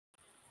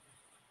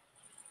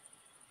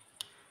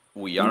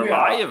We are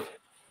live.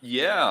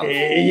 Yeah.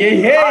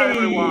 Hey. Hi,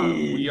 everyone.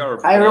 We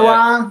are Hi,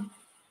 everyone.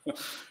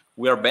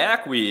 We are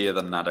back with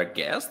another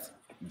guest,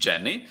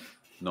 Jennie,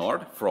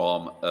 NORD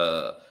from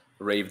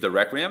Rave the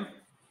Requiem.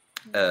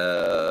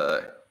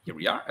 Here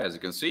we are, as you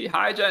can see.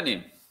 Hi,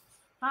 Jennie.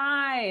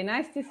 Hi,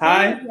 nice to see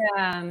you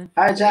again.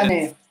 Hi,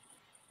 Jennie.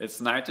 It's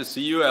nice to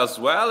see you as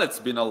well. It's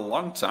been a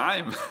long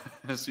time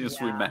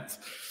since we met.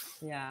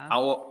 Yeah.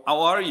 How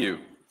are you?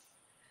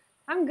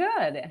 I'm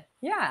good.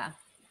 Yeah,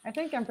 I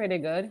think I'm pretty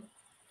good.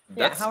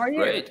 That's how are you?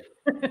 Great.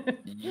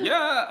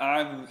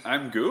 Yeah,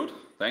 I'm good.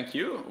 Thank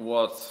you.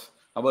 How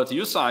about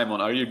you, Simon?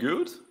 Are you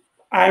good?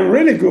 I'm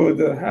really good.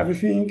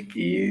 Everything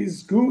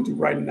is good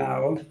right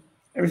now.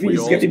 Everything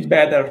is getting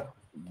better.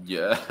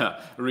 Yeah,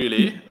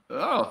 really?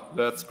 Oh,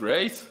 that's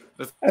great.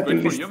 That's At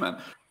great for least. you, man.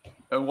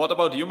 And what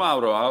about you,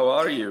 Mauro? How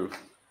are you?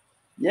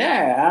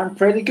 Yeah, I'm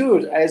pretty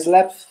good. I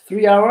slept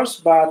 3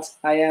 hours, but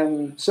I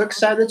am so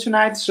excited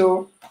tonight,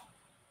 so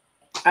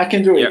I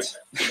can do it.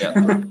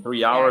 Yeah,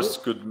 3 hours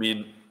could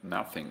mean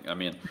nothing. I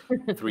mean,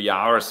 3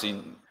 hours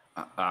in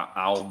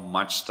how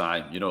much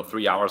time?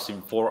 3 hours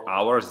in 4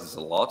 hours is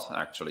a lot,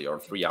 actually, or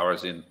 3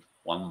 hours in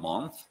 1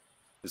 month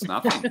is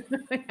nothing.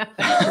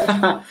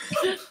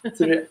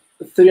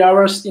 3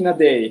 hours in a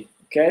day,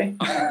 okay?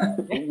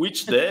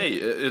 Which day?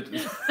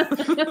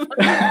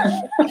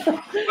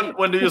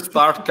 When do you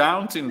start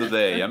counting the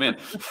day? I mean,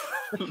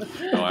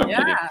 no, I'm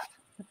kidding.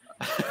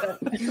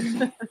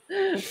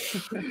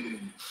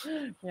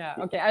 Yeah,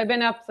 okay. I've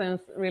been up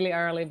since really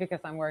early because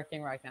I'm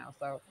working right now,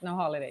 so no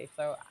holiday.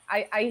 So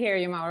I hear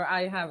you, Mauro.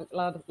 I have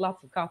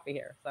lots of coffee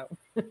here. So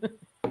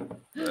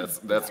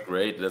that's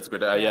great. That's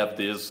great. I have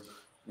this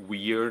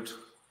weird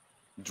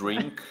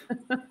drink,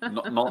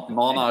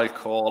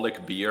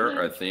 non-alcoholic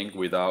beer, I think,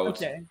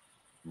 without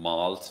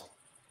malt.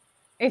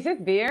 Is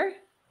it beer?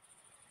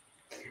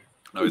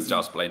 No, it's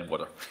just plain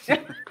water.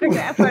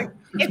 It's like,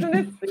 isn't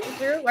it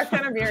see-through? What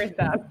kind of beer is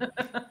that?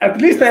 At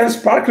least I have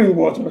sparkling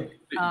water.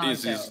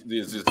 This is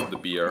the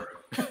beer.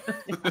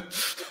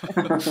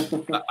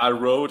 I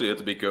wrote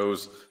it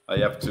because I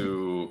have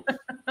to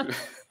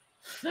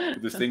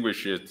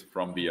distinguish it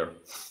from beer.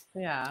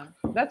 Yeah,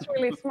 that's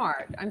really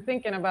smart. I'm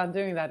thinking about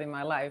doing that in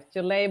my life,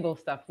 to label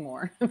stuff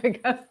more,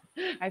 because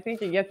I think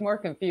you get more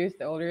confused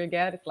the older you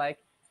get. It's like,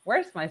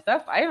 where's my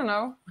stuff? I don't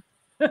know.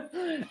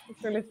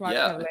 It's really smart to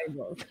have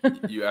labels.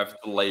 You have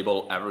to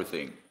label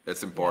everything.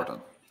 That's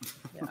important.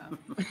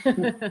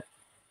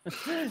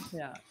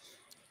 Yeah.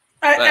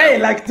 I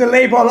like the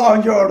label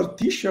on your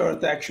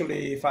T-shirt,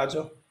 actually,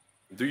 Fazio.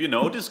 Do you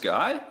know this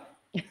guy?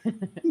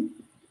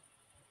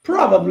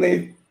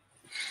 Probably.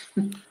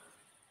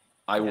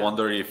 I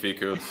wonder if he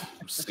could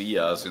see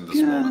us in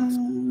this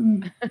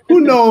moment.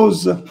 Who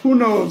knows? Who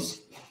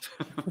knows?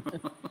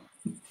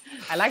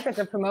 I like that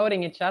they're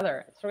promoting each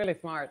other. It's really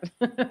smart.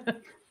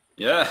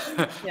 Yeah.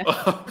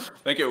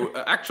 Thank you.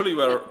 Actually,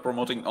 we're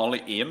promoting only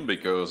him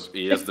because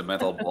he is the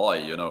metal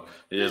boy,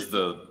 He is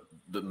the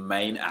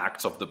main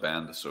act of the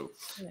band. So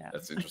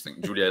that's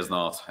interesting. Julia is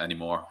not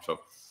anymore. So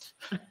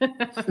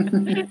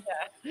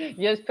you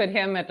just put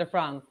him at the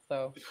front.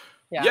 So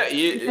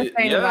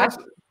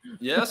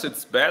yes,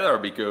 it's better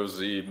because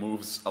he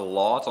moves a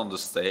lot on the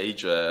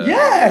stage.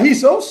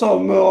 He's also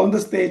on the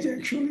stage,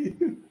 actually.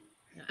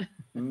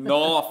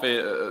 No,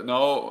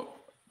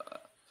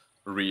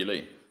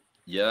 really.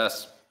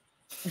 Yes.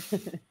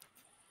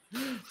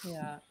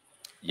 Yeah,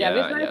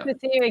 it's nice to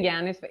see you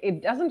again.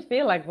 It doesn't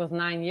feel like it was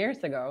 9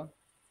 years ago.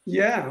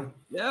 Yeah.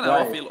 Yeah, now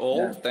I feel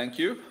old. Thank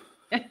you.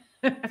 I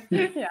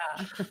didn't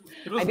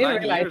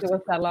realize it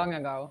was that long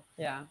ago.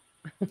 Yeah.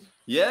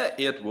 Yeah,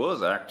 it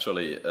was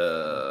actually,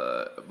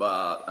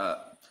 but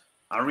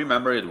I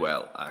remember it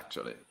well.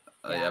 Actually,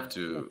 I have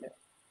to.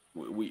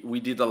 We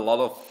did a lot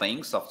of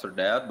things after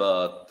that,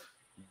 but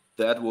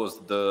that was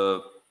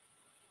the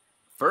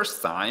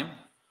first time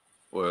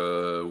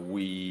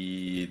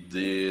we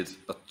did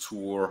a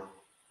tour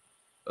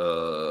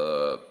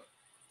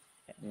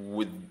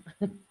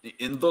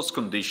in those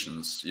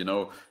conditions,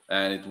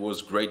 and it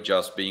was great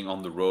just being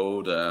on the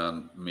road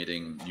and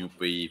meeting new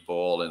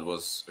people. It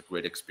was a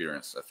great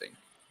experience, I think.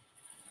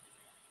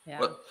 Yeah.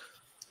 But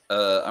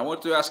I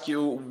want to ask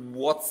you,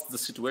 what's the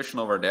situation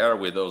over there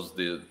with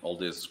all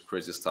this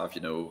crazy stuff,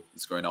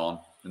 is going on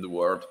in the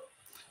world?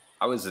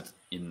 How is it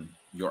in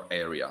your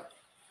area?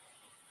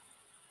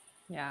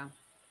 Yeah.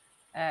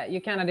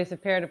 You kind of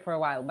disappeared for a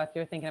while, but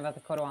you're thinking about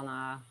the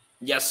corona.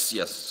 Yes.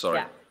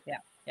 Sorry.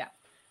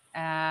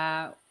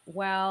 Yeah.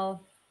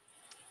 Well,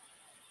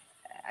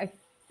 I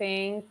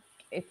think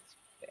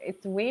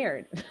it's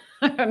weird.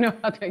 I don't know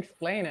how to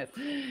explain it.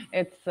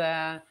 It's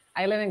I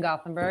live in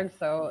Gothenburg,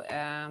 so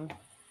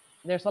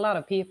there's a lot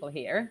of people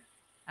here,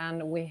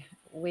 and we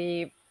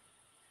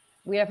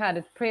have had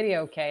it pretty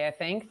okay, I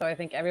think. So I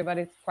think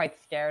everybody's quite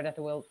scared that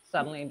it will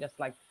suddenly just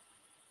like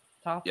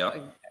top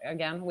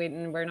again.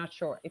 We're not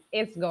sure.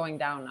 It's going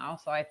down now,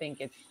 so I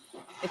think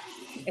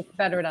it's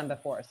better than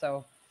before.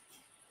 So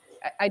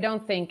I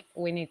don't think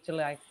we need to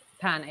like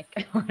panic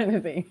or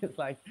anything. It's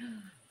like,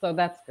 so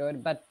that's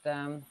good. But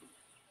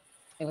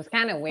it was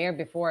kind of weird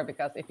before,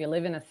 because if you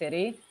live in a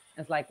city,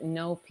 it's like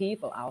no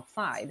people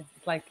outside.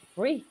 It's like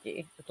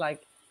freaky. It's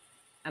like,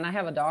 and I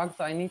have a dog,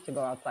 so I need to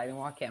go outside and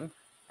walk him.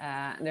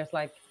 And there's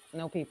like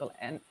no people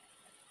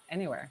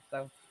anywhere.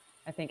 So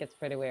I think it's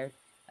pretty weird.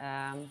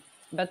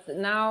 But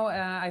now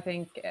I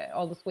think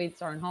all the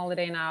Swedes are on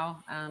holiday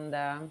now, and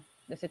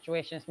the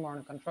situation is more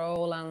under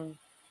control. And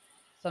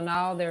so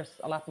now there's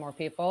a lot more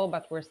people,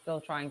 but we're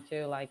still trying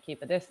to like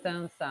keep a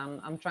distance.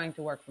 I'm trying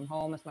to work from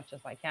home as much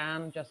as I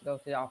can, just go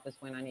to the office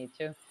when I need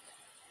to.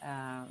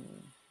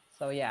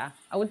 So yeah,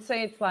 I would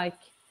say it's like,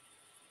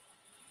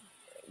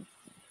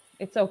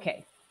 it's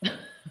okay.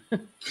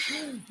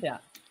 Yeah.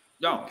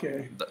 Yeah,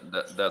 Okay.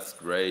 that's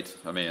great.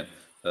 I mean,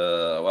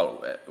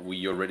 well,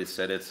 we already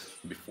said it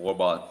before,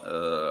 but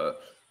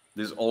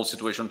this whole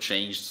situation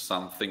changed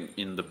something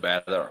in the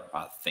better,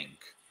 I think.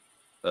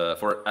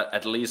 For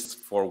at least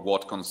for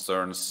what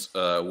concerns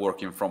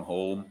working from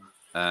home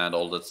and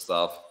all that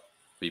stuff,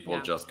 people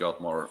just got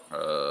more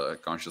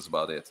conscious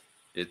about it.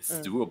 It's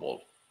doable.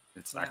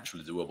 It's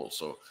actually doable.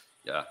 So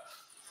yeah,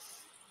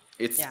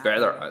 it's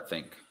better, I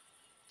think,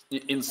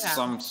 in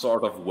some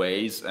sort of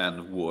ways,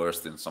 and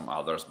worse in some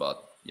others. But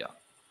yeah,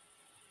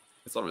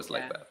 it's always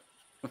like that.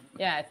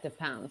 Yeah, it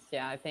depends.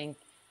 Yeah, I think,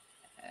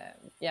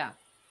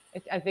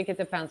 I think it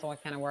depends on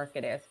what kind of work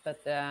it is, but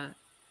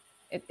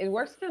it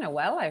works kind of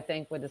well, I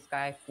think, with the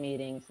Skype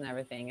meetings and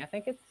everything. I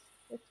think it's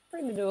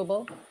pretty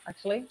doable,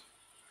 actually.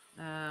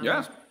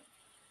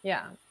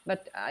 Yeah,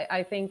 but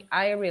I think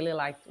I really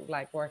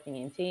like working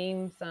in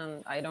teams,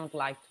 and I don't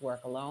like to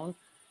work alone.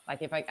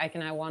 Like if I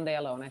can have one day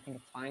alone, I think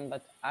it's fine,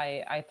 but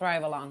I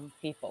thrive along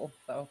people,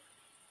 so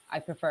I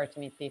prefer to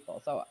meet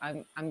people. So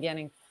I'm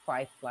getting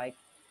quite like,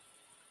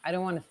 I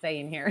don't want to stay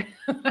in here.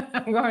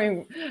 I'm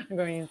going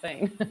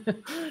insane.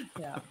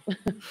 Yeah.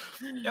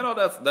 You know,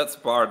 that's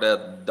part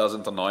that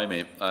doesn't annoy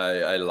me.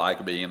 I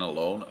like being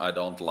alone. I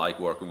don't like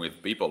working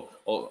with people,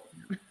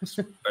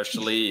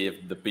 especially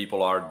if the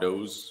people are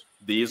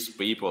these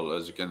people.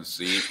 As you can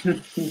see,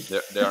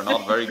 they are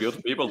not very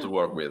good people to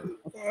work with.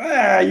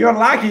 You're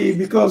lucky,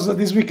 because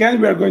this weekend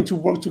we are going to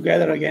work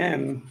together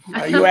again.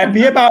 Are you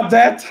happy about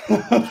that?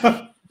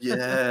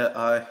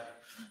 Yeah,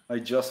 I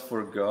just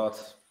forgot.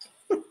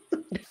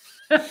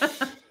 You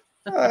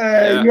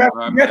have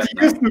to get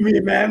used to me,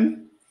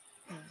 man.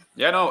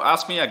 Yeah, no,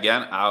 ask me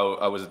again.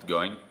 How was it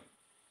going?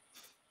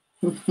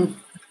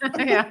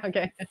 Yeah,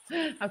 okay.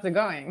 How's it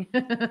going?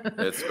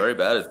 It's very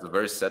bad. It's a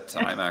very sad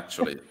time,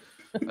 actually.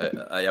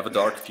 I have a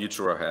dark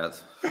future ahead.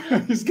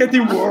 It's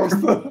getting worse.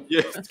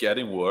 Yeah, it's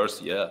getting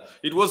worse. Yeah,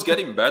 it was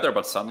getting better,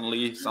 but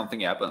suddenly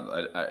something happened.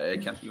 I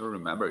can't even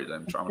remember it.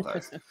 I'm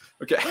traumatized.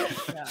 Okay.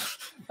 Yeah.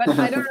 But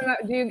I don't know.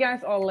 Do you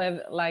guys all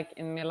live like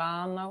in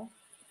Milano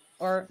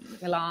or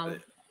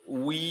Milan?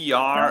 We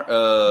are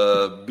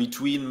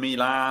between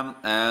Milan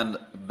and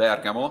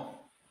Bergamo.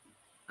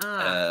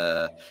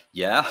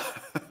 Yeah.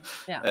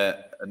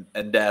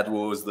 And that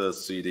was the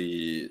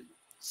city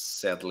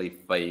sadly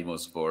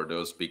famous for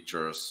those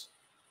pictures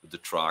with the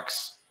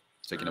trucks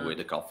taking away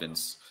the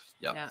coffins.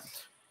 Yeah.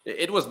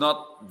 It was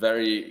not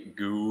very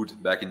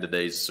good back in the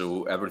days,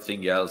 so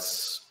everything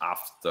else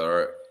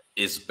after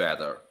is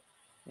better.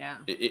 Yeah.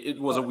 It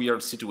was a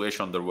weird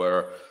situation. There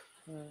were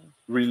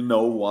really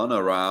no one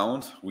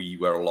around. We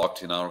were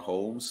locked in our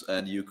homes,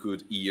 and you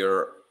could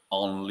hear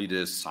only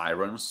the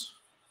sirens,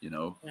 you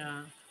know,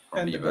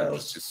 from the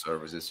emergency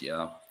services,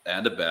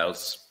 and the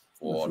bells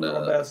for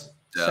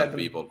the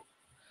people.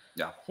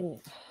 Yeah.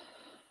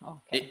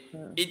 Okay.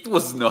 It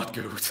was not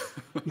good.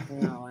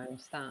 No, I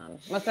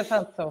understand. Must have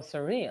felt so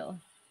surreal.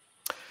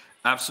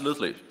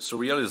 Absolutely.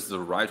 Surreal is the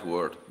right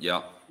word.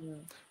 Yeah.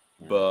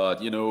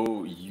 But, you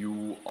know,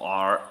 you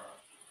are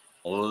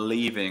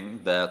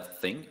living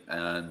that thing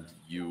and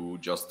you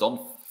just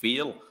don't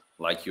feel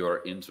like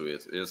you're into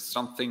it. It's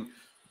something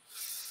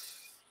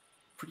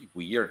pretty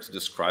weird to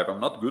describe. I'm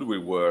not good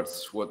with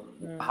words.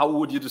 How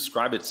would you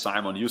describe it,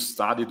 Simon? You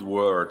studied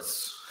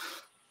words.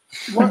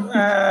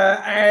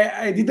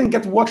 I didn't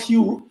get what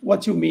you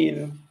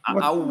mean.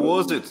 How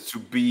was it to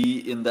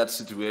be in that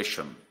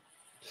situation?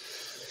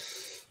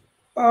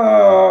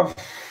 For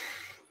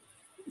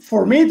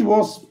me, it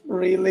was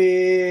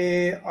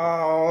really.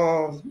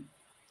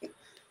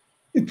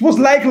 It was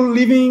like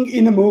living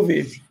in a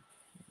movie.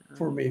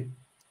 For me,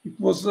 it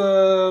was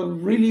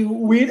really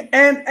weird,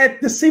 and at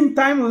the same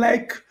time,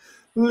 like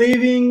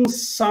living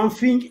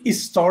something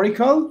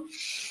historical.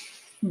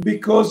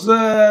 Because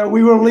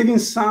we were living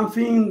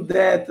something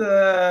that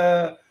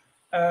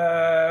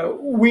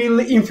will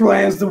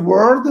influence the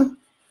world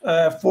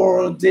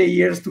for the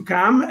years to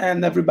come,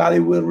 and everybody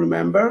will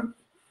remember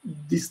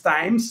these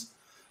times.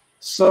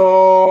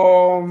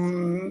 So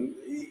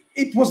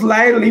it was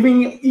like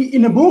living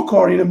in a book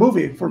or in a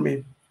movie for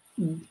me.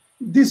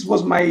 This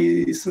was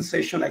my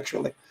sensation,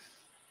 actually.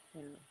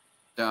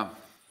 Yeah.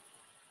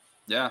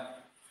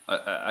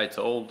 I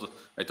told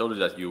you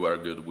that you are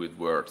good with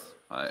words.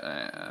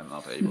 I am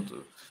not able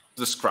to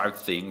describe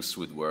things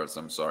with words.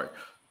 I'm sorry.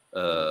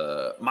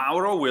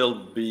 Mauro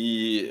will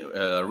be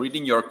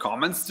reading your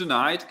comments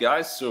tonight,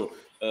 guys. So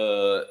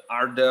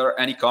Are there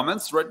any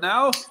comments right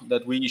now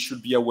that we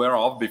should be aware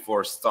of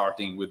before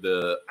starting with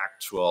the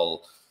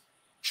actual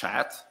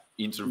chat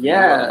interview?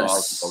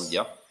 Yes.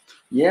 Yeah.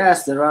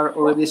 Yes, there are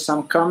already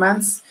some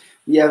comments.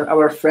 We have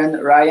our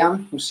friend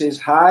Ryan who says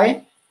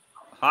hi.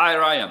 Hi,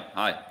 Ryan.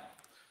 Hi.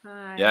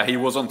 Hi. Yeah, he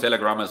was on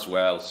Telegram as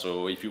well.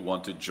 So if you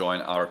want to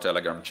join our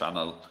Telegram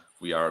channel,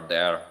 we are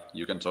there.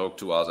 You can talk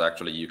to us.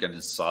 Actually, you can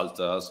insult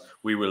us.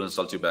 We will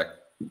insult you back.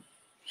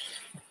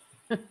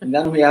 And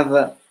then we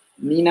have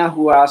Nina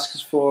who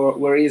asks for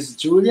where is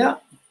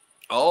Julia?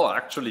 Oh,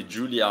 actually,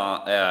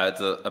 Julia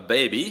had a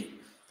baby.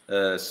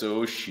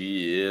 So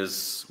she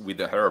is with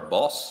her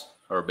boss,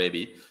 her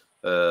baby.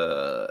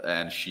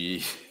 And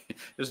she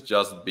is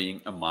just being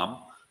a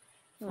mom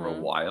for a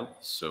while.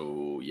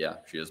 So yeah,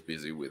 she is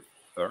busy with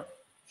her.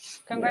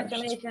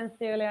 Congratulations,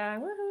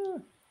 Julia.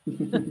 Woohoo.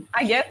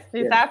 I guess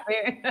she's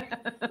happy.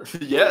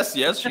 Yes,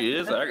 she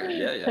is.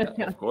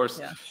 Yeah, of course.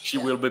 Yeah. She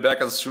will be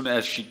back as soon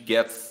as she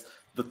gets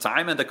the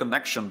time and the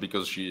connection,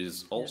 because she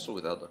is also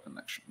without the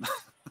connection.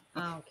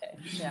 Okay,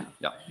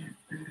 yeah.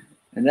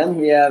 And then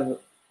we have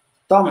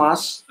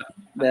Thomas,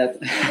 that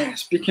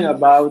speaking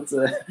about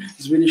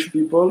Swedish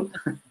people,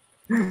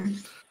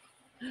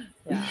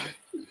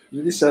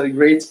 Swedes are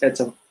great at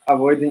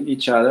avoiding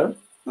each other.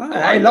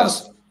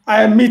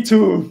 Me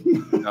too.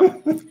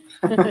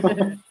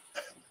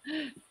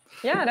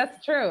 Yeah,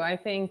 that's true. I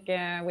think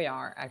we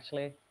are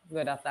actually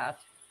good at that.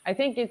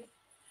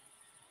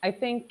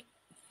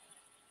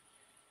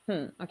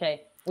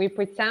 Okay, we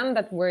pretend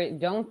that we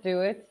don't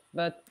do it,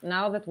 but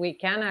now that we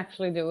can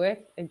actually do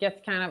it, it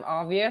gets kind of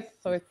obvious.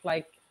 So it's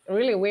like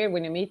really weird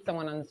when you meet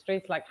someone on the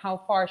streets, like, how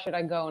far should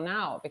I go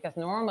now? Because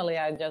normally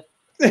I just,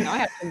 I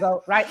have to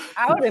go right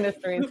out in the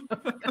street.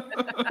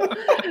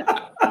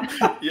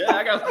 Yeah,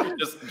 I guess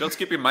just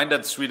keep in mind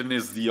that Sweden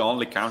is the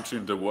only country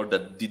in the world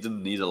that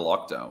didn't need a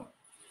lockdown.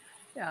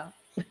 Yeah.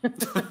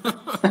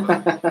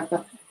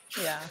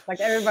 Yeah, like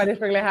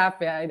everybody's really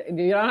happy.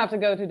 You don't have to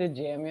go to the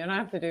gym. You don't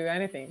have to do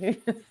anything. We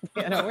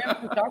don't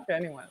have to talk to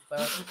anyone. So.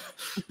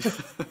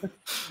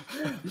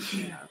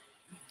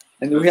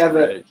 And we have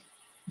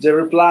the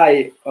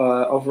reply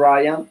of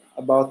Ryan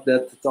about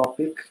that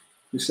topic,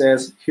 who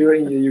says, here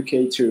in the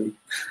UK too.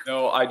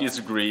 No, I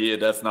disagree.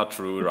 That's not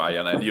true,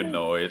 Ryan, and you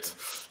know it.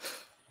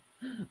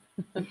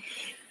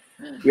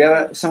 We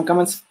have some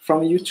comments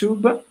from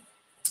YouTube.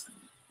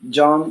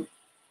 John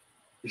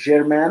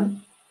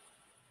Germain.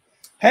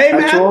 Hey,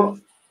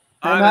 man.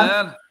 Hi,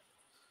 man.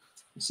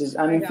 He says,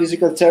 I'm in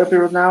physical therapy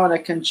right now and I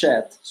can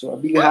chat. So a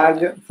big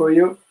hug for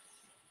you.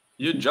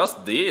 You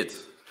just did.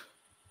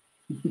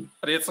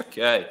 But it's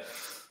okay.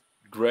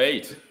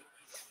 Great.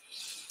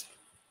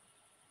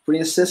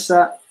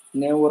 Princessa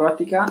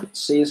Neurotica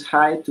says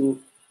hi to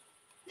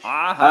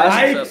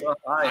hi, Princessa.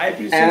 Hi,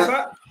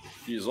 Princessa.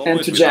 She's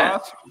always to with Jan.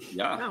 us.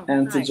 Yeah.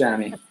 And to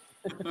Jennie.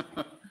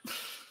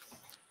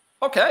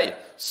 Okay,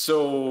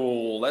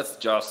 so let's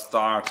just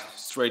start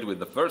straight with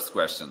the first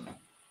question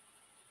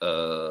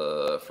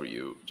for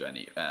you,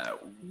 Jennie.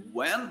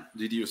 When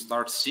did you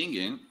start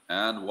singing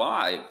and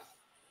why?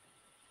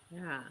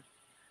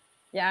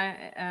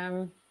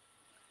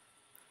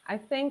 I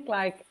think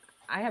like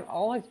I have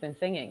always been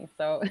singing,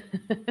 so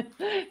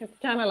it's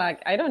kind of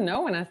like, I don't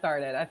know when I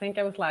started. I think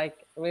I was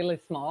like really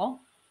small.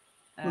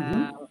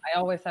 I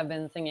always have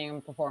been singing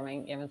and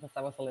performing even since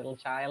I was a little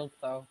child.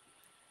 So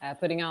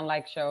putting on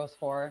like shows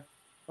for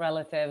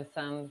relatives,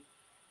 and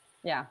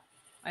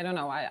I don't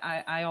know,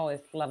 I always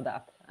loved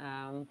that.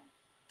 And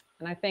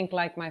I think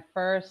like my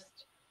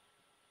first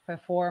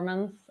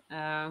performance,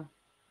 I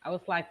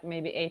was like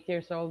maybe 8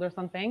 years old or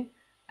something,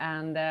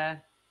 and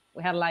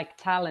we had like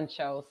talent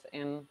shows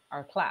in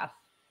our class,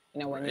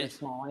 when you're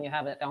small and you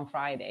have it on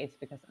Fridays,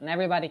 and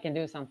everybody can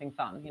do something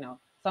fun,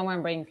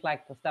 someone brings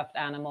like the stuffed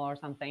animal or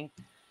something,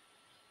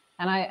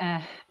 and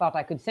I thought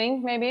I could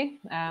sing maybe.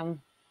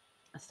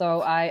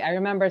 So I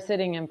remember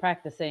sitting and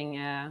practicing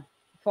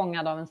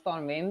Fångad av en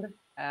stormvind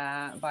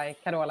by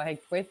Carola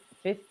Häggkvist.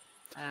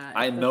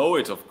 I know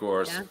it, of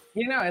course. Yeah,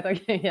 you know it,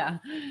 okay,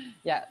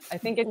 yeah. I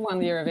think it won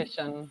the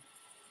Eurovision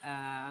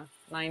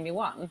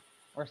 91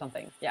 or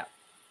something, yeah.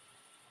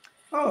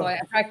 So I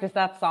practiced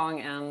that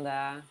song, and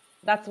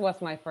that was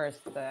my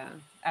first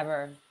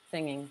ever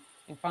singing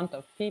in front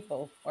of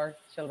people or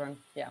children,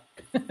 yeah.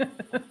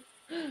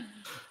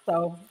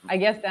 So I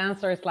guess the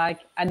answer is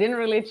like, I didn't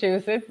really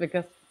choose it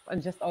because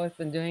I've just always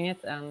been doing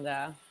it, and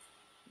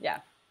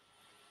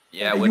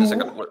Yeah, wait a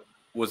second.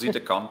 Was it a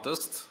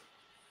contest?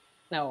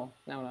 No.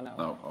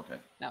 No, okay.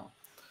 No.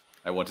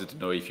 I wanted to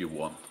know if you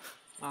won.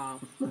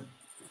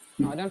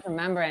 No, I don't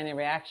remember any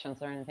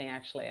reactions or anything,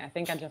 actually. I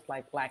think I just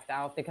like blacked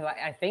out because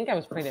I think I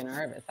was pretty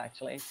nervous,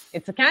 actually.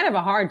 It's a kind of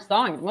a hard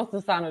song. It must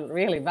have sounded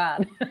really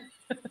bad.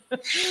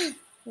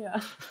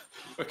 Yeah.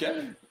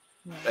 Okay.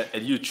 Yeah.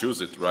 And you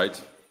choose it,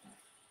 right?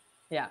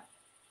 Yeah.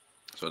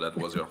 So that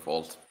was your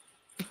fault.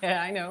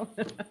 Yeah, I know.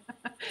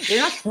 You're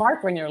not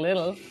smart when you're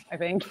little, I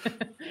think.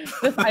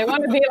 Just, I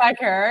want to be like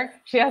her.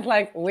 She has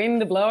like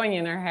wind blowing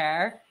in her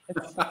hair.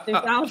 She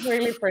sounds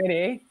really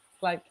pretty.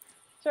 It's like,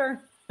 sure.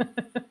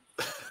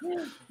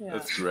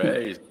 That's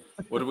great.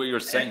 What were you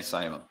saying,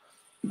 Simon?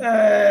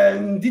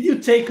 Did you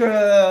take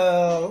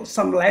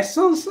some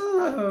lessons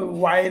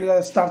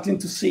while starting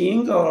to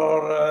sing,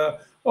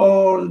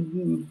 or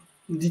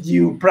did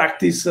you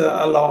practice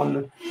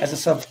alone as a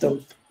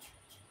self-taught?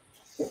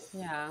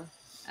 Yeah.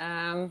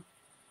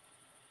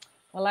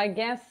 Well, I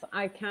guess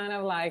I kind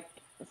of like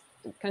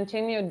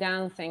continued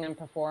dancing and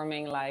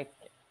performing like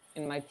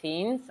in my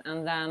teens,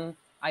 and then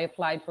I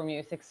applied for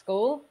music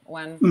school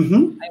when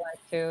I went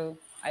to,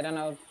 I don't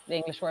know the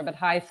English word, but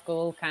high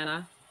school kind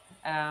of.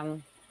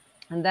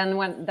 And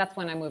then that's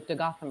when I moved to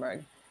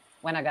Gothenburg,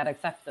 when I got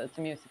accepted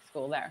to music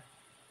school there.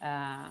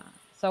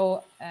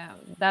 So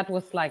that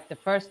was like the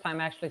first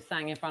time I actually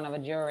sang in front of a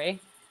jury.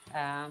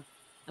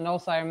 And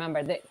also I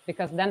remember,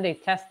 because then they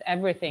test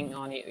everything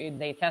on you.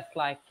 They test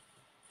like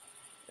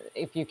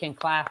if you can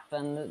clap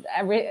and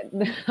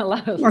a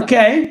lot of stuff.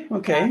 Okay.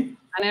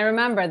 And I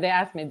remember they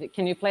asked me,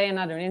 can you play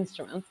another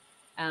instrument?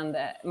 And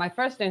my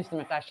first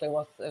instrument actually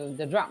was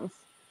the drums.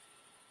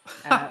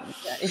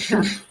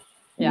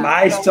 Yeah.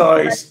 Nice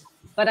choice.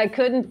 But I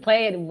couldn't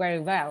play it very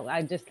well.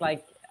 I just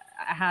like,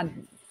 I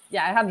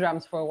had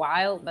drums for a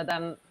while, but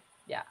then,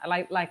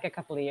 I like a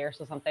couple of years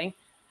or something.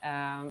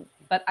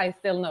 But I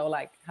still know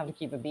like how to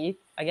keep a beat,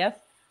 I guess.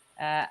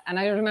 And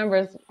I remember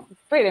it's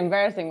pretty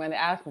embarrassing when they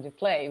asked me to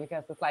play,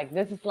 because it's like,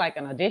 this is like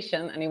an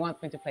audition and he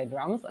wants me to play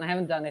drums. And I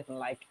haven't done it in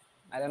like,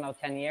 I don't know,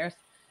 10 years.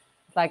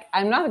 It's like,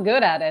 I'm not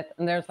good at it.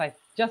 And there's like,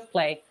 just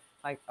play.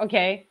 Like,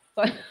 okay.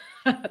 So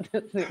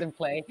to sit and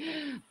play,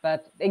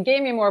 but it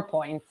gave me more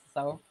points.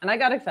 So, and I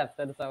got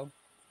accepted. So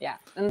yeah.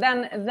 And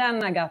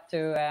then I got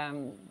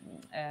to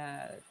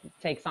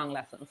take song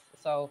lessons.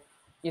 So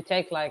you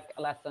take like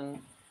a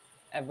lesson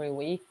every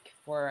week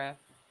for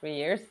 3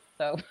 years.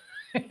 So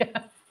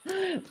yeah,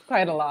 it's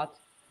quite a lot,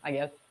 I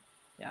guess.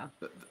 Yeah.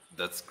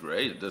 That's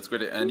great. That's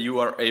great. And you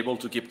are able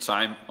to keep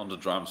time on the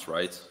drums,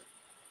 right?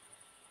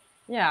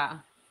 Yeah.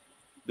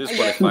 This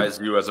qualifies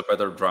you as a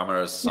better drummer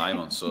as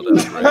Simon, so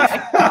that's great.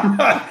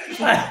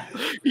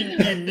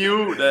 he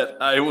knew that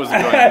I was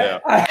going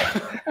there.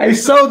 I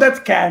saw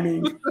that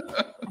coming.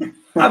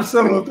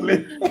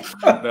 Absolutely.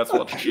 That's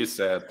what she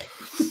said.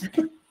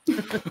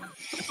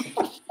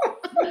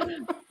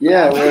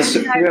 Yeah,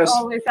 I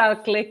always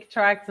have click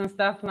tracks and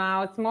stuff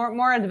now. It's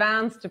more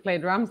advanced to play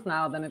drums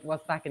now than it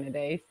was back in the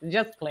days. You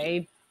just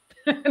played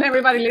and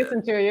everybody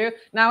listened to you.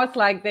 Now it's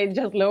like they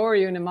just lower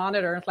you in the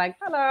monitor. It's like,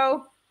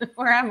 hello.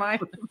 Where am I?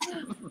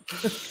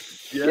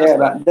 Yeah,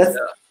 but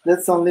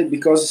that's only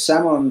because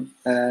Simon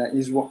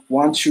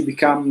wants to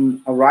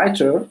become a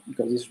writer,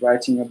 because he's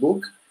writing a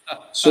book.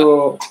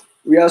 So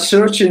we are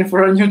searching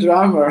for a new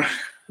drummer.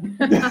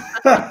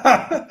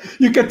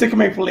 You can take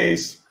my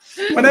place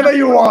whenever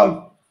you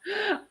want.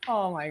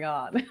 Oh my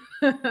God!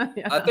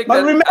 Yeah.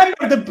 But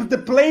remember,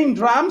 the playing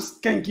drums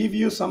can give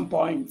you some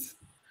points.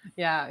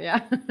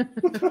 Yeah.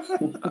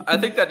 I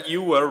think that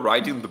you were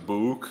writing the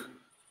book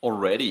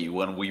already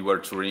when we were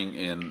touring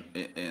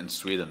in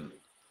Sweden.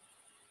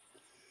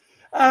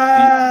 The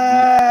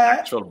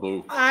actual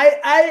book.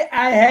 I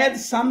had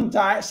some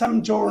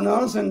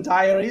journals and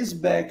diaries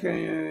back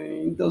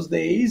in those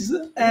days,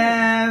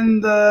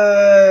 and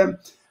I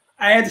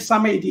had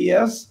some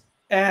ideas.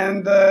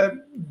 And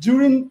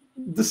during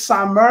the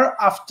summer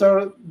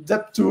after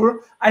that tour,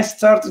 I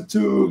started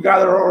to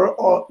gather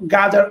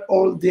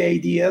all the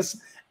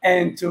ideas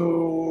and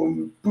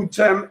to put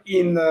them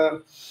in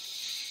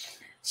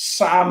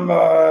some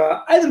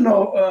I don't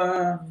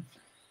know,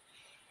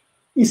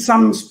 in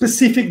some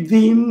specific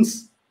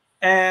themes,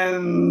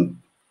 and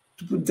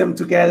to put them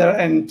together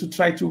and to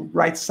try to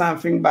write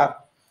something.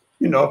 But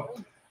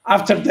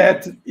after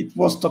that it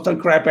was total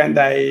crap, and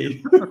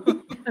I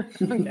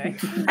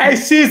I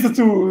ceased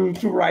to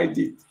write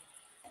it.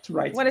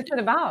 What is it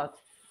about?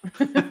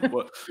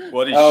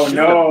 What it should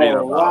have been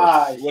about.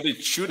 Why? What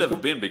it should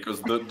have been,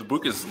 because the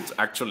book isn't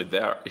actually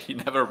there. He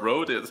never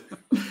wrote it.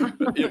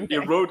 He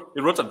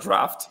wrote a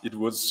draft. It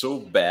was so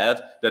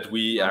bad that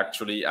we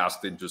actually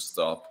asked him to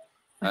stop.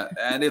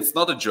 And it's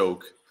not a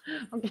joke.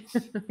 Okay.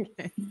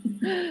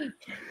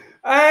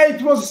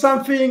 It was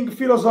something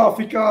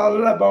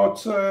philosophical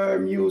about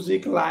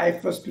music,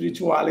 life,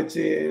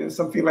 spirituality,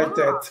 something like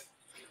that.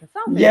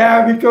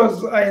 Yeah,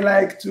 because I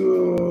like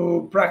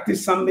to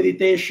practice some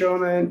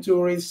meditation and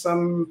to read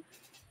some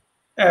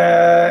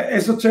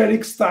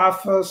esoteric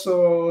stuff.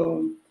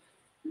 So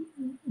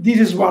this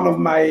is one of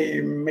my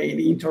main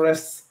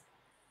interests.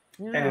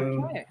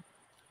 And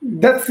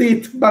that's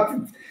it. But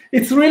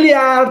it's really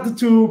hard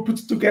to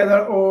put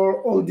together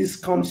all these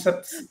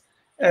concepts.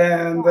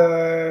 And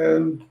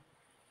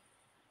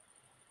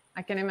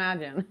I can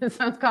imagine. It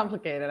sounds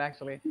complicated,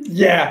 actually.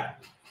 Yeah.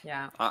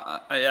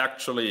 I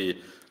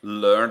actually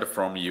learned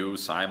from you,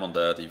 Simon,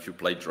 that if you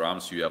play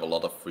drums, you have a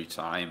lot of free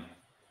time.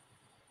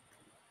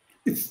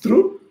 It's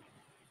true.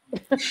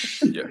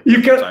 Yeah,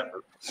 you can time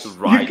to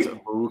write a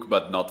book,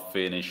 but not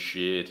finish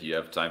it. You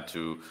have time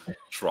to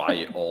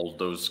try all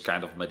those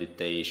kind of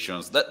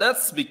meditations.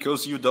 That's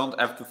because you don't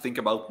have to think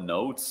about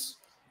notes.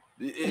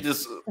 It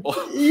is.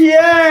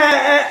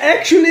 Yeah,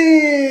 actually,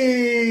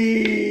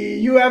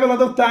 you have a lot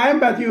of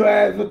time, but you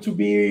have to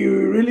be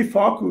really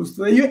focused.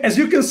 As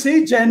you can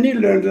see, Jennie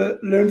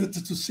learned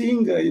to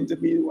sing in the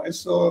meanwhile.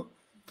 So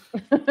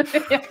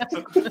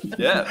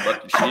Yeah,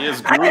 but she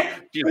is good.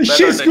 She's better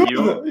she's than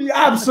good. you.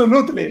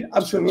 Absolutely, She's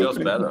absolutely.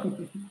 just better.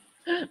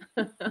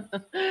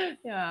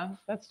 Yeah,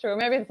 that's true.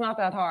 Maybe it's not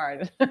that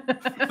hard.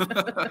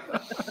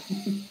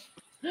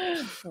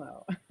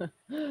 No.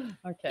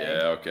 Okay.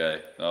 Yeah,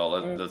 okay. No,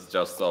 let's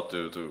just stop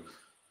to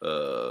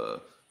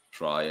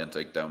try and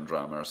take down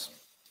drummers.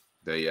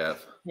 They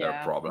have their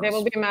problems. They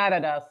will be mad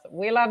at us.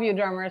 We love you,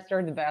 drummers.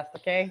 You're the best.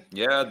 Okay.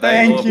 Yeah,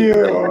 Thank you.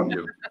 They love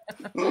you.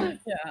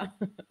 Yeah.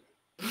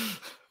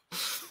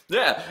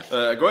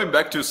 Yeah. Going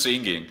back to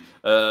singing,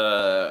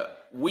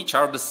 which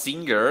are the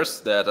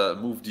singers that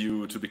moved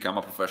you to become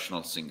a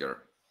professional singer?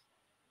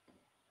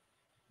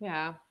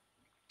 Yeah.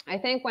 I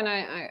think when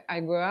I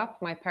grew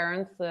up, my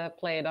parents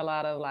played a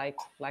lot of like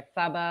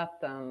Sabbath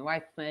and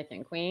Whitesnake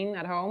and Queen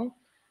at home,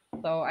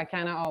 so I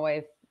kind of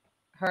always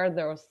heard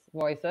those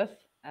voices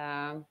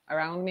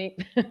around me.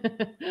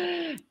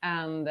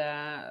 And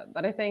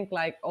but I think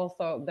like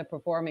also the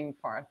performing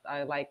part,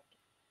 I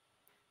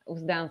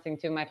was dancing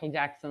to Michael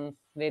Jackson's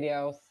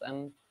videos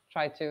and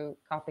tried to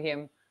copy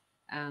him,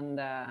 and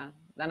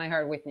then I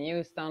heard Whitney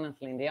Houston and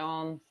Celine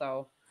Dion.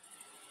 So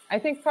I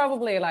think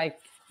probably like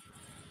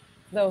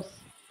those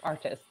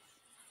artists,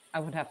 I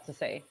would have to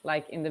say,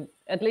 like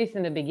at least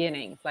in the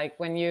beginning, like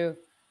when you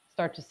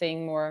start to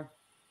sing more,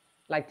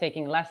 like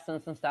taking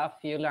lessons and stuff,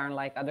 you learn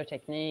like other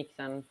techniques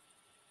and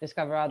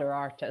discover other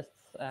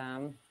artists.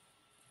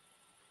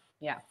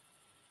 Yeah.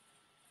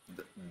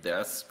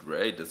 That's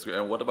great. That's great.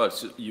 And what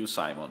about you,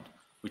 Simon?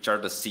 Which are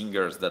the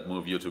singers that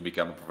move you to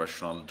become a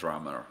professional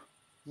drummer?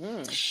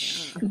 Yeah.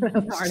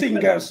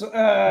 Singers.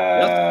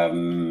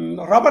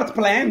 Robert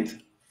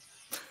Plant.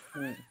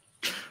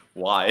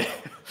 Why?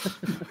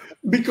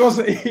 Because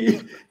he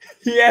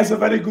has a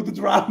very good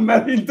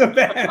drummer in the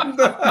band.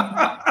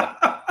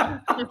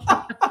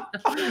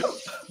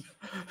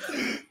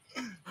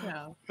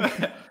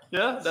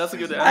 Yeah, that's a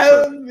good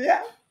answer.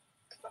 Yeah,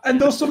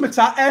 and also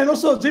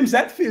James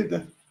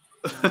Hetfield.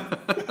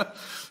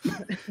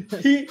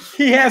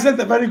 he hasn't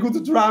a very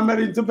good drummer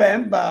in the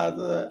band, but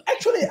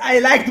actually I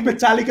liked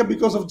Metallica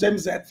because of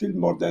James Hetfield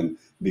more than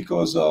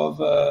because of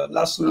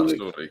Lars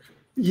Ulrich.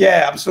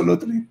 Yeah,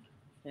 absolutely.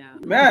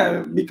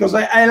 Yeah, because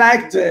I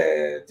liked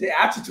the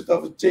attitude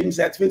of James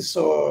Hetfield,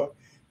 so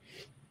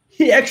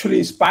he actually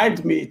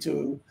inspired me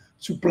to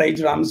play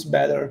drums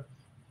better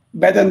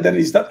than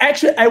his drummer.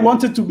 Actually, I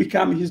wanted to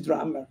become his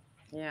drummer.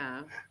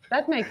 Yeah,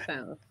 that makes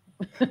sense.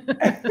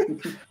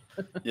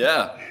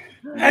 Yeah,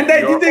 and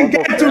I didn't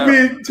get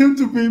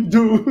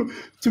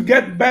to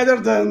get better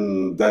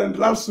than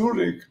Lars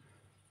Ulrich,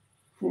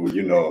 who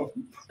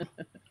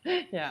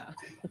yeah,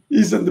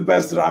 isn't the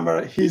best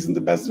drummer. He isn't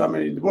the best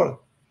drummer in the world.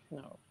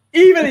 No.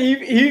 Even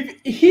if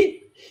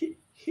he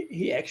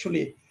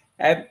actually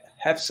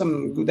have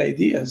some good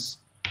ideas,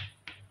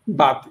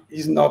 but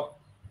he's not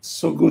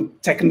so good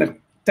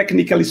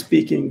technically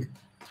speaking.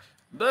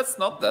 That's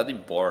not that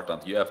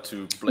important. You have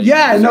to play.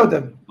 Yeah, I know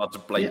them. Not to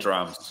play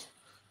drums.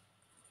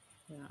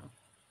 Yeah.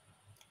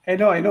 I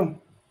know.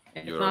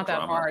 It's not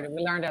that hard.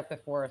 We learned that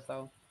before,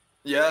 so.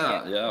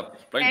 Yeah.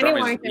 Playing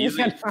drums is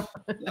easy.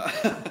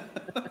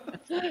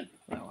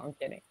 No, I'm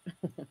kidding.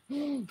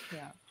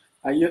 Yeah.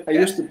 I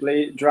used to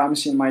play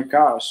drums in my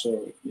car,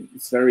 so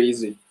it's very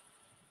easy.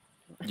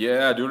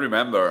 Yeah, I do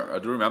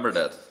remember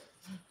that.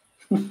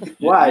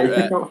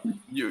 Why?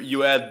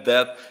 You had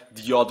that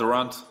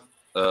deodorant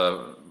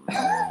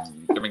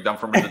coming down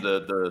from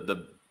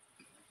the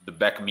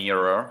back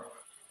mirror.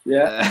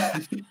 Yeah.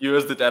 You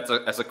used it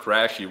as a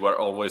crash. You were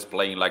always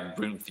playing like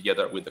Dream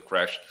Theater with the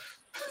crash.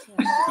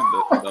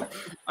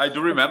 I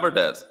do remember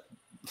that.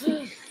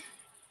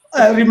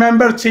 I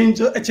remember a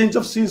change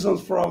of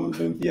seasons from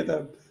Dream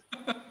Theater.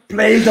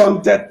 Played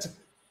on that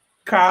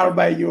car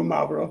by you,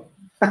 Mauro.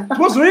 It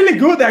was really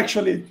good,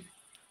 actually.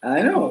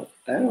 I know.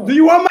 Do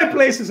you want my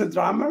place as a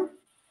drummer?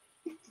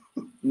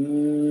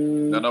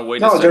 No,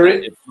 wait a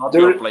second. It's not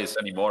your place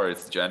anymore.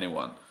 It's Jennie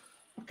one.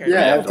 Okay. Yeah,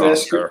 I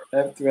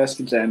have to ask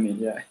Jennie.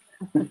 Yeah.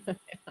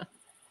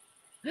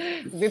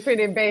 Be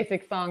pretty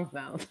basic songs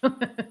now.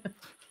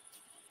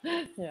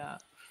 Yeah.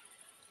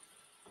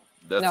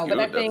 That's no, good.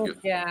 But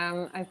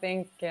I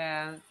think.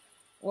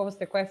 What was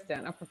the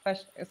question?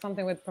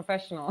 Something with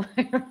professional.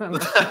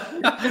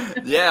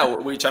 Yeah,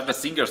 which are the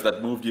singers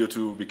that moved you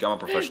to become a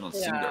professional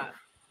singer?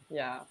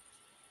 Yeah.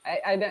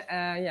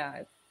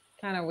 It's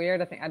kind of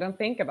weird. I don't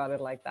think about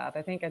it like that.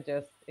 I think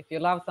if you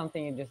love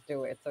something, you just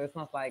do it. So it's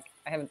not like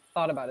I haven't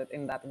thought about it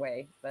in that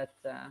way. But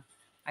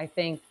I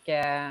think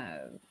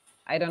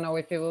I don't know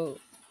if you will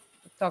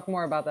talk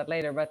more about that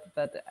later.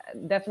 But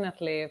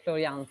definitely Flor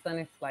Jansen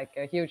is like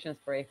a huge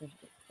inspiration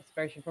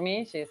for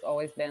me. She's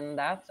always been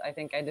that. I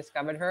think I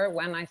discovered her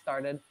when I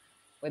started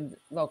with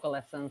vocal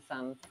lessons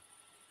and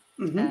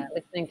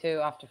listening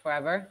to After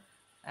Forever.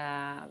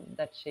 Her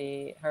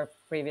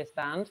previous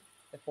band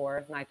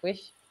before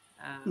Nightwish.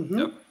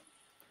 Yep.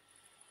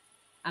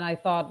 and I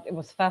thought it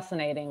was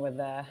fascinating with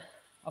the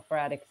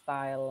operatic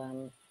style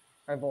and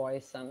her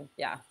voice, and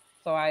yeah,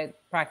 so I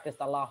practiced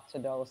a lot to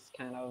those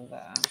kind of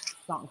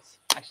songs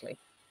actually,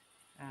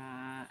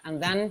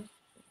 and then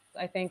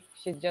I think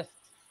she's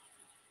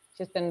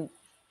been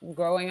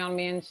growing on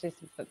me, and she's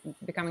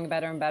becoming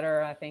better and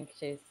better. I think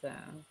she's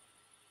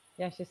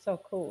so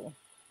cool.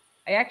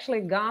 I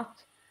actually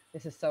got,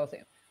 this is so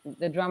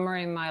the drummer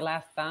in my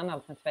last band,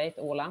 Ultimate Fate,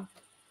 Ola.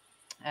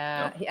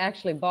 He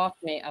actually bought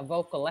me a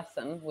vocal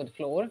lesson with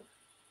Flor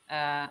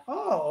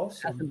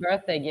awesome. as a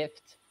birthday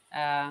gift.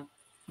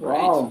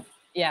 Wow.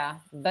 Yeah,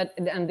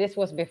 and this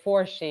was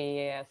before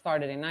she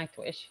started in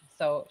Nightwish,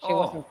 so she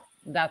wasn't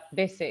that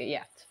busy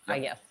yet, I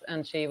guess,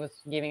 and she was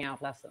giving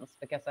out lessons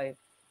because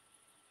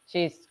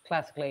she's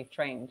classically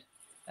trained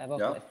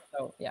vocalist.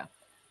 So yeah.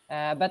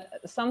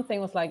 But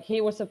something was like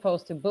he was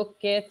supposed to book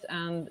it,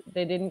 and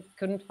they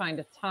couldn't find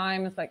the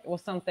time. It's like it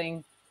was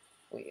something.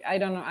 I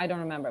don't know. I don't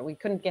remember. We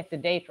couldn't get the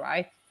date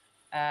right,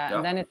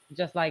 and then it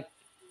just like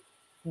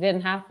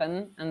didn't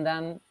happen. And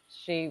then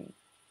she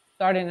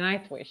started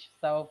Nightwish,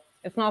 so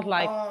it's not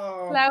like,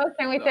 hello,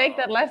 can we take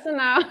that lesson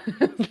now?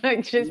 It's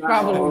like she's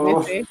probably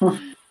busy.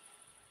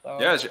 So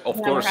yeah, of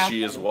course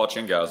she is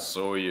watching us,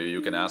 so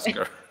you can ask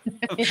her.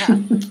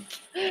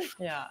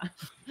 Yeah.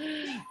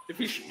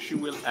 If she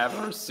will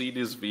ever see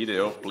this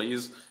video,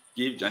 please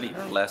give Jennie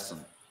her lesson.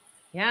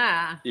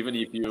 Yeah. Even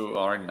if you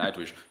are in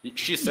Nightwish.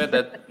 She said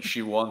that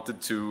she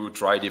wanted to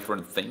try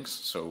different things,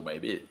 so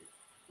maybe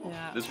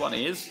this one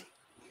is.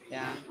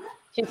 Yeah.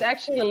 She's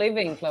actually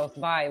living close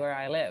by where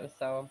I live,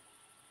 so.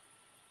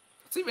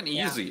 It's even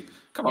easy.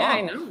 Come on. Yeah,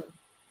 I know.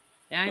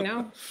 Yeah, I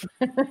know.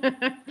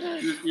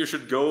 You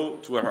should go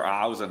to her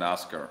house and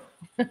ask her.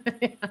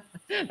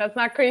 That's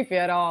not creepy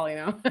at all, you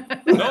know.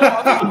 No,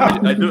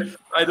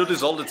 I do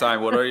this all the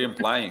time. What are you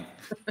implying?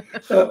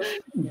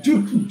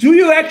 Do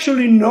you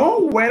actually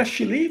know where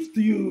she lives?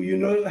 Do you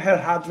know her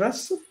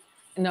address?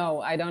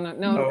 No, I don't know.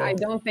 No, I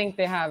don't think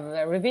they have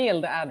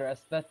revealed the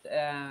address, but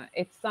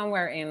it's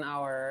somewhere in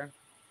our.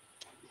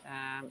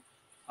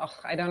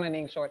 I don't know the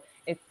English word.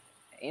 It's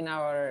in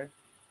our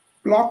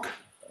block.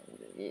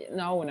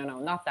 No,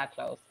 not that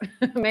close.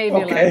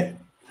 Maybe like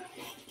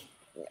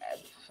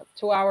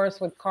 2 hours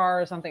with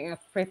car or something.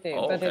 It's pretty,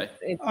 but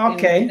it's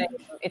okay.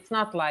 It's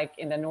not like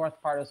in the north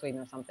part of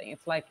Sweden or something.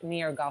 It's like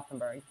near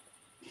Gothenburg.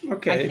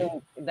 Okay. I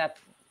think that's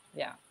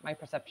my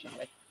perception of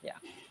it.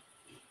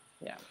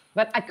 Yeah.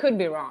 But I could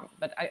be wrong.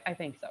 But I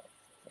think so.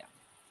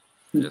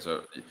 Yeah.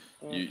 So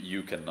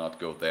you cannot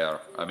go there.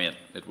 I mean,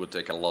 it would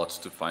take a lot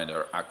to find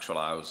her actual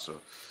house. So.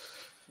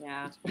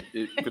 Yeah,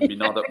 it could be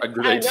not a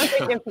good idea. I don't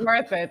think it's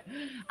worth it.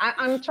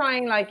 I'm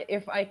trying, like,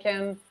 if I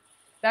can,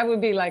 that would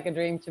be like a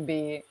dream to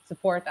be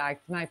support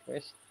act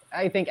Nightwish.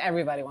 I think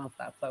everybody wants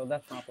that, so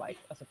that's not like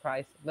a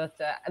surprise. But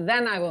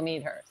then I will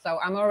meet her. So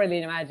I'm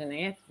already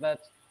imagining it, but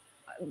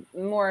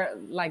more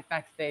like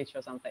backstage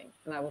or something.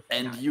 And I will say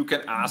and you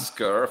can ask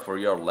her for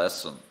your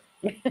lesson.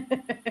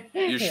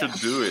 You should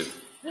do it.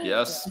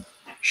 Yes.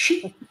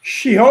 Yeah.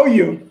 She owe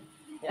you.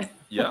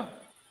 Yeah.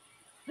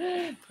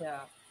 Yeah.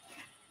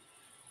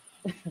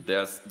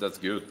 That's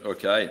good.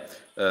 Okay,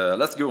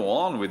 let's go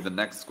on with the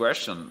next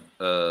question.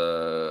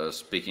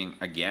 Speaking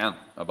again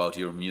about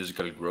your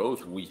musical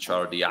growth, which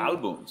are the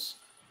albums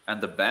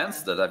and the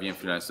bands that have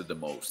influenced the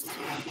most?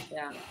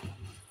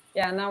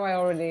 Yeah. Now I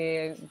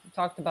already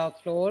talked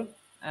about Flor,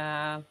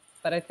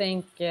 but I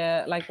think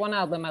like one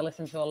album I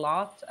listened to a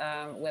lot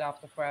with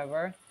After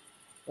Forever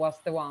was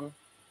the one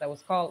that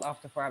was called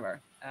After Forever.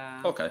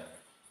 Okay.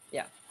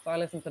 Yeah, so I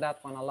listened to that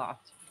one a lot.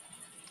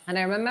 And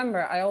I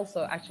remember I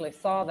also actually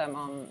saw them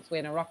on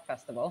Sweden Rock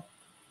Festival.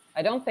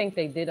 I don't think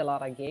they did a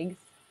lot of gigs.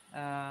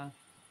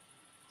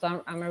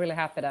 So I'm really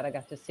happy that I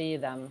got to see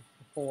them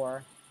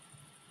before.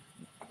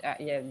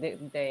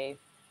 They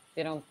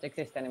don't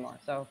exist anymore.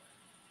 So,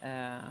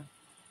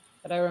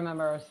 but I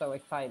remember I was so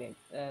excited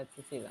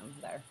to see them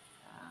there.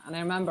 And I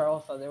remember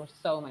also there were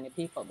so many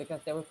people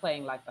because they were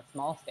playing like a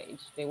small stage.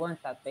 They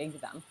weren't that big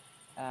then.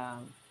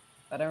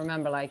 But I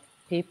remember like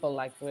people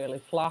like really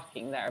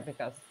flocking there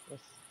because it was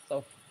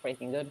so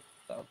freaking good.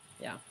 So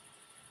yeah.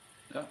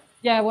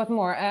 What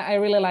more? I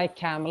really like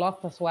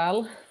Camelot as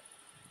well.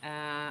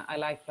 I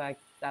like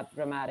that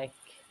dramatic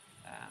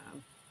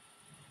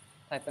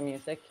type of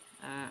music.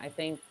 I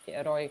think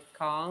Roy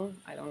Khan.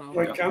 I don't know.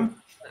 Roy Khan.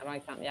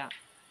 Yeah.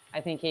 I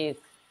think he's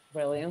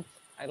brilliant.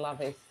 I love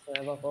his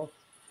vocals.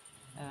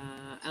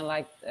 And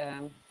like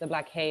the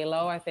Black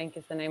Halo, I think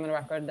is the name of the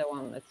record. The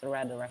one, it's a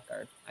red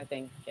record. I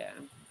think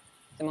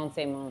Simon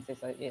Simmons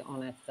is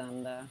on it,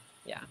 and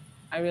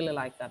I really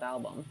like that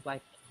album.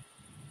 Like,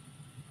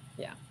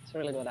 it's a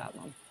really good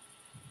album.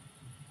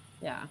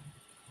 Yeah,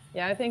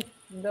 I think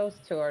those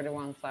two are the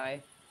ones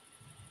I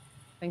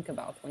think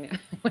about when you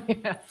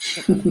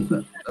ask.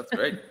 That's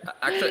great.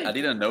 Actually, I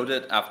didn't know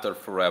that After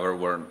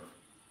Forever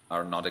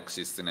are not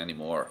existing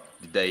anymore.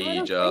 Did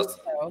they just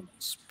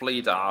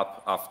split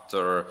up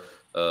after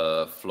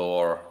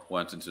Flor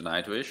went into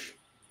Nightwish?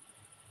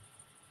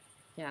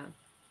 Yeah.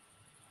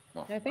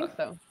 Well, I think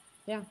so.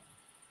 Yeah.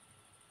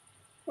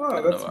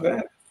 Oh, that's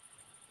bad.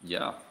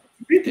 Yeah.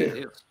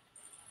 Pretty.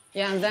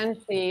 Yeah, and then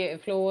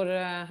Flor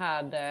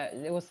had,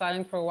 it was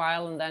silent for a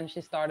while, and then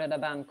she started a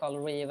band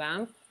called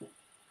Revamp.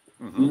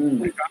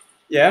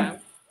 Yeah.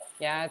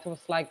 Yeah, it was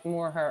like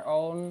more her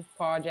own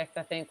project,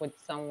 I think, with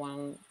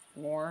someone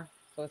more.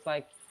 So it's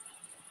like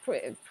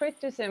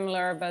pretty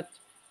similar, but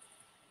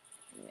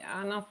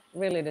yeah, not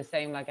really the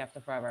same like After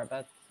Forever.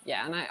 But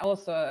yeah, and I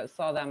also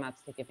saw them at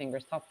Sticky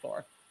Fingers Top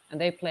Floor, and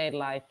they played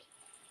like,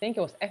 I think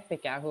it was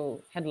Epica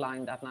who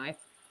headlined that night,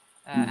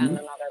 and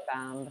another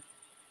band.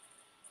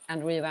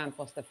 And Revamp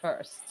was the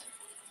first.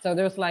 So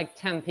there was like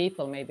 10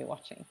 people maybe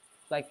watching,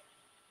 like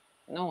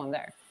no one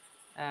there.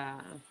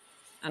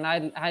 And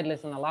I'd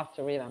listened a lot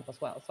to Revamp as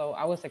well, so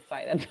I was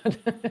excited.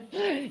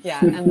 Yeah,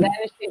 and then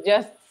she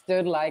just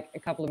stood like a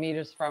couple of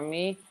meters from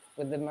me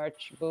with the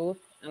merch booth,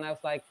 and I was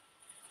like,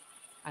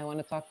 I want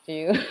to talk to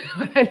you.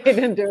 I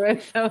didn't do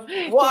it. So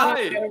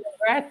why?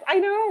 I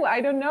know. I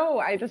don't know.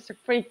 I just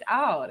freaked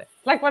out.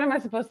 Like, what am I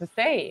supposed to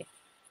say?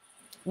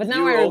 But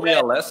now you owe me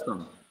a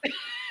lesson.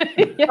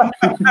 Yeah.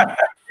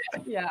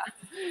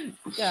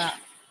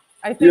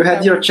 I think you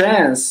had your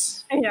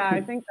chance. Yeah,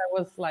 I think that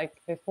was like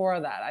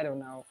before that. I don't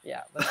know.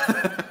 Yeah.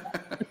 But,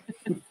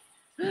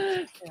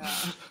 yeah.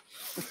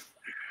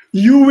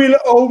 You will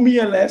owe me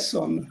a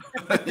lesson.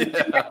 In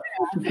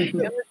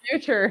the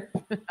future,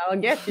 I'll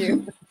get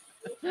you.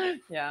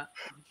 Yeah.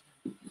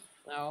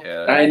 No.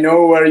 Yeah. I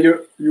know where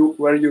you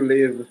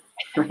live.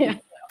 Yeah.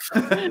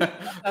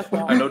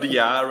 I know the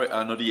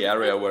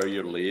area where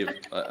you live,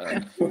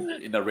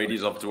 in a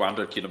radius of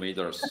 200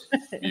 kilometers.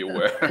 Be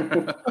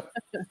aware.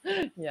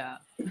 Yeah.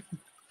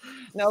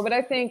 No, but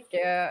I think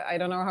I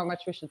don't know how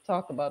much we should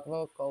talk about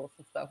vocals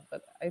and stuff,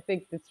 but I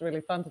think it's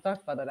really fun to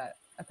talk about that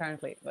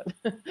apparently.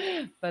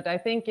 But I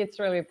think it's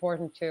really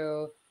important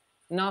to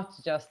not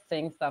just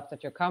sing stuff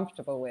that you're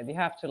comfortable with. You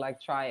have to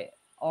like try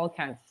all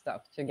kinds of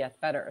stuff to get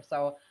better.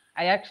 So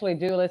I actually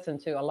do listen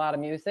to a lot of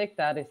music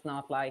that is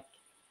not like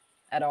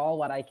at all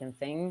what I can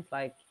sing,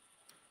 like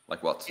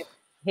what?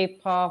 Hip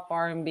hop,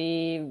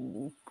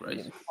 R&B,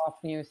 pop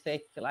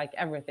music, like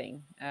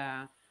everything.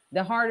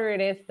 The harder it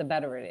is, the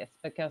better it is,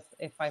 because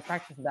if I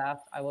practice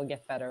that, I will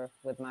get better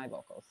with my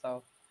vocals.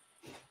 So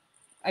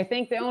I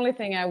think the only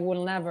thing I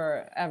will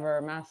never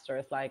ever master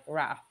is like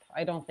rap.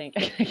 I don't think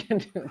I can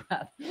do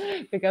that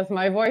because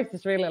my voice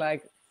is really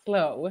like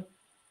slow,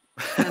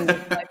 and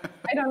it's like,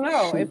 I don't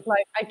know. It's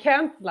like I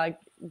can't like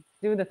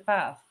do the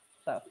fast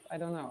stuff. I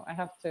don't know. I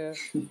have to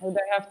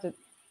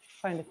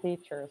find a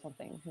teacher or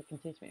something who can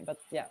teach me. But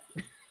yeah.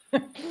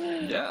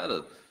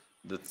 Yeah,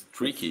 that's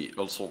tricky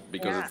also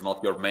because it's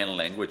not your main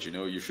language. You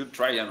know, you should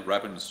try and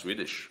rap in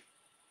Swedish.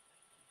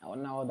 Oh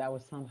no, that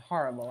would sound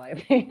horrible. I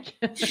think.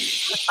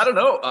 I don't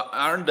know.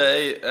 Aren't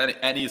they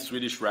any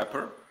Swedish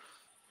rapper?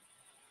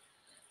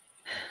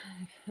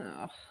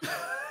 Oh.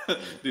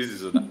 This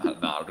is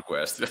another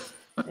question.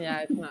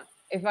 Yeah, it's not.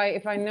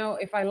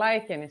 If I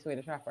like any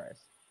Swedish rappers.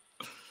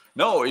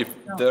 No,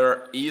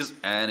 there is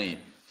any.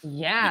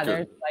 Yeah,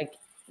 there's like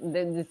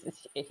this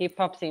hip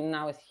hop scene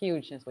now is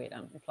huge in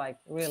Sweden. It's like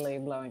really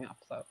blowing up.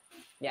 So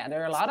yeah,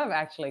 there are a lot of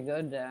actually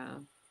good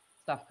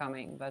stuff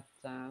coming, but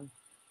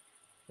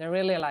they're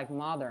really like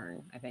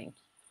modern, I think.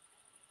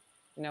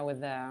 You know,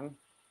 with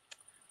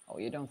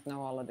you don't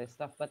know all of this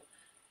stuff, but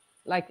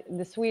like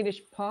the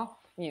Swedish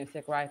pop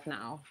music right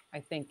now, I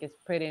think is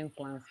pretty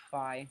influenced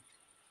by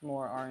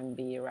more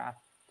R&B rap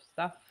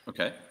stuff.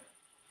 Okay.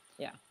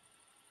 Yeah.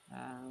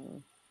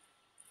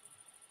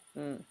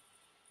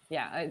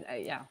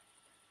 Yeah.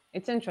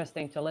 It's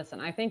interesting to listen.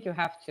 I think you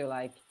have to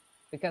like,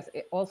 because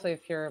also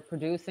if you're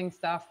producing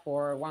stuff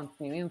or want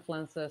new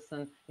influences,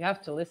 and you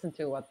have to listen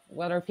to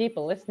what are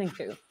people listening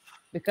to,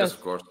 because yes,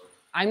 of course.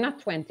 I'm not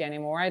 20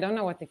 anymore. I don't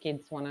know what the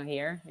kids want to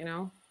hear. You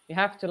know, you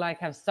have to like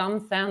have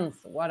some sense.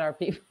 What are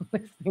people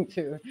listening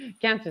to? You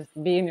can't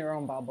just be in your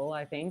own bubble.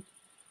 I think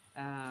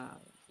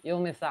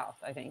you'll miss out.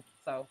 I think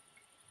so.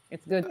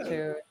 It's good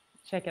to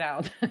check it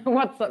out.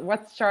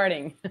 What's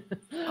charting?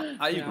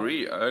 I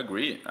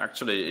agree.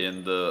 Actually,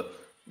 in the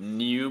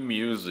new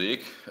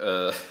music,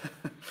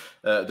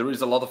 there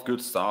is a lot of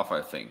good stuff,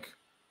 I think.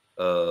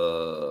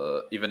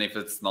 Even if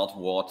it's not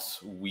what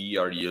we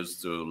are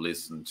used to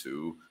listen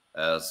to,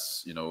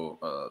 as you know,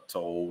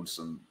 Toads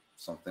and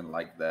something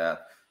like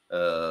that.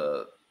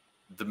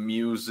 The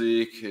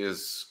music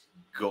is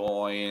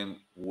going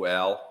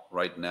well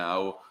right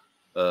now.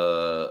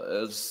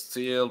 It's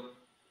still,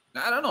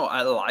 I don't know,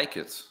 I like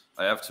it.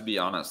 I have to be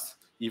honest.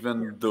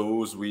 Even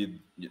those with,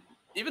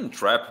 even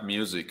trap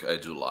music, I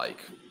do like.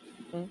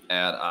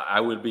 And I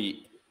will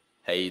be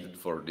hated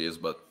for this,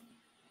 but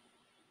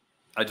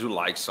I do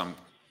like some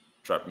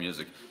trap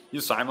music. You,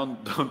 Simon,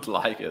 don't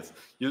like it.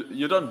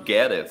 You don't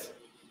get it.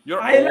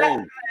 You're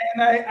old.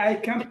 I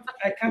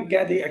can't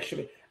get it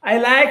actually. I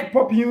like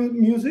pop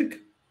music.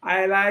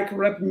 I like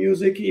rap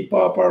music, hip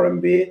hop,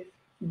 R&B,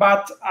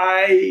 but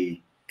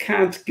I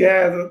can't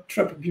get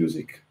trap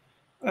music.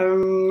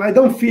 I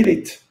don't feel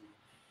it.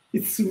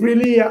 It's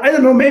really, I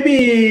don't know,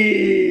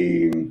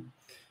 maybe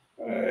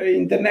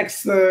in the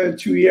next 2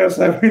 years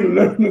I will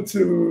learn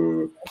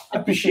to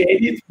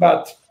appreciate it,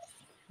 but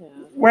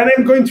when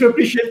I'm going to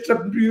appreciate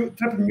trap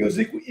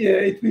music,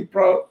 it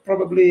will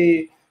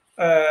probably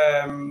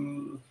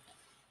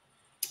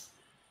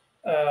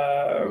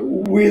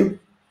will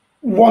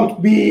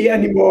won't be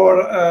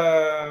anymore.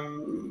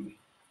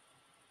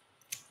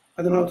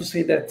 I don't know how to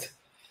say that.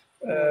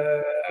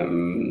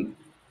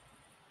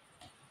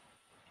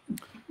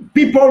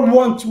 People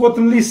won't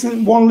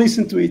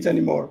listen to it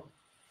anymore.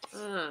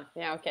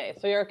 Yeah, okay.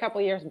 So you're a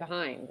couple years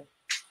behind.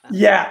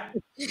 Yeah.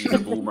 He's a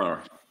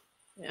boomer.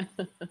 Yeah.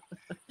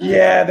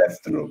 Yeah, that's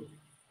true.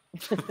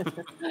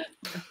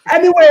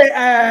 Anyway,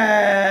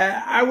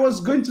 I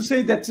was going to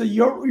say that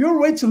your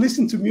way to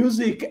listen to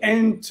music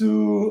and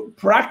to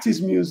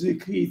practice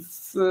music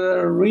is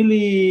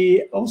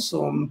really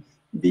awesome,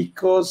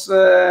 because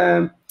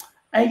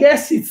I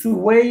guess it's a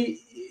way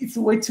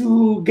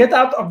to get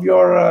out of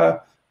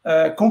your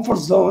comfort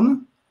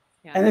zone,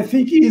 and I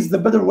think it is the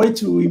better way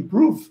to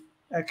improve,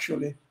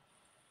 actually.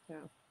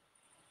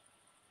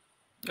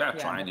 Yeah,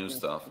 try new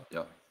stuff.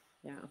 Yeah.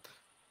 Yeah.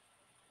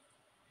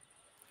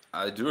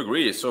 I do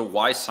agree. So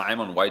why,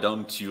 Simon, why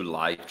don't you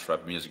like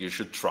trap music? You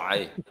should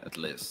try at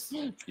least.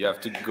 You have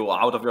to go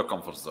out of your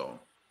comfort zone.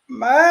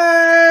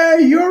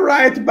 You're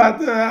right,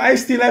 but I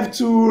still have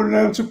to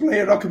learn to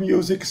play rock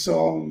music,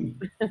 so...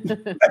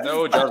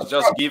 No,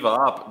 just give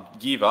up.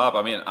 Give up.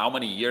 I mean, how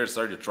many years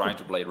are you trying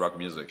to play rock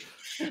music?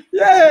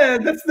 Yeah,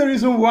 that's the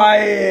reason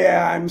why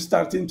I'm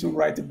starting to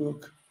write a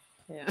book.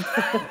 Yeah.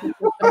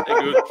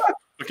 Okay, good.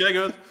 Okay,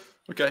 good.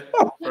 Okay,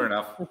 fair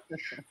enough.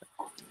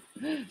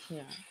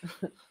 Yeah.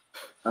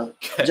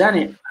 Okay.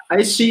 Jennie,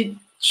 I see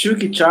 2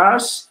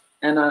 guitars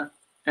and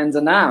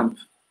an amp.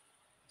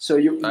 So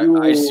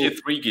I see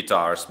 3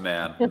 guitars,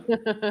 man.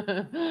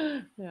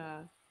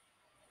 Yeah.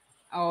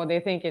 Oh, they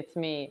think it's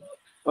me.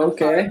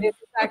 Okay. This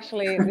is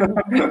actually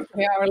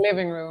our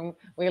living room.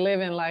 We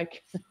live in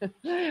like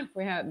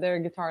there are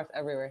guitars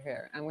everywhere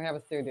here, and we have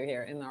a studio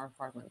here in our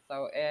apartment.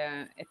 So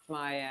it's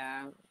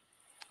my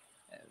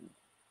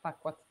fuck.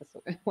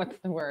 What's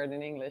the word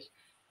in English?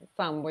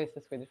 Some is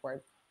the Swedish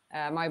word.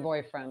 My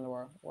boyfriend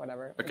or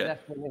whatever. Okay.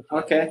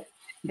 Okay.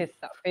 His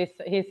stuff.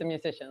 He's a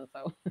musician,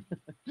 so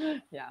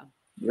yeah.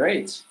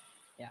 Great.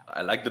 Yeah.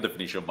 I like the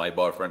definition of my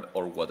boyfriend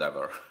or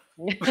whatever.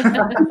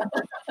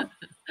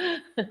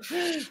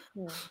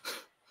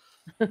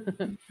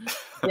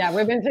 Yeah,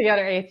 we've been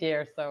together 8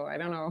 years, so I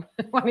don't know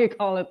what do you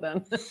call it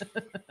then.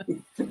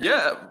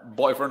 Yeah,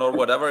 boyfriend or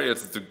whatever.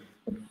 It's the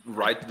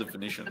right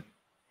definition.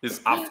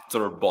 Is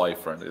after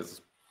boyfriend.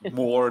 Is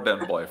more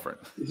than boyfriend.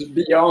 It's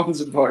beyond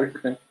the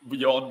boyfriend.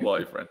 Beyond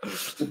boyfriend.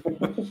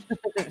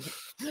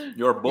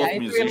 You're both he's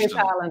musicians. really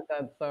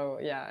talented, so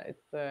yeah,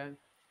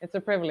 it's a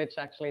privilege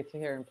actually to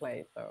hear him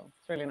play. So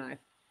it's really nice.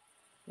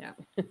 Yeah.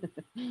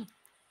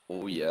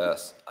 Oh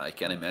yes, I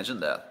can imagine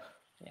that.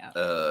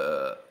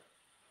 Yeah.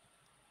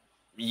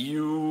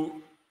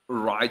 You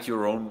write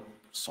your own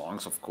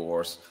songs, of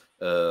course.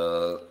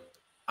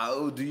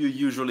 How do you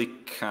usually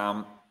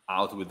come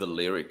out with the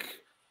lyric?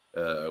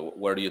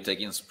 Where do you take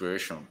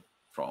inspiration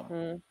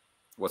from?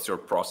 What's your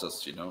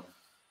process, you know?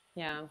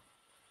 Yeah.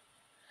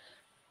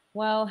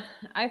 Well,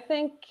 I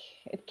think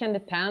it can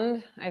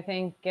depend. I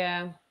think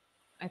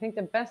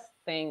the best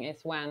thing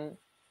is when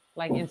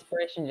like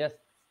inspiration just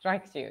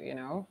strikes you, you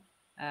know.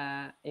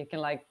 You can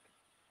like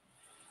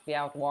be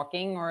out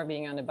walking or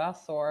being on the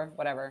bus or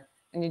whatever,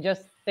 and you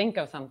just think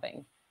of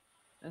something.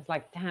 It's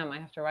like, damn, I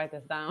have to write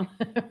this down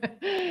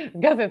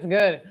because it's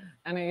good,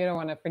 and you don't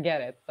want to forget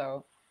it.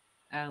 So,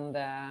 and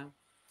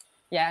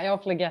yeah, I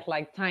often get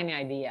like tiny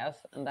ideas,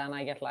 and then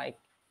I get like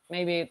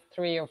maybe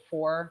 3 or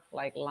 4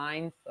 like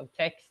lines of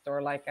text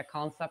or like a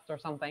concept or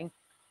something,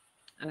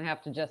 and I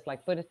have to just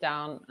like put it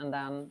down, and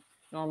then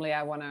normally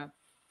I want to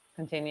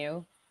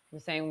continue. The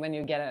same when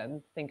you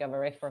think of a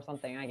riff or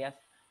something, I guess.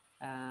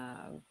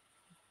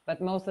 But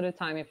most of the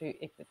time, if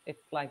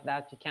it's like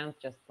that, you can't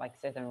just like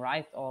sit and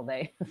write all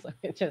day. So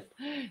you just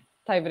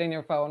type it in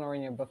your phone or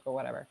in your book or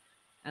whatever,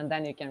 and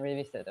then you can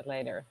revisit it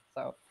later.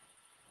 So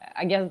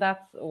I guess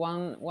that's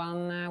one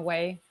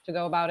way to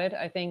go about it.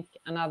 I think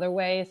another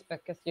way is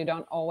because you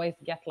don't always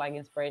get like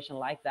inspiration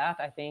like that.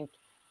 I think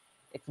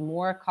it's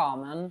more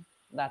common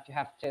that you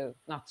have to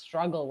not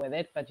struggle with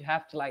it, but you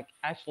have to like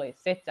actually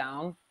sit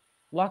down,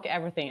 block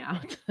everything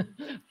out,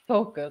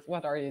 focus.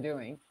 What are you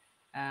doing?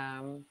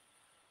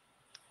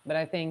 But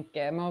I think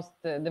the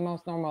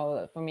most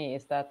normal for me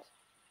is that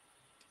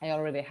I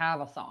already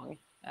have a song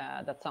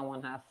that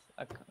someone has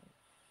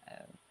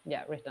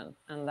written,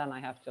 and then I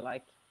have to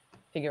like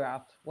figure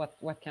out what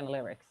kind of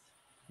lyrics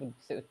would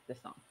suit the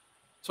song.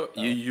 So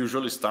you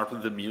usually start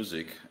with the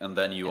music and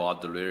then you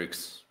add the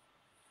lyrics.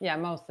 Yeah,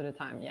 most of the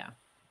time. Yeah.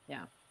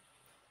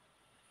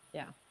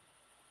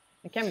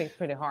 It can be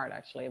pretty hard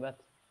actually, but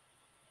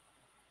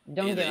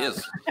don't give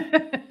up.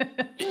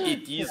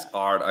 It is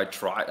hard.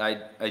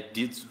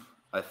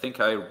 I think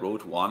I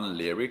wrote 1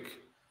 lyric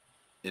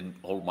in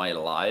all my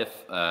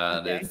life,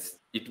 and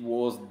it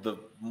was the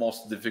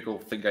most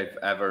difficult thing I've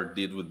ever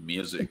did with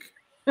music.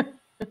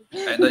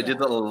 And I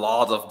did a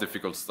lot of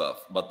difficult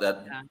stuff, but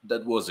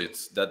that was it.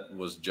 That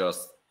was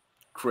just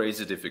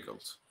crazy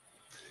difficult.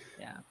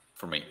 Yeah.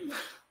 For me.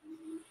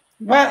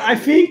 Well, I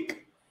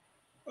think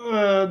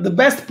the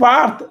best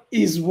part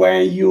is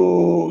when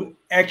you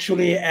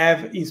actually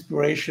have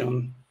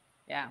inspiration.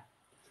 Yeah.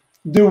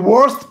 The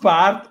worst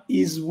part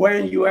is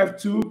when you have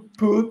to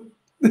put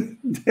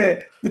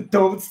the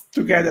thoughts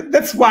together.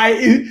 That's why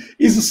it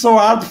is so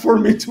hard for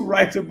me to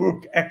write a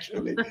book,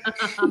 actually.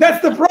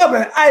 That's the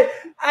problem. I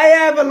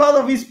have a lot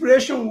of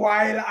inspiration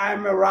while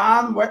I'm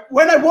around.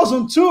 When I was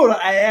on tour,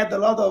 I had a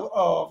lot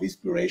of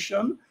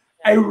inspiration.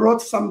 I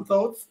wrote some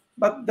thoughts,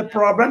 but the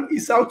problem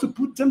is how to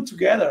put them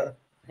together.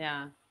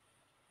 Yeah.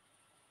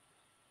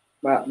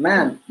 But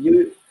man,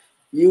 you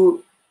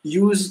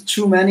use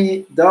too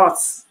many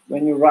dots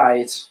when you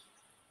write.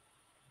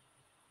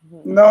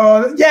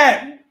 No,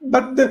 yeah,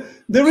 but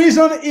the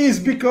reason is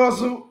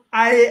because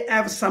I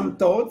have some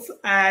thoughts.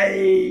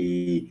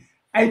 I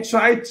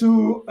try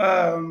to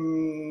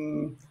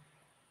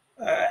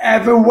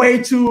have a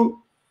way to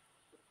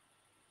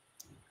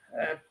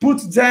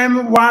put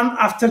them one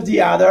after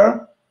the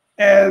other,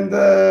 and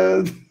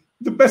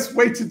the best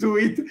way to do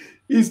it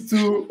is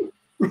to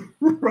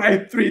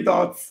write 3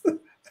 dots.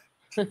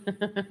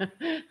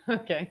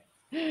 Okay.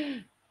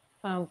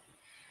 Sounds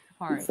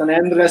hard. It's an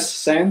endless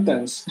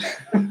sentence.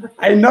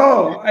 I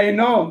know.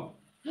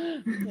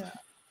 Yeah.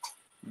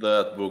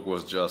 That book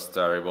was just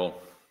terrible.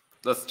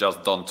 Let's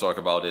just don't talk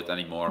about it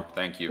anymore.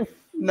 Thank you.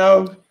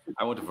 No.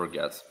 I want to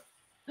forget.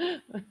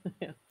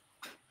 Yeah.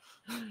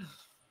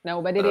 No,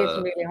 but it is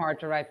really hard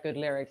to write good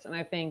lyrics. And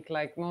I think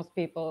like most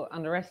people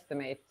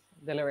underestimate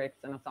the lyrics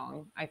in a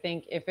song. I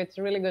think if it's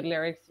really good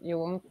lyrics, you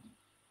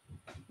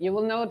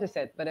will notice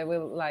it, but it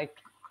will like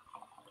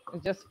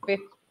it just fit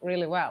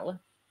really well.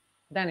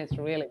 Then it's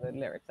really good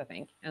lyrics, I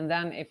think. And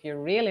then if you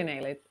really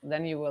nail it,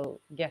 then you will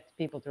get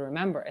people to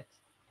remember it.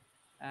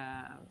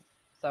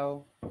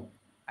 So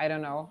I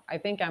don't know. I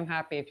think I'm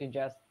happy if you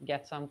just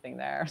get something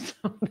there.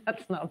 So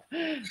that's not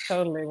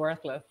totally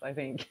worthless, I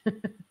think.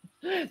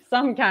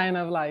 Some kind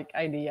of like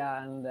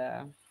idea and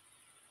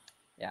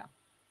yeah,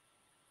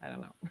 I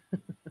don't know.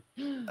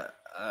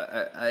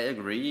 I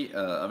agree.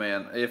 I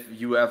mean, if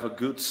you have a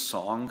good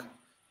song,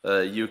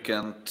 you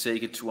can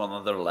take it to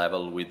another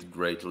level with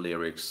great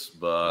lyrics.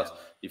 But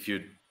if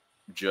you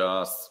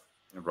just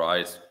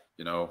write,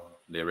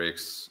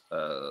 lyrics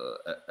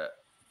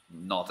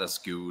not as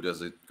good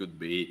as it could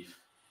be,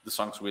 the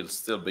songs will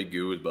still be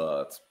good.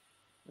 But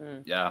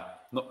yeah,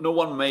 no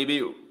one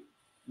maybe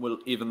will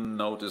even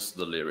notice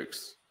the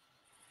lyrics.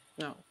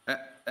 No.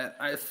 And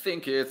I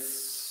think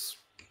it's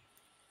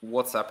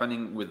what's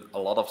happening with a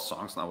lot of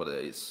songs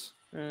nowadays.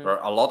 There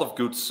are a lot of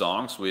good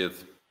songs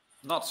with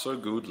not so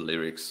good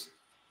lyrics.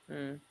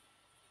 I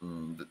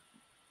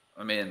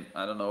mean,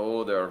 I don't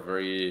know.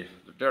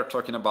 They're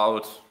talking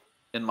about,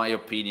 in my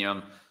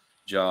opinion,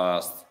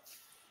 just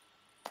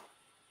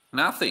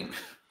nothing.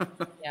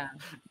 Yeah.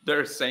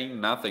 They're saying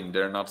nothing.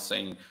 They're not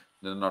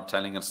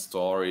telling a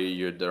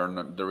story.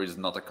 There is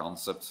not a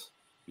concept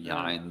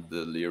behind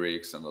the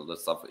lyrics and all that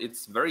stuff.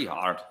 It's very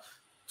hard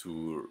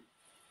to.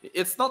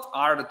 It's not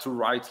hard to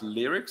write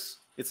lyrics.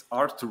 It's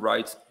hard to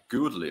write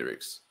good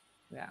lyrics.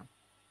 Yeah.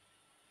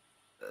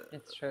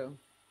 It's true.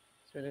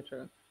 It's really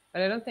true.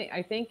 But I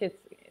think it's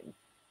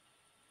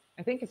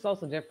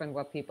also different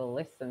what people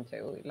listen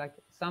to. Like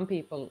some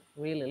people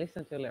really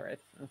listen to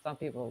lyrics and some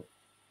people,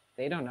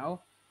 they don't know.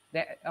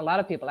 A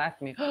lot of people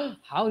ask me, oh,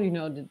 how do you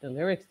know the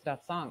lyrics to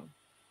that song?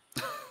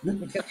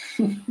 Because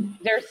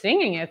they're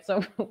singing it,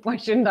 so why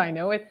shouldn't I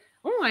know it?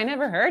 Oh, I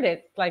never heard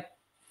it. Like,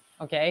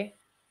 okay,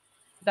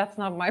 that's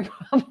not my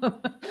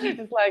problem.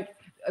 It's like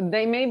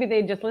maybe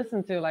they just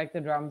listen to like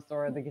the drums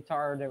or the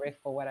guitar or the riff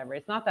or whatever.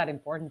 It's not that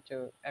important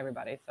to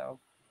everybody. So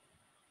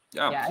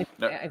yeah,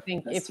 I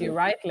think if you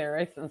write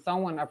lyrics and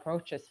someone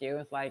approaches you,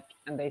 it's like,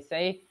 and they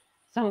say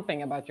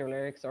something about your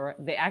lyrics or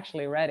they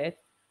actually read it,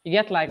 you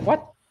get like,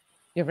 what?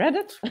 You read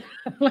it?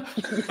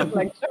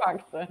 like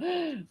shocked.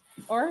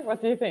 Or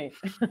what do you think?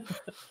 And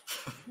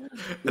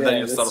then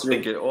you start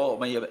thinking, oh,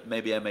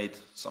 maybe I made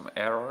some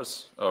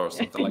errors or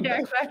something like that. Yeah,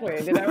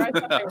 exactly. Did I write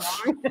something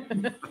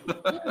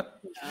wrong?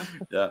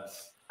 Yeah.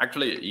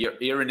 Actually,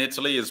 here in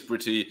Italy, it's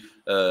pretty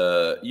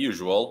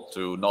usual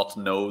to not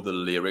know the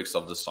lyrics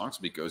of the songs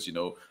because,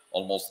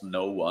 almost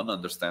no one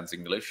understands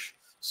English.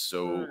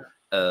 So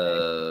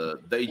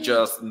they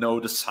just know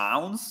the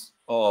sounds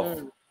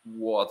of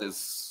what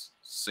is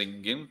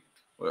singing,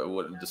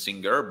 the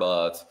singer,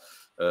 but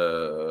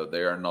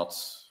they are not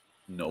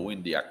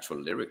knowing the actual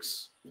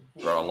lyrics.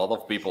 There are a lot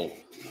of people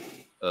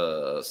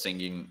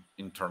singing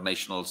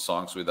international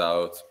songs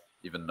without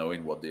even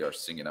knowing what they are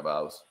singing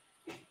about.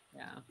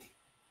 Yeah.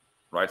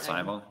 Right,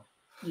 Simon?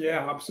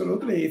 Yeah,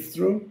 absolutely. It's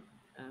true.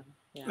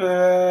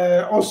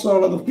 Yeah. Also, a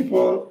lot of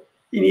people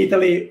in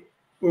Italy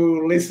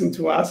who listen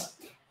to us.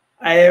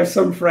 I have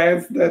some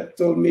friends that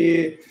told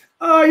me,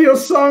 oh, your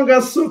song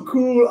is so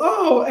cool.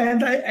 Oh,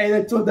 and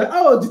I told them,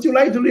 oh, did you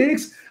like the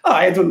lyrics? Oh,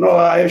 I don't know.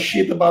 I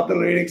shit about the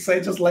lyrics. I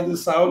just like the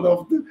sound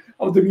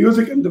of the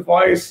music and the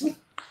voice.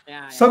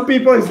 Yeah. Some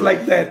people is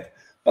like that,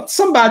 but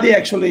somebody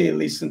actually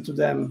listened to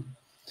them.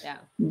 Yeah.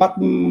 But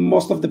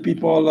most of the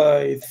people,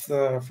 it's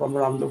from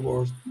around the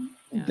world.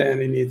 Yeah.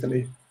 Then in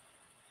Italy.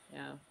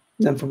 Yeah.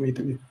 Then from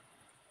Italy.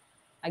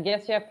 I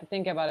guess you have to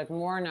think about it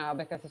more now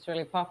because it's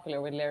really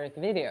popular with lyric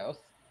videos.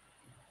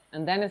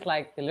 And then it's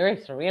like the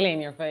lyrics are really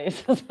in your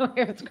face. So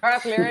if it's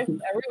crap lyrics,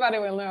 everybody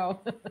will know.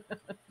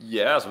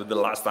 Yes, with the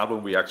last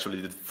album, we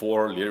actually did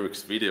 4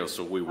 lyrics videos,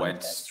 so we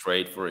went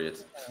straight for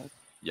it.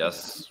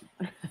 Yes.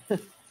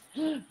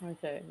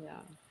 Okay,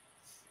 yeah.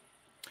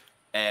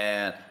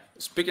 And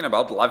speaking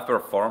about live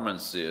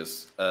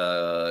performances,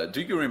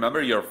 do you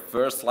remember your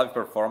first live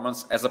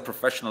performance as a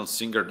professional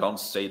singer? Don't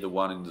say the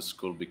one in the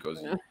school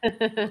because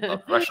it's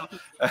not professional.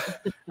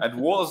 and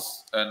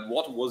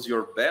what was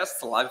your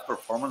best live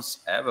performance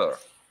ever?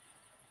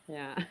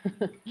 Yeah.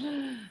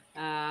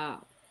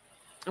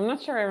 I'm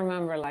not sure I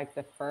remember like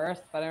the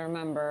first, but I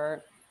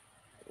remember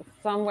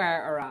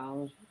somewhere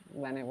around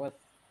when it was,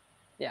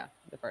 yeah,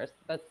 the first.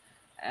 But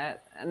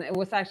and it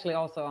was actually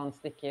also on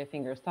Sticky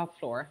Fingers top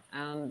floor,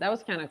 and that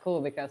was kind of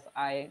cool because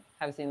I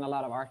have seen a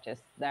lot of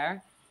artists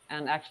there,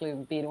 and actually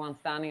be the one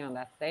standing on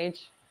that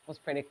stage was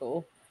pretty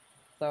cool.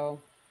 So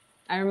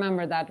I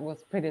remember that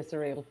was pretty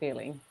surreal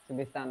feeling to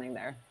be standing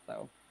there.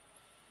 So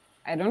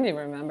I don't even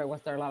remember, was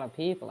there a lot of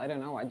people? I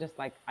don't know. I just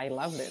like, I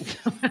loved it.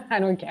 I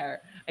don't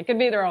care. I could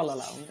be there all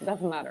alone. It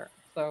doesn't matter.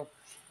 So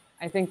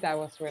I think that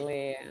was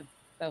really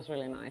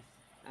nice.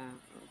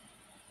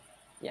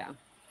 Yeah.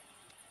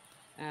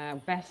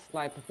 Best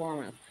live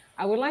performance.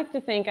 I would like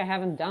to think I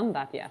haven't done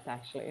that yet,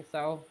 actually.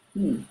 So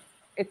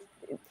it's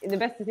the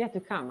best is yet to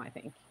come, I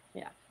think.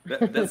 Yeah.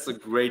 That's a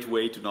great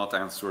way to not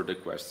answer the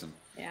question.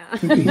 Yeah.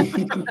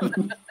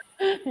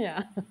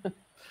 Yeah.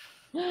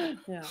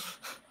 Yeah.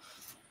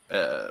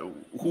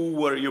 Who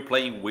were you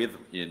playing with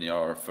in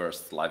your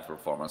first live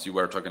performance? You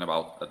were talking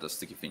about the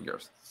Sticky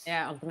Fingers.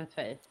 Yeah, Ultimate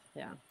Fate.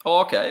 Yeah.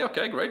 Oh,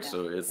 okay, great. Yeah.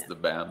 So it's the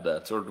band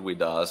that toured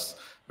with us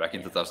back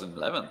in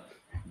 2011.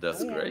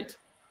 That's great.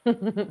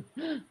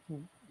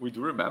 We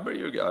do remember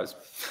you guys.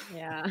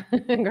 Yeah,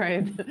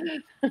 great.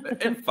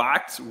 In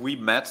fact, we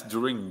met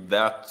during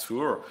that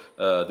tour,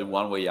 the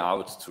One Way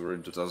Out tour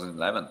in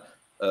 2011.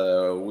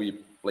 We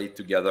played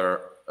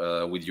together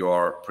with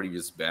your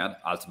previous band,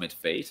 Ultimate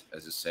Fate,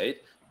 as you said.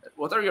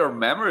 What are your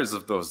memories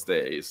of those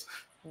days?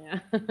 Yeah,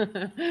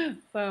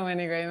 so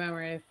many great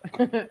memories.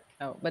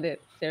 No, but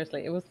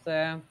seriously, it was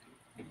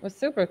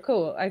super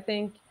cool. I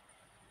think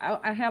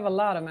I have a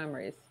lot of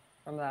memories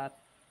from that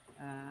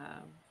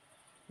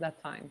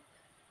time.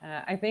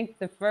 I think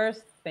the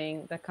first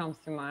thing that comes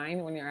to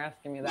mind when you're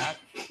asking me that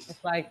is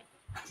like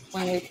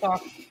when we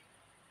talked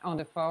on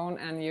the phone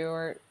and you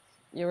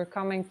were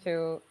coming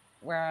to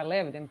where I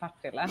lived in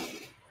Partille,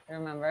 I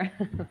remember,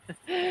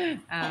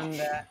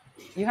 and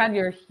you had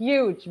your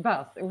huge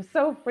bus. It was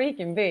so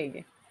freaking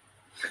big.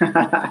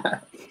 And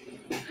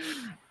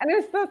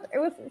it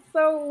was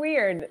so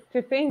weird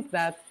to think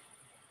that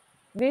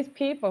these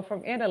people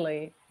from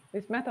Italy,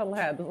 these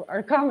metalheads,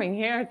 are coming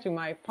here to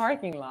my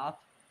parking lot.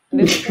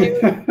 This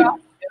huge bus,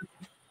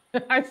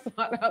 I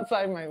saw it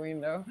outside my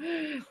window.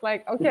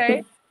 Like,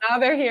 okay, now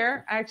they're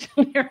here.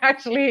 Actually, you're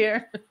actually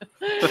here.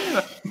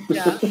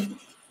 Yeah.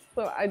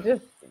 So it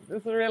was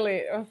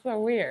so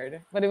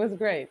weird, but it was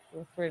great. It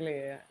was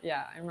really,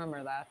 yeah, I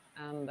remember that.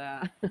 And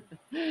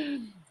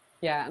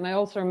yeah, and I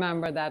also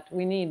remember that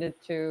we needed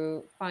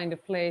to find a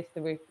place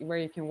where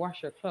you can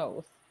wash your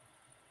clothes.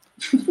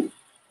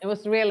 It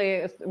was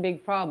really a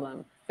big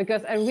problem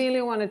because I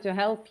really wanted to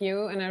help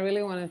you, and I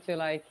really wanted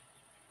to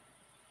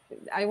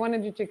I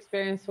wanted you to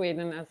experience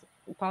Sweden as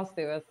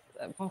positive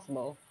as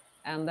possible,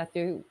 and that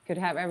you could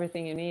have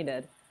everything you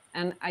needed.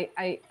 And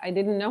I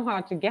didn't know how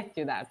to get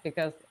you that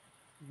because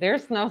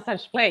there's no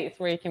such place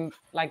where you can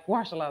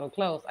wash a lot of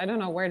clothes. I don't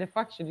know, where the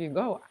fuck should you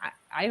go?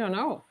 I don't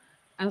know.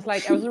 And it's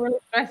like I was really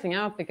stressing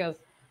out because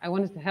I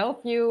wanted to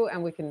help you,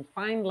 and we can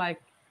find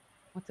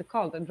what's it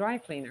called? A dry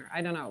cleaner.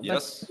 I don't know.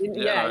 Yes. But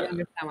yeah, you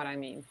understand what I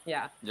mean.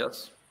 Yeah.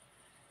 Yes.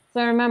 So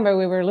I remember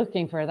we were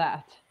looking for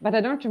that, but I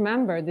don't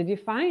remember. Did you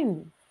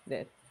find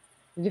it?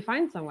 Did you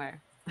find somewhere?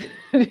 Do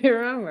you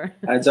remember?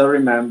 I don't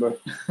remember.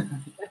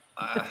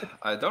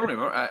 I don't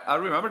remember. I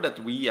remember that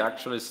we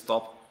actually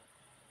stopped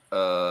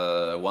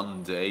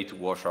one day to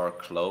wash our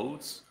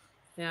clothes.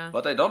 Yeah.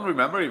 But I don't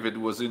remember if it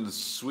was in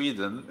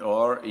Sweden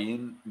or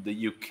in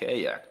the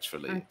UK,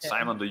 actually. Okay.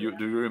 Simon, do you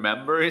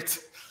remember it?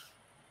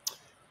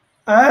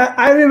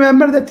 I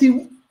remember that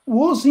it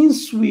was in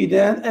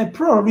Sweden, and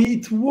probably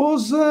it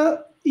was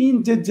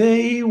in the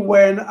day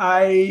when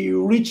I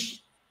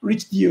reached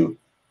you,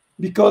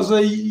 because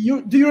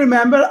do you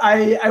remember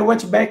I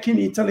went back in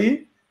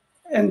Italy,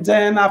 and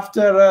then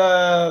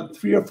after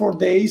 3 or 4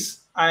 days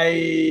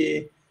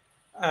I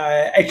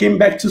came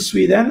back to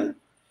Sweden,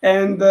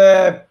 and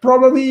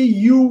probably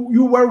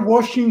you were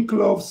washing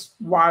clothes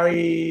while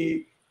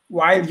you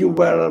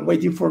were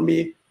waiting for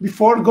me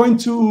before going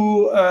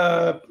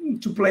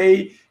to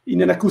play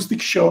in an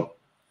acoustic show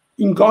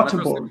in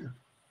Gothenburg.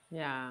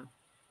 Yeah.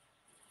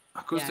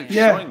 Acoustic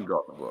show in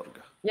Gothenburg.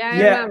 Yeah, I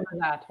remember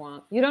that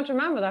one. You don't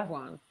remember that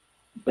one?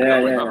 I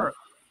don't remember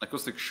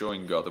acoustic show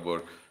in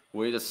Gothenburg.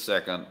 Wait a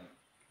second.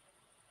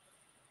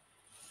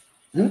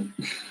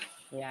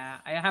 Yeah,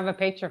 I have a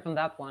picture from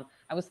that one.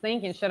 I was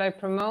thinking, should I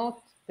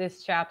promote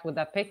this chat with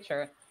that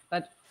picture?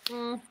 But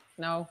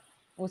no,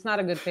 it was not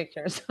a good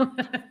picture. So,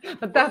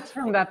 but that's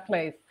from that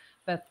place.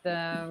 But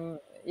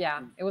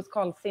yeah, it was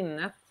called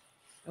Sinnet.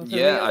 It was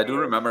yeah, I do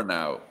remember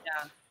now.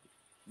 Yeah.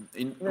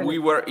 We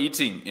were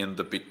eating in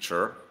the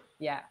picture.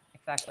 Yeah,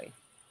 exactly.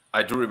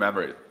 I do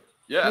remember it.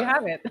 Yeah. You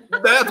have it.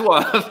 That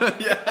one.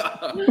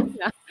 Yeah.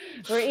 Yeah.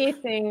 We're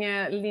eating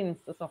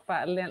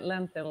linssoppa,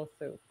 lentil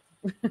soup.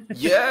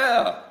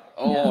 Yeah.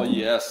 Oh,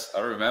 yes.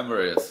 I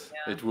remember it.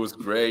 Yeah. It was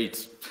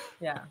great.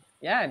 Yeah.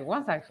 Yeah, it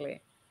was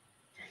actually.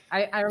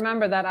 I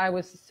remember that I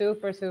was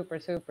super, super,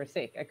 super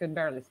sick. I could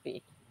barely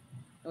speak.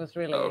 It was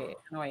really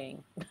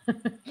annoying.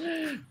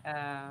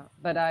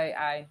 But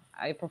I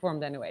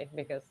performed anyway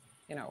because,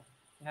 you know,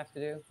 you have to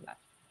do that.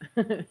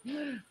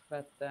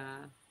 But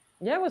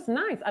yeah, it was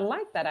nice. I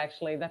liked that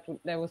actually. That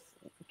was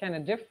kind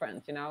of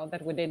different, you know,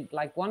 that we did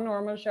like one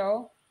normal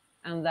show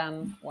and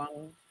then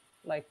one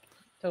like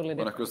totally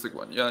different. One acoustic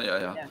one.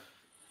 Yeah.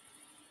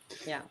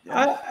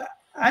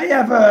 I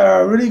have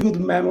a really good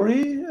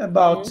memory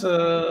about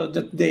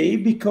that day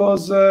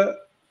because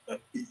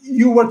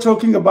you were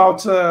talking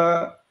about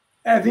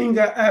having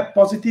a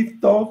positive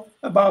thought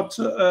about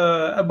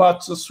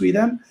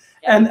Sweden,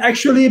 and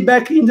actually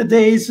back in the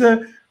days,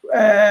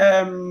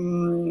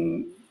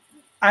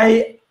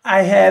 I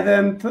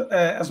hadn't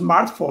a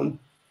smartphone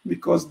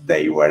because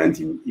they weren't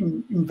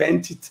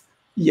invented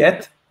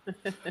yet,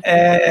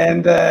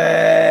 and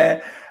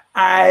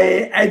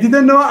I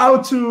didn't know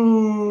how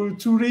to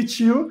reach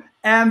you.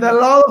 And a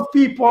lot of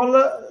people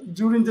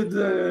during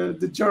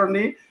the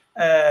journey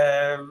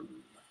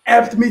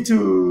helped me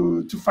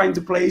to find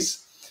the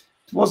place.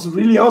 It was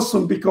really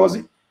awesome because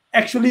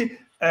actually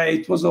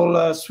it was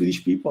all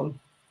Swedish people.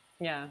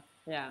 Yeah.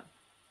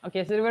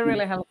 Okay, so they were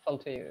really helpful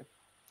to you.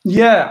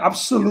 Yeah,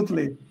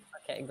 absolutely.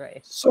 Okay,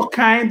 great. So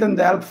kind and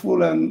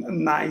helpful and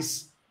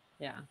nice.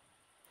 Yeah.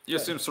 You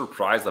seem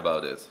surprised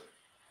about it.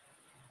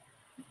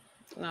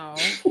 No.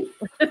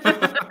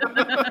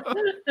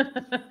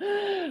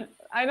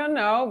 I don't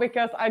know,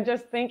 because I'm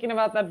just thinking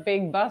about that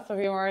big bus of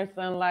yours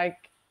and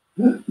like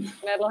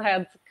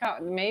metalheads.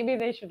 Maybe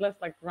they should just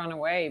like run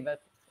away,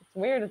 but it's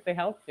weird if they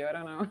helped you. I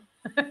don't know.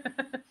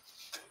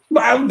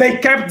 Well, they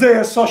kept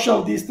the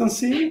social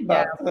distancing,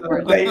 but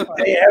they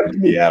helped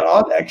me a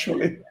lot,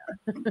 actually.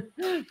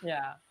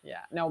 Yeah.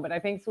 No, but I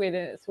think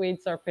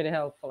Swedes are pretty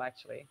helpful,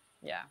 actually.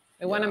 Yeah,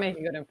 they want to make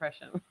a good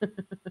impression.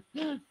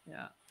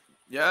 Yeah.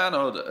 Yeah,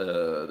 no,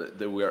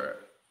 they were.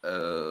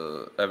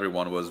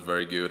 Everyone was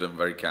very good and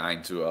very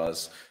kind to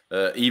us,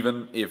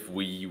 even if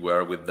we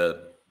were with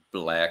the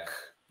black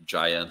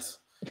giant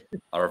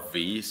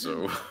RV.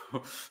 So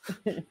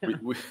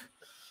we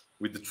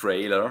with the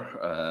trailer,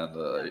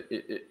 and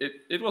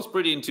it was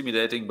pretty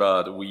intimidating,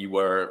 but we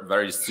were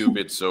very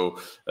stupid. So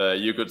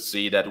you could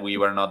see that we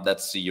were not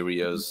that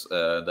serious.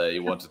 They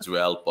wanted to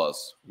help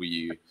us.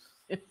 We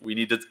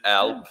needed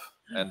help,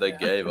 and they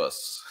gave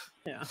us.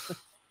 Yeah.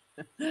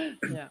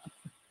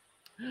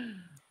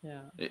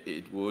 Yeah.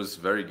 It was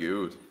very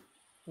good.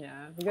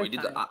 Yeah. We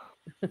did.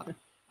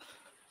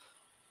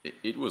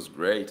 It was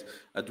great.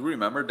 I do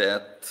remember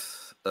that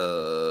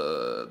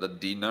the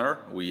dinner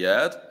we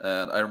had,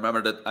 and I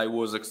remember that I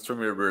was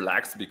extremely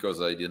relaxed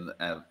because I didn't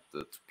have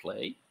to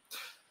play.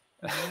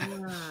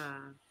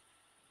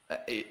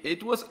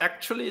 It was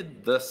actually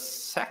the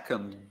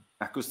second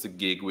acoustic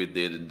gig we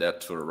did in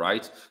that tour,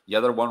 right? The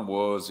other one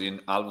was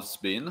in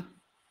Alvsbyn,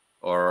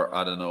 or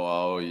I don't know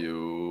how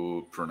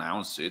you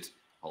pronounce it,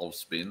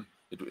 Alvsbyn,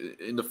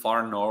 in the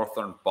far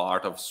northern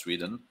part of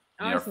Sweden,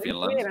 near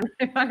Finland. Sweden.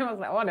 I was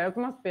like, oh, that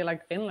must be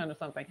like Finland or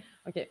something.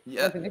 Okay,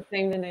 yeah. What did you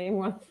say the name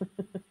was?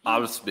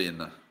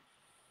 Alvsbyn.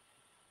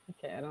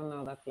 Okay, I don't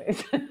know that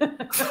place.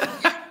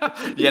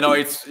 You know,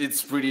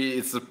 it's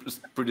a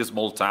pretty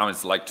small town.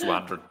 It's like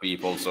 200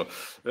 people, so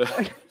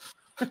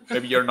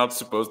maybe you're not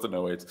supposed to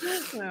know it.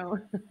 No.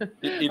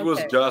 It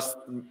was just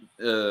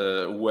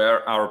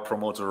where our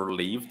promoter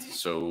lived,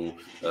 so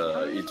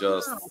he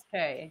just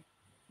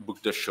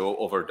booked a show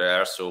over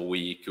there, so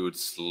we could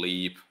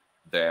sleep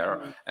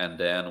there, and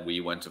then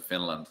we went to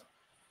Finland,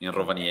 in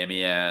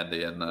Rovaniemi and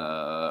in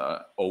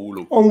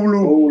Oulu.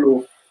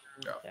 Oulu.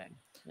 Yeah. Okay.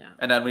 Yeah.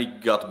 And then we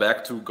got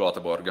back to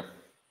Göteborg.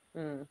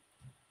 Yeah.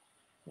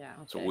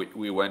 Okay. So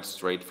we went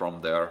straight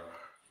from there,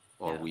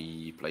 or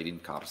we played in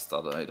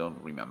Karlstad. I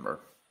don't remember.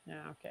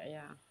 Yeah. Okay.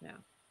 Yeah.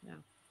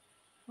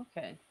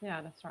 Okay.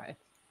 Yeah, that's right.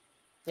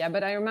 Yeah,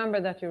 but I remember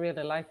that you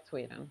really liked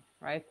Sweden,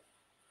 right?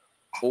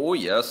 Oh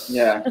yes.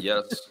 Yeah.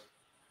 Yes.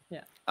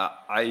 Yeah.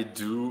 I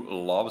do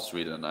love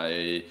Sweden.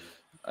 I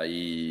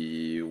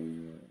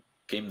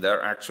came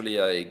there. Actually,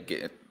 I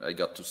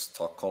got to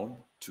Stockholm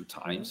 2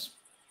 times.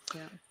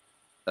 Yeah.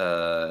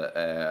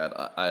 And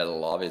I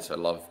love it. I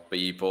love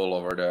people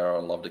over there. I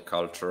love the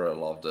culture. I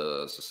love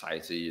the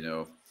society. You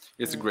know,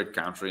 it's a great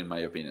country in my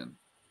opinion.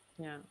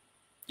 Yeah.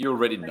 You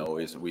already know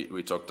it.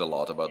 We talked a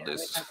lot about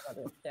this. We talked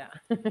about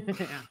this.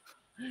 Yeah.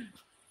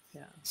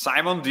 Yeah.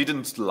 Simon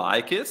didn't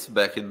like it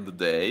back in the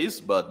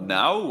days, but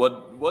now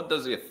what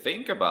does he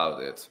think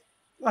about it?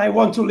 I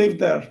want to live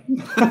there.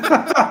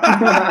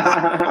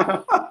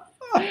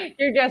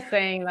 You're just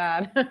saying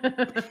that.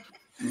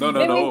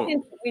 No.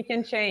 We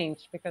can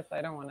change because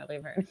I don't want to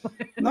live here anymore.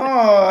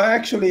 No,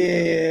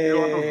 actually. You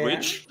want to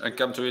switch and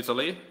come to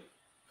Italy?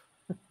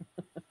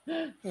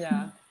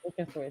 Yeah, we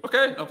can switch.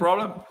 Okay, no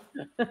problem.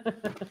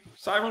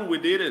 Simon, we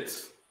did it.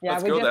 Yeah,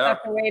 Let's we go just there.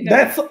 have to wait.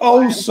 That's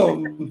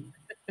awesome.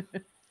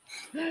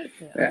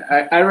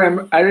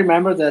 I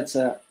remember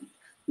that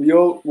we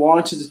all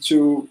wanted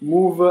to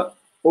move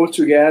all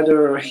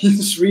together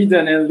in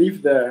Sweden and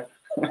live there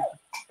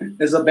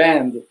as a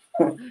band.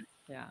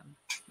 Yeah.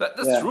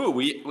 That's true.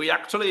 We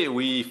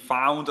actually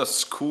found a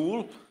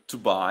school to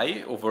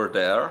buy over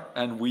there,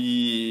 and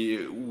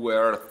we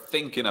were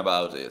thinking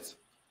about it.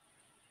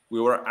 We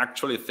were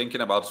actually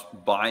thinking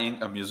about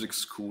buying a music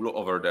school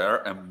over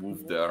there and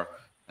move there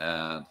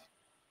and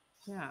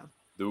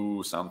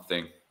do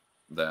something.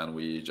 Then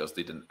we just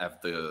didn't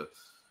have the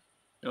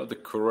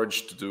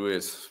courage to do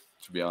it,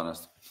 to be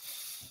honest.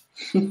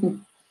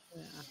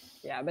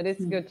 Yeah, but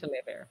it's good to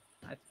live here,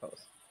 I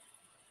suppose.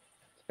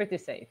 It's pretty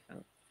safe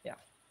and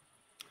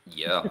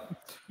yeah.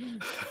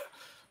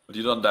 But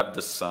you don't have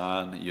the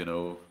sun,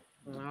 No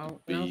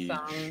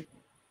sun,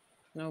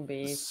 no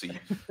beach. Sea.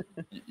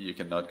 You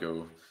cannot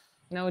go.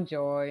 No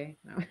joy.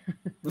 No.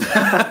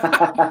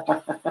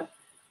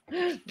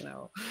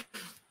 No.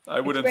 I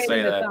wouldn't it's say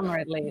in the that. Summer,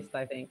 at least,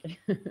 I think.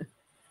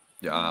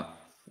 Yeah.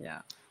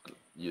 Yeah.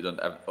 You don't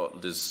have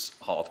this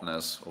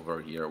hotness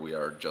over here. We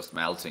are just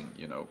melting,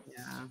 Yeah.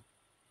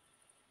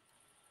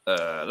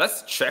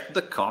 Let's check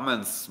the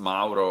comments,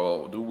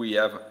 Mauro. Do we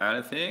have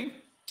anything?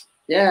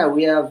 Yeah,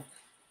 we have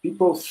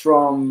people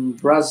from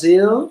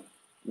Brazil,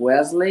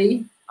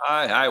 Wesley.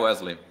 Hi,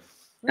 Wesley.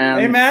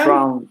 And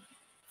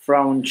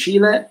from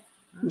Chile,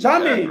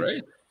 Johnny. Yeah,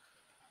 great.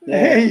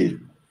 Hey.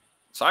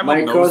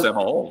 Simon knows them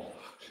all.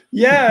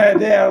 Yeah,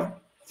 they are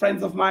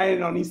friends of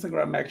mine on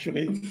Instagram,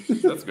 actually.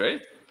 That's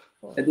great.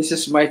 And this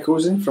is my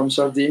cousin from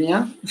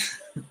Sardinia.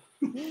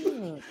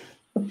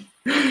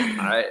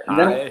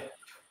 Hi.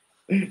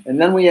 And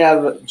then we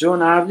have John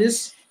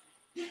Ardis,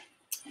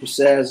 who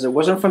says,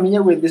 wasn't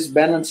familiar with this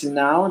band until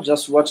now.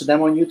 Just watch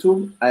them on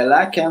YouTube. I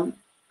like him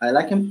a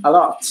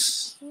lot.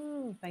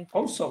 Thank you.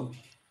 Awesome.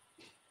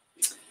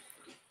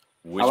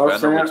 Which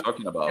band are we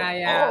talking about?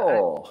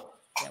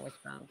 Which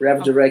band?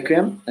 Rave the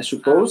Requiem, I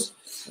suppose.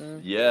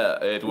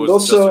 Yeah, it was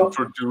also just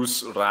to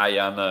produce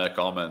Ryan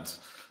comment.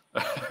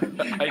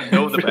 I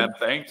know the band,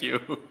 thank you.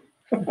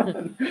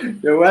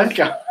 You're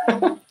welcome.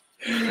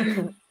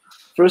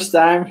 First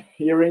time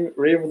hearing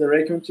Rave the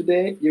Requiem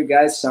today. You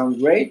guys sound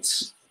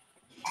great.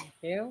 Thank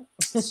you.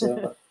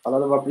 So a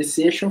lot of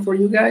appreciation for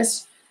you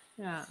guys.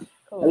 Yeah.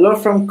 Cool. Hello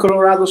from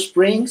Colorado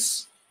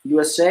Springs,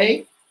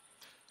 USA.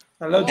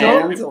 Hello,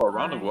 Joe. People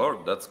around the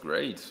world. That's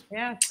great.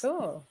 Yeah,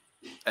 cool.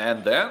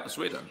 And then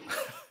Sweden.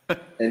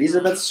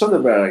 Elizabeth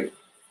Soderberg.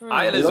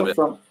 Hi, Elizabeth.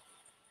 Hello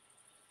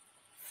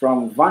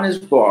from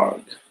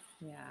Johannesburg.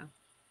 Yeah.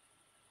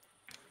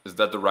 Is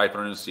that the right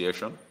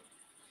pronunciation?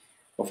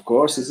 Of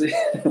course, is it?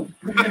 That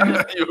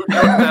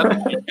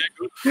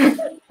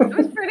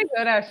was pretty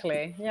good,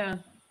 actually. Yeah.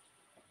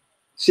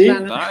 See?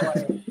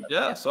 Nice.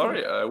 Yeah,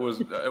 sorry. I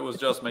was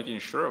just making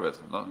sure of it.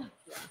 No,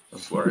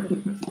 don't worry.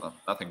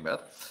 It's nothing bad.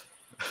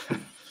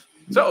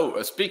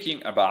 So,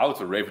 speaking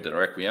about Rave the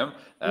Requiem,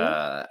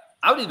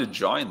 how did you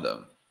join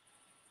them?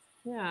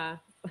 Yeah.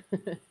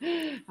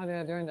 How did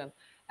I join them?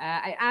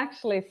 I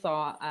actually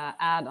saw an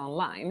ad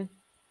online,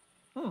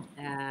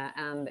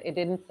 and it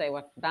didn't say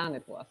what band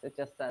it was. It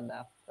just said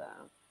that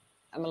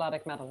a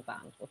melodic metal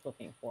band was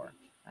looking for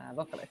a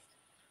vocalist.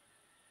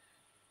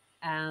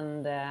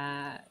 And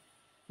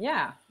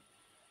yeah,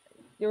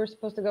 you were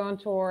supposed to go on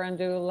tour and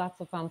do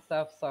lots of fun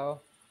stuff. So,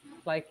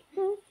 like,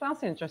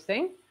 sounds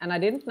interesting. And I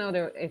didn't know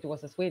it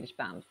was a Swedish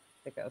band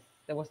because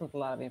there wasn't a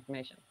lot of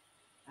information.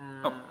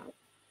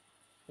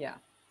 Yeah,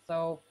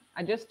 so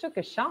I just took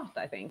a shot,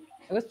 I think.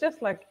 It was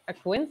just like a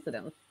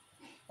coincidence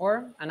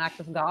or an act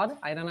of God,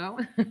 I don't know.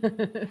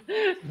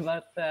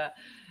 But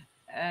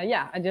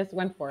yeah, I just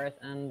went for it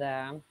and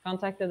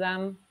contacted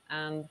them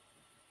and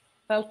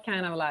felt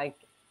kind of like,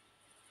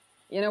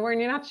 when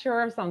you're not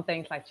sure of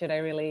something, like, should I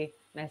really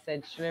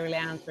message, should I really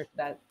answer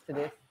to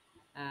this?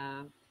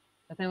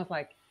 But then I was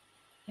like,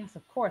 yes,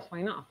 of course,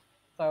 why not?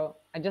 So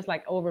I just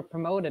like over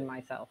promoted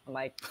myself and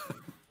like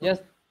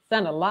just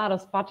sent a lot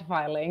of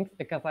Spotify links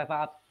because I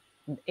thought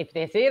if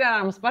they see that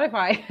I'm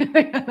Spotify,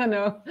 they're gonna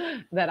know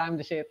that I'm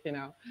the shit,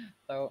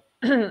 So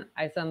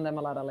I sent them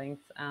a lot of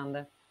links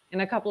and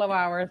in a couple of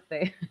hours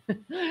they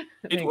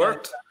it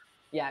worked.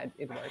 Yeah,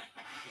 it worked.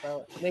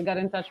 So they got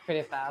in touch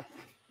pretty fast.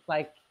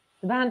 Like,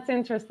 the band's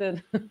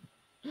interested.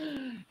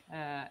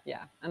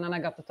 Yeah, and then I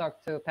got to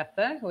talk to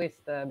Petter, who is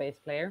the bass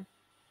player,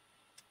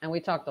 and we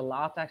talked a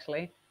lot.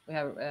 Actually, we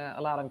have a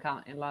lot in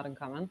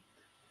common.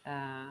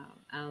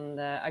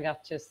 And I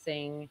got to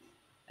sing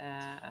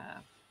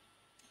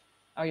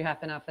 "Are You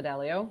Happy Now,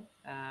 Fidelio,"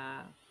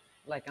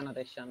 like an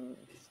audition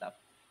stuff,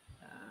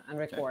 and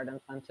record and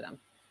send to them.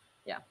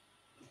 Yeah,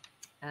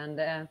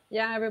 and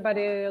yeah,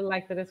 everybody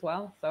liked it as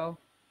well. So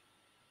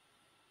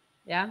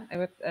yeah, it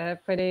was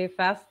pretty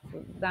fast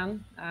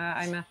then.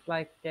 I met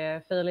like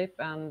Philip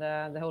and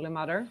the Holy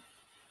Mother.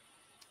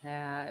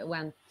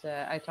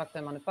 I talked to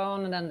them on the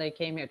phone, and then they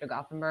came here to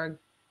Gothenburg.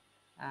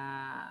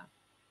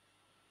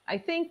 I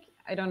think,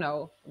 I don't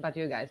know about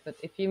you guys, but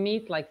if you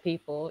meet like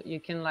people, you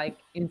can like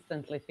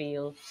instantly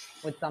feel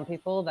with some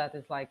people that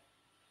is like,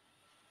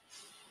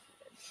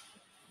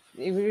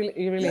 you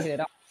really hit it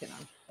off, you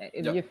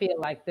know. You feel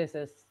like this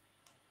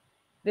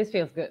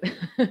feels good.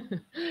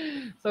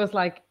 So it's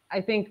like,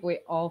 I think we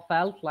all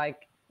felt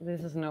like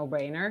this is a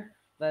no-brainer,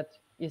 but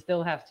you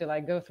still have to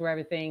like go through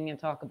everything and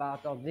talk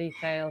about all the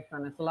details,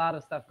 and it's a lot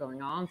of stuff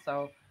going on,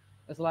 so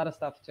there's a lot of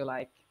stuff to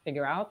like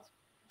figure out.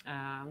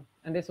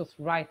 And this was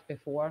right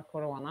before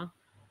Corona,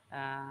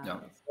 so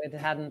it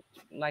hadn't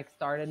like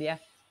started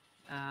yet,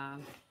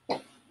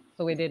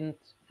 so we didn't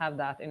have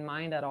that in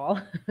mind at all.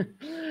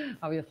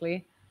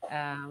 Obviously.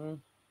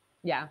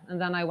 Yeah, and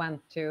then I went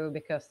to,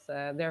 because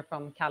they're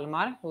from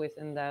Kalmar, who is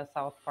in the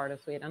south part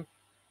of Sweden.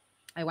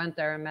 I went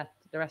there and met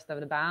the rest of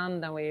the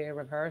band, and we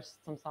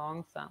rehearsed some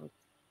songs, and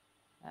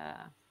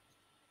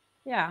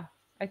yeah,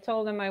 I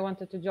told them I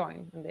wanted to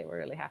join, and they were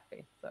really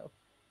happy. So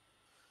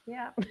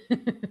yeah.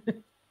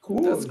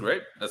 Cool. That's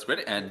great. That's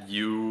great. And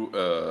you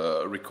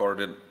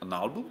recorded an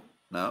album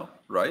now,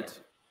 right?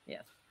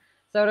 Yes.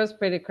 So it was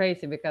pretty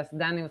crazy, because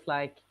then it was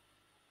like,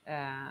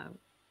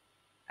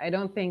 I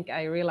don't think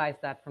I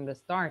realized that from the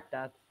start,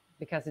 that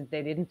because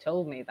they didn't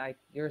tell me that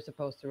you're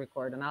supposed to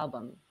record an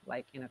album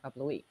like in a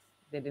couple of weeks.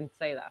 They didn't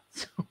say that,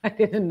 so I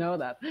didn't know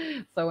that.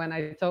 So when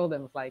I told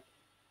them, it's like,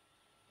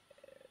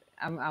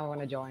 I want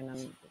to join,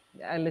 and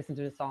I listened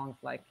to the songs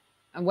like,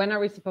 and when are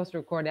we supposed to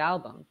record the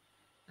album?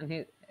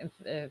 And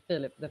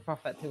Philip, the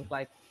prophet, he was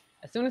like,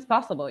 as soon as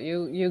possible.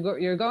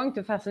 You're going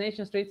to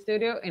Fascination Street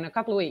Studio in a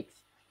couple of weeks.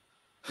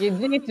 You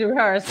need to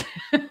rehearse.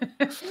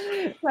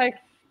 Like,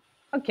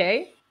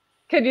 okay,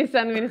 could you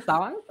send me the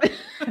songs?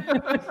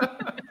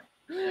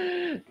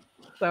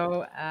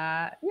 So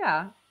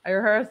yeah, I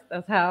rehearsed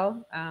as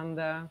hell,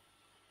 and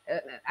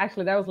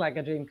actually that was like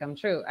a dream come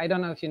true. I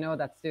don't know if you know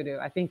that studio.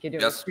 I think you do.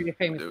 Yes, it's a pretty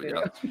famous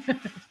studio.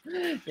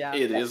 Yeah. Yeah,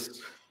 it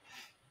is.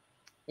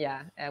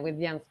 Yeah, with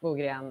Jens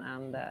Bogren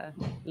and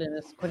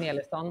Linus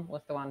Cornelisson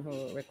was the one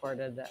who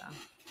recorded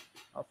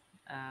us.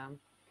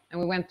 And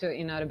we went to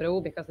in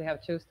Örebro, because they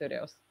have two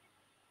studios.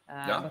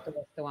 But it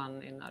was the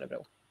one in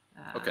Örebro.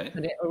 Okay.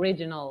 So the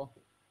original,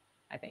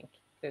 I think,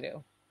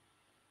 studio.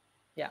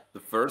 Yeah. The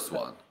first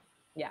one.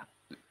 Yeah.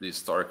 The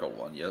historical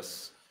one,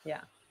 yes.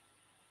 Yeah.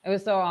 It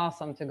was so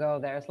awesome to go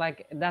there. It's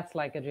like, that's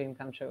like a dream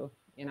come true,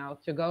 you know,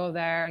 to go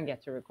there and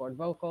get to record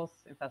vocals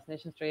in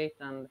Fascination Street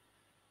and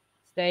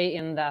stay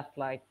in that,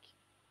 like,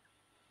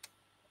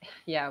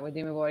 yeah, with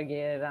Dimmy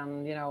Borgir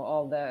and, you know,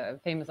 all the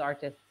famous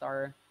artists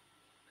are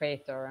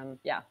creator, and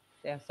yeah,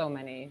 they have so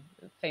many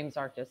famous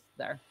artists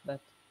there. But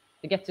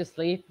to get to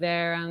sleep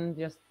there and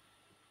just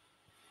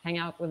hang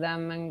out with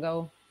them and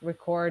go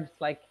record,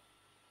 like,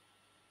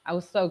 I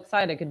was so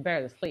excited I could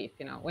barely sleep,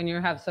 you know, when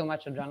you have so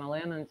much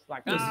adrenaline and it's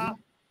like,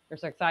 you're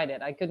so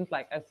excited. I couldn't,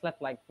 like, I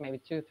slept like maybe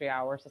 2-3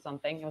 hours or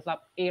something. It was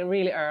up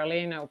really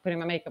early, you know, putting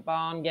my makeup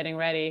on, getting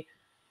ready,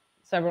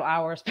 several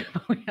hours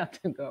before we had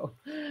to go.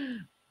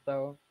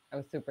 So I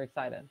was super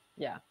excited.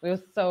 Yeah, it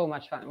was so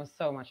much fun. It was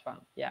so much fun.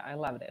 Yeah, I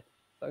loved it.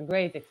 So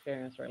great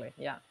experience, really.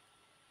 Yeah.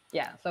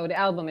 Yeah, so the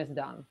album is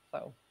done.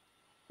 So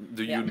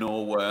do you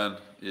know when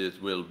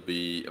it will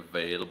be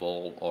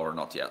available or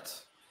not yet?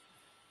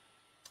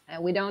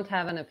 We don't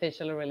have an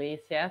official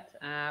release yet.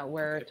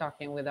 We're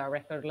talking with our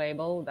record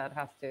label that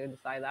has to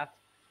decide that.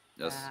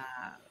 Yes.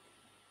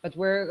 But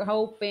we're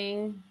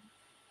hoping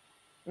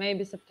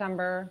maybe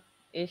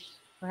September-ish,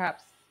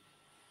 perhaps,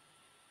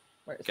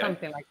 or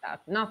something like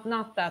that.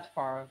 Not that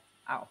far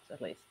out,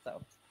 at least.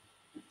 So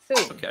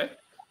soon. Okay.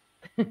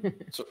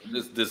 So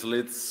this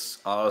leads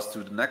us to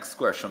the next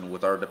question.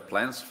 What are the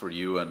plans for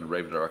you and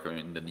Rave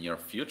in the near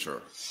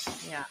future?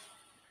 Yeah.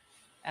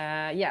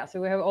 Yeah,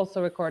 so we have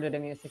also recorded a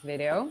music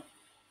video.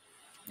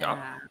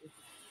 Yeah.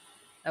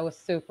 That was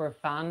super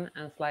fun,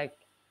 and it's like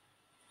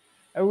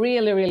a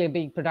really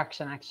big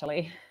production,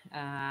 actually.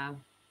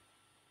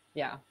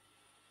 Yeah,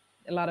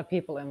 a lot of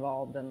people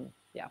involved, and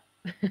yeah,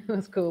 it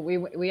was cool.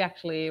 We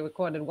actually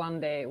recorded one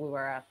day. We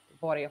were at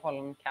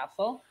Borgholm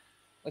Castle,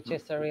 which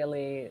is a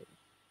really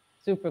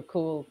super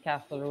cool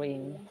castle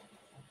ruin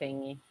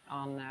thingy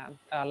on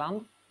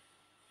Öland,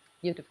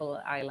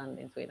 beautiful island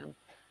in Sweden.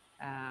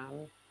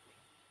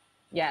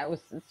 Yeah, it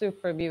was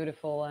super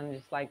beautiful, and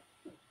just like,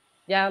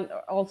 yeah,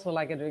 also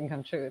like a dream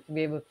come true to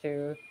be able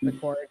to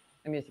record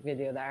a music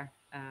video there.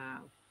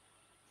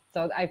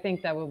 So I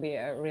think that will be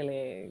a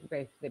really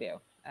great video.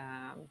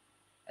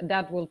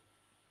 That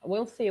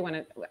we'll see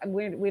when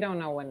we don't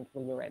know when it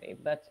will be ready,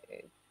 but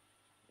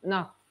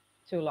not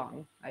too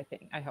long, I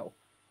think. I hope.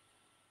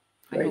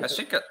 I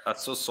think I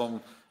saw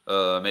some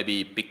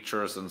maybe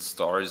pictures and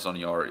stories on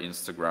your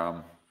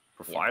Instagram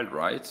profile,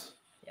 right?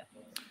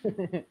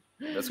 Yes.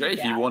 That's great.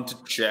 If you want to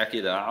check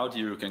it out,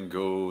 you can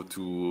go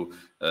to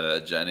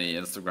Jennie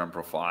Instagram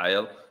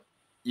profile.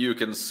 You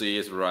can see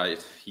it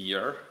right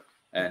here.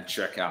 and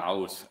check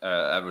out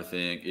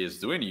everything he's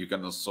doing. You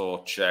can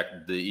also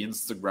check the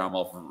Instagram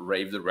of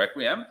Rave the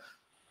Requiem,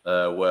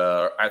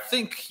 where I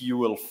think you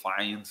will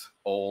find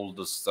all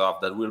the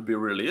stuff that will be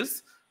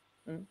released,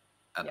 and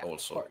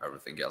also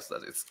everything else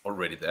that is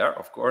already there,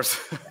 of course.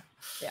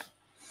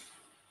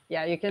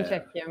 Yeah, you can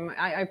check him.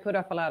 I put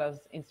up a lot of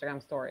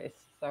Instagram stories.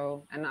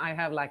 So, and I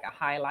have like a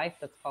highlight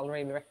that's called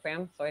Rave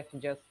Requiem. So if you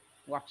just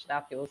watch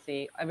that, you will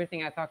see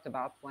everything I talked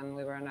about when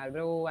we were in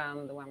Örebro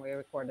and when we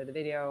recorded the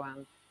video,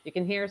 and you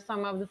can hear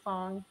some of the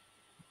songs.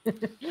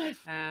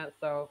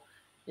 So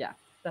yeah,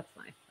 that's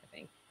nice, I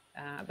think.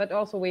 But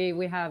also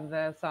we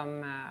have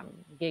some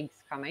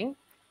gigs coming,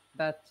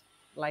 but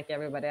like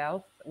everybody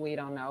else, we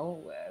don't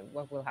know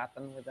what will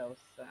happen with those.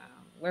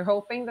 We're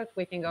hoping that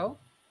we can go.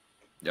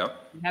 Yep.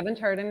 We haven't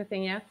heard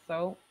anything yet,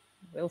 so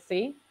we'll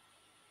see.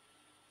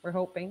 We're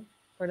hoping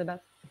for the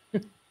best.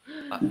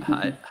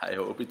 I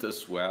hope it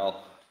as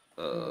well.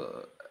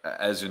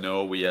 As you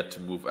know, we had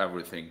to move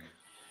everything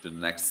to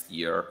next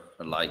year,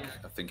 like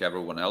I think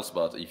everyone else.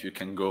 But if you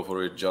can go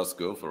for it, just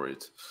go for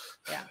it.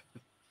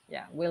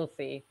 Yeah, we'll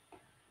see.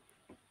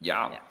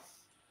 Yeah.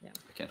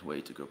 I can't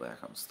wait to go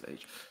back on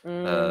stage.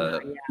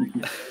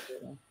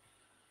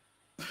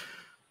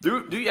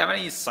 Do you have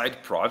any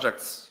side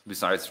projects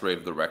besides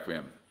Rave the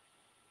Requiem?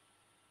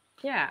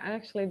 Yeah, I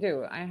actually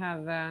do. I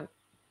have a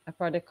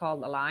project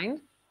called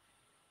Aligned.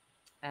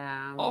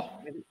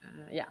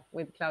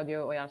 With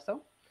Claudio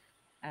Oyarzo.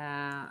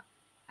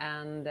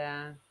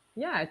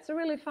 It's a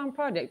really fun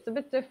project. It's a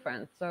bit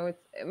different. So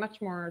it's a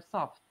much more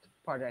soft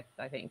project,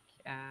 I think,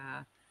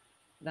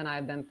 than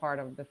I've been part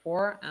of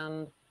before.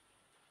 And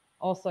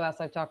also, as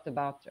I talked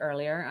about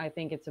earlier, I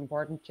think it's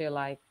important to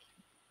like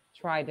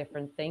try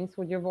different things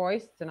with your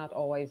voice, to not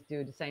always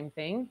do the same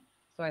thing.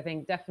 So I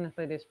think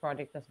definitely this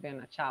project has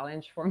been a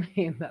challenge for me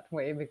in that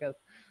way, because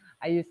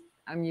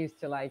I'm used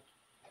to like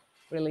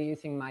really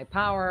using my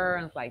power,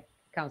 and it's like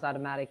comes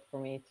automatic for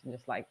me to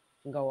just like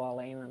go all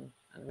in and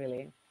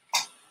really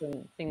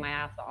sing my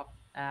ass off.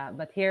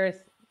 But here is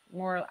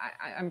more,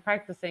 I'm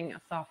practicing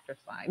a softer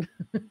side.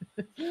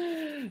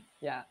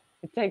 Yeah,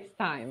 it takes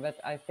time, but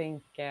I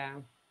think,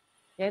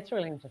 it's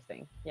really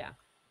interesting. Yeah.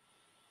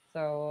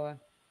 So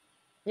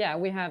yeah,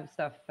 we have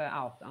stuff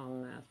out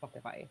on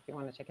Spotify if you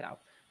want to check it out.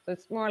 So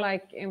it's more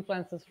like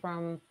influences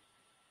from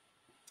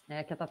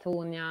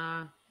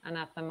Katatonia,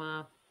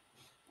 Anathema,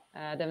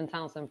 Devin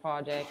Townsend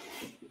project.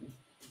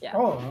 Yeah.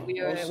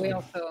 We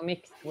also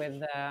mixed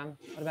with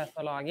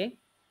Roberto Laghi.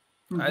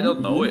 I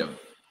don't know him.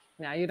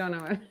 Yeah, you don't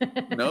know him.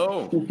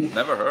 No,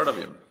 never heard of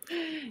him.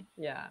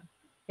 Yeah,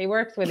 he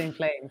works with In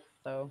Flames,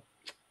 so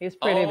he's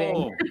pretty big.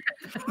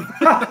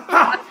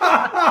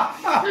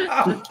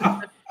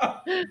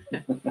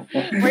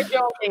 We're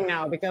joking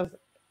now because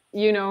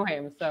you know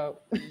him, so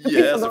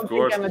yes, of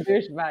course. I'm a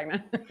douchebag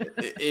now.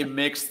 He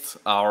mixed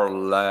our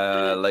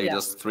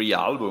latest 3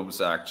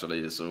 albums,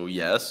 actually. So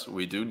yes,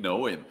 we do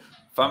know him.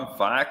 Fun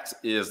fact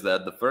is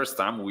that the first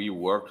time we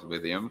worked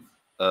with him,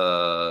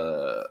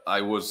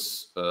 I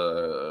was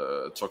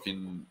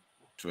talking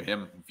to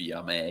him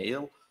via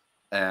mail,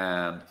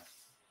 and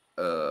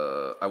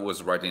I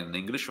was writing in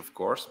English, of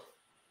course.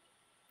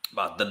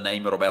 But the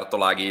name Roberto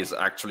Laghi is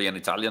actually an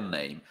Italian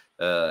name.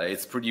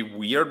 It's pretty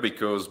weird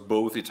because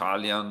both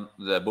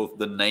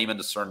the name and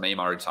the surname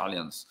are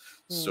Italians.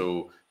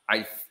 So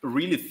I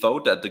really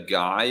thought that the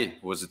guy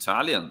was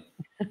Italian.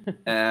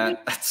 And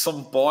at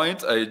some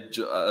point, at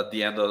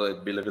the end, I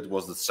believe it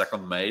was the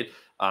second mail,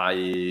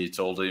 I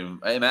told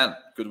him, "Hey man,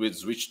 could we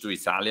switch to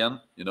Italian,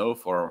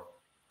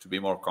 to be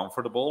more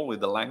comfortable with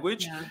the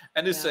language?"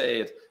 And he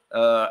said,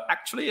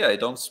 "Actually, I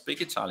don't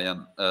speak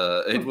Italian.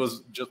 It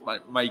was just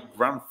my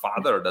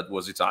grandfather that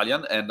was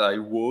Italian, and I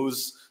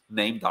was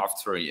named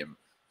after him.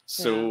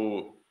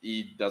 So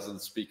he doesn't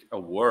speak a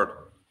word."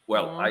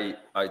 Well,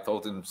 I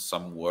taught him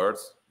some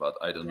words, but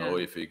I don't know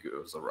if he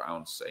goes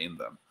around saying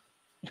them.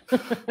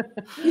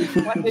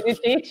 What did you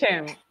teach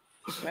him?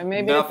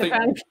 Maybe Nothing. It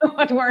depends on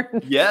what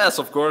words. Yes,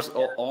 of course,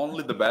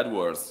 only the bad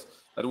words.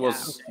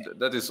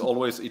 That is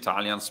always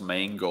Italians'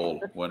 main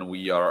goal when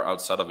we are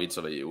outside of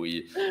Italy.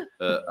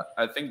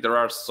 I think there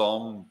are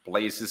some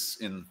places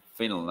in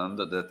Finland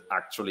that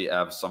actually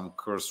have some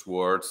curse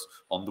words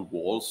on the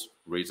walls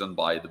written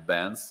by the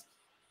bands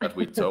that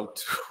we talk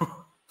to.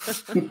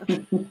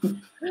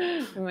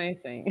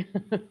 Amazing.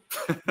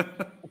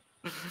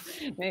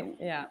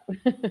 Yeah.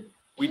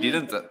 We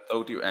didn't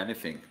taught you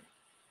anything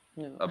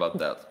about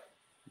that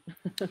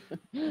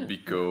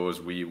because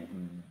we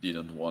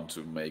didn't want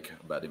to make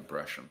a bad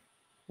impression.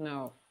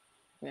 No.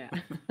 Yeah.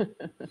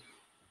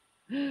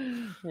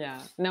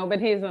 Yeah. No, but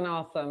he's an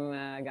awesome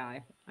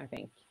guy, I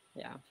think.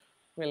 Yeah.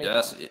 Really.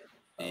 Yes,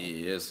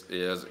 he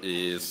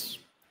is.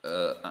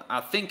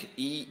 I think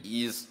he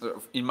is,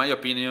 in my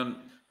opinion,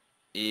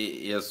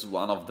 he is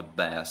one of the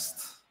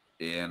best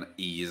in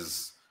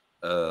his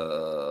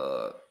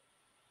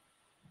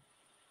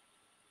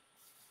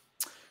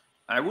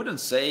I wouldn't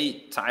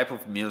say type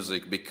of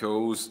music,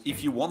 because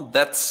if you want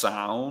that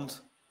sound,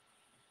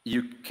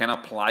 you can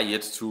apply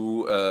it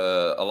to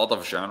a lot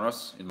of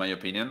genres, in my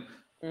opinion.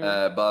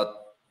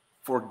 But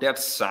for that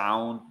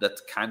sound, that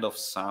kind of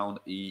sound,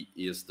 he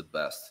is the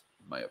best,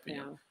 in my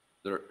opinion.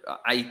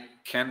 I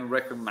can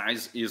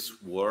recognize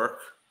his work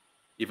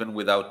even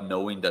without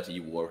knowing that he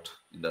worked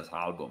in that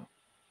album.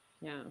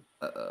 Yeah.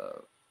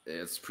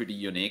 It's pretty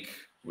unique.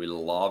 We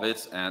love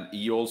it. And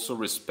he also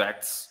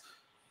respects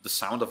the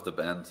sound of the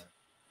band,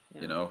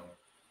 you know.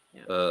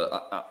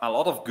 A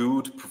lot of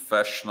good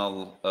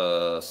professional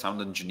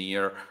sound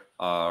engineer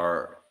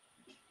are,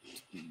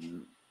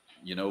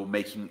 you know,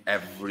 making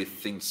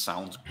everything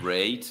sound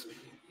great,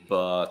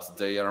 but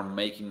they are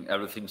making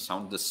everything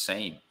sound the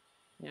same.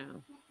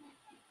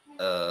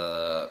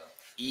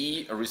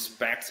 He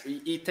respects,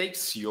 he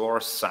takes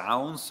your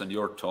sounds and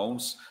your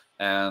tones,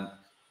 and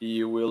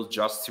he will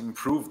just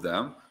improve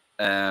them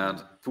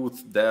and put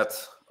that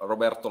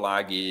Roberto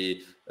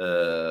Laghi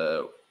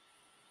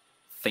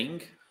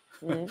thing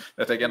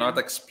that I cannot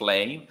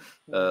explain,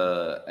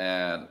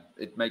 and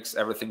it makes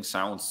everything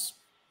sounds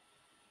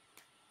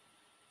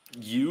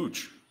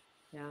huge.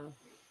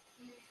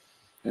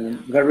 And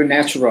very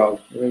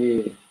natural,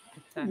 really.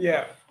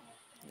 Yeah.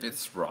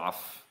 It's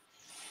rough.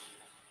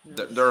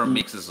 Their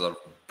mixes are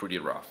pretty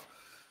rough.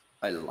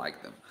 I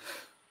like them.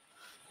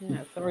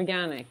 Yeah, it's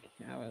organic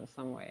in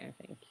some way,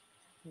 I think.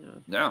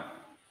 Yeah,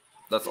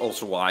 that's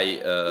also why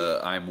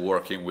I'm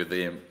working with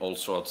him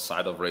also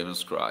outside of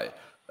Ravenscry.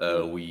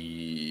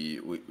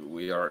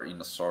 We are in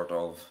a sort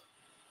of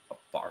a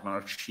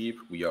partnership.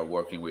 We are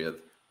working with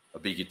a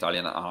big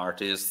Italian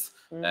artist,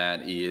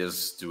 and he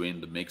is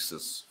doing the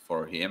mixes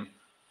for him.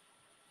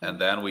 And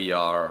then we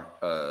are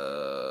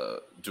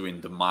doing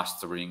the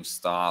mastering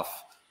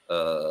stuff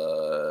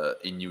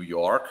in New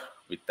York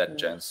with Ted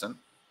Jensen.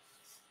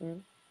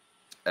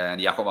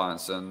 And Jacob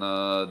Hansen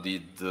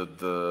did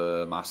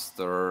the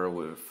master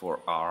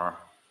for our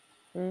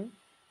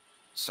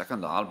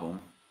second album,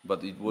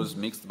 but it was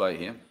mixed by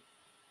him.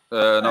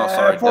 No,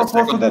 sorry, the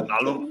second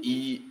album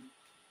he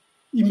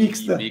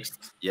mixed.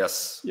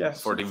 Yes,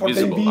 for the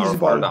Invisible, our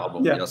third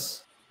album.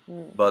 Yes.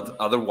 But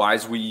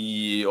otherwise,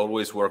 we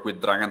always work with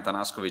Dragan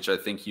Tanaskovic. I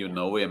think you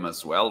know him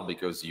as well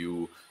because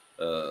you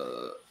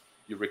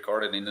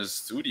recorded in his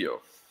studio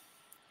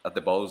at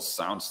the Bose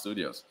Sound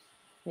Studios.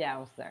 Yeah, I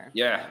was there.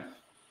 Yeah,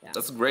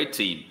 that's a great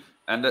team.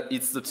 And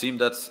it's the team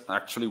that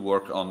actually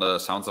worked on the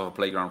Sounds of a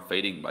Playground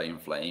Fading by In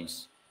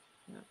Flames.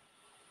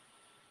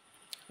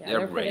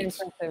 They're pretty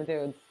impressive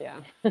dudes,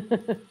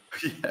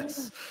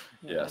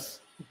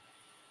 Yes.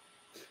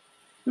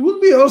 It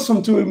would be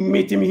awesome to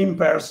meet him in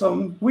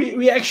person.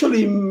 We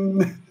actually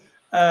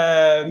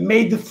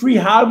made the 3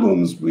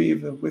 albums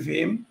with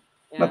him,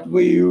 but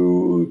we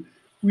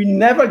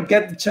never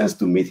get the chance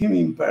to meet him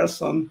in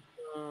person.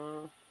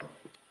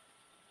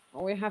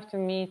 We have to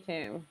meet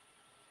him.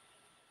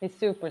 He's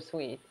super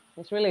sweet.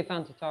 He's really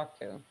fun to talk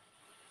to.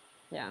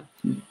 Yeah,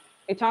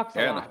 he talks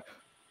a lot.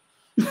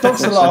 He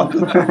talks a lot.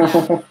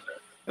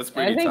 That's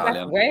pretty I think Italian.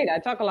 that's great. I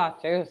talk a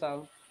lot too,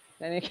 so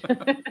then you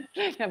can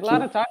have a lot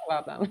to talk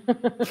about them.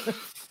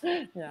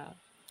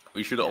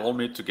 We should all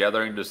meet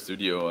together in the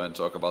studio and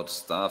talk about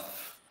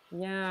stuff.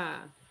 Yeah.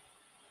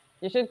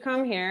 You should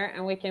come here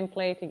and we can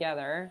play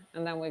together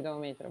and then we go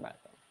meet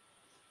Roberto.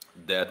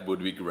 That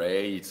would be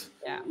great.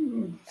 Yeah.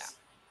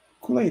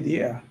 Cool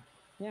idea.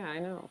 Yeah, I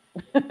know.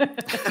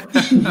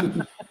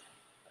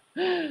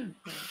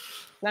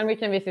 Then we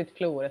can visit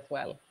Flo as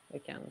well. We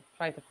can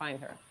try to find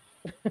her.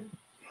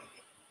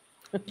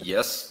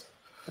 Yes.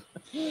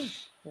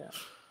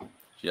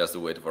 She has to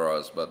wait for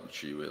us, but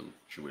she will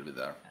be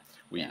there.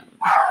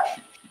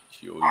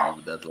 She owes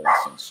you that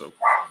lesson, so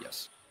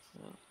yes.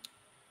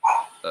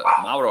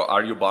 Mauro,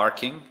 are you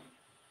barking?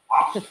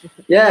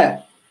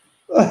 Yeah.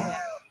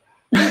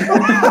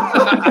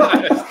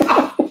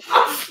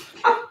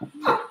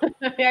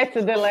 It's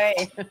a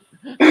delay.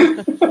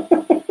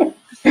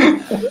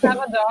 You have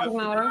a dog,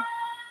 Mauro?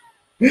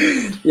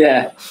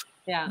 Yeah.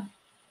 Yeah,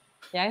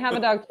 I have a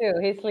dog too.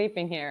 He's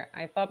sleeping here.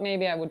 I thought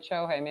maybe I would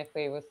show him if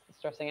he was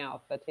stressing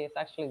out, but he's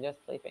actually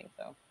just sleeping,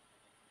 so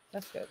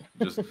that's good.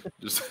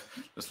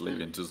 just leave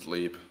him to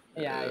sleep.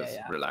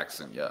 Yeah.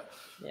 Relaxing, yeah.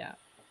 Yeah.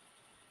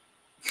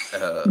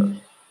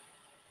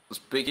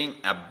 Speaking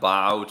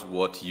about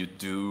what you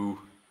do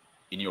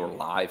in your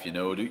life, you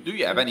know, do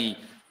you have any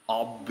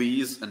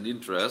hobbies and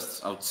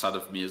interests outside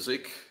of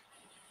music?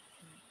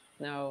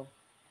 No.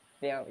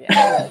 Yeah.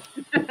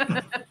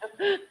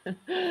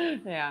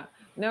 Yeah.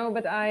 No,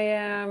 but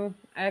I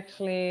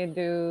actually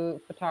do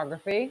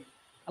photography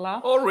a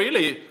lot. Oh,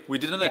 really? We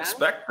didn't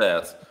expect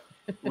that.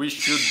 We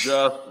should just,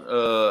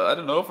 I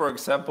don't know, for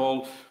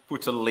example,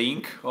 put a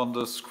link on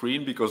the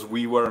screen because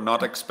we were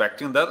not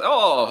expecting that.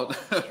 Oh,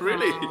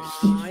 really?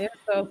 Aww, you're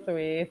so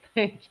sweet.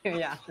 Thank you.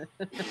 Yeah.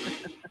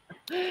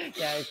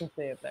 Yeah, you can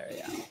see it there.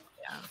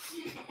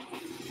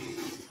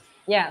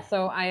 Yeah,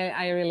 so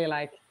I really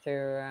like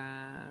to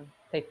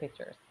take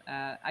pictures.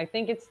 I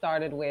think it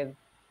started with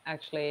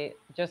actually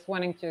just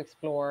wanting to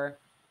explore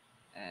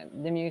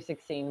the music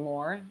scene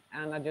more,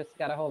 and I just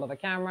got a hold of a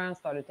camera and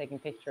started taking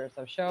pictures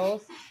of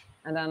shows,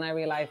 and then I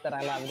realized that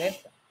I loved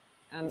it.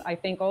 And I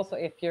think also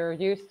if you're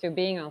used to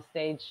being on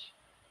stage,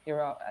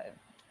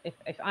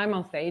 if I'm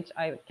on stage,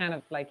 I kind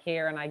of like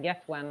hear and I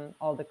get when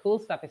all the cool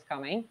stuff is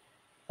coming.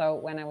 So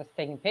when I was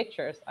taking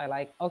pictures, I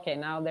like, okay,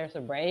 now there's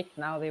a break.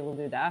 Now they will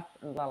do that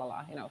and blah, blah,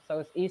 blah, you know, so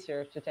it's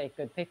easier to take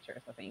good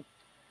pictures, I think.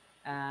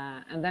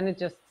 And then it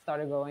just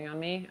started growing on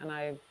me, and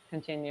I've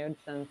continued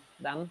since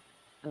then.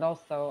 And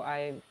also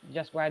I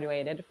just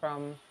graduated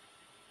from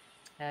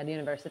the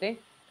university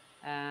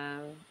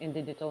in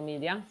digital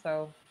media.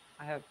 So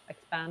I have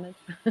expanded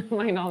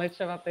my knowledge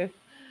about this.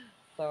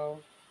 So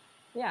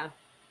yeah,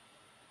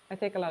 I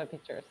take a lot of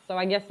pictures. So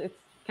I guess it's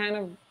kind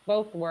of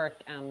both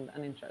work and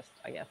an interest,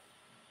 I guess.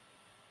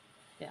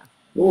 Yeah.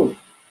 Cool.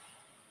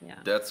 Yeah.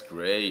 That's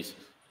great.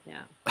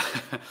 Yeah.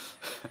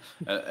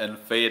 And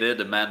Faded,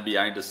 the man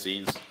behind the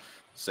scenes,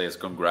 says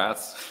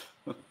congrats.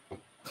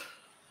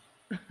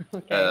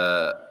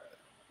 Okay.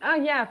 Oh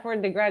yeah, for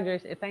the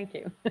graduates, thank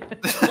you.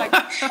 Like,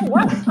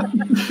 what?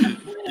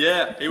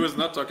 Yeah, he was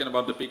not talking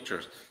about the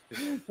pictures.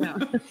 No.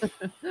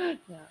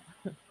 Yeah.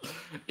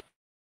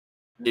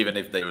 Even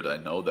if they would, I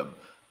know them.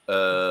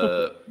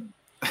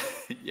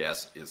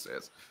 Yes.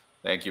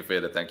 Thank you,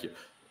 Fede. Thank you.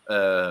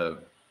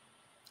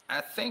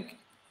 I think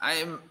I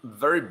am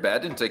very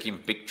bad in taking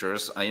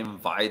pictures. I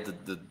invite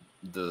the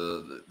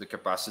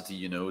capacity,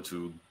 you know,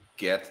 to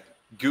get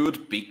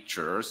good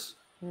pictures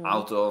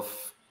out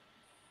of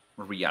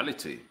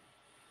reality.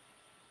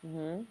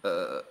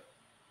 I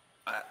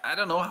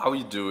don't know how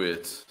you do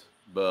it,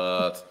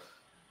 but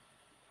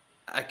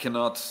I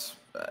cannot.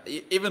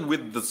 Even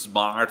with the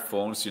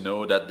smartphones, you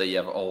know, that they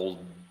have all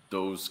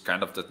those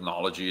kind of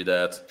technology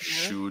that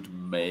should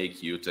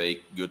make you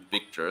take good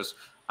pictures.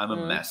 I'm a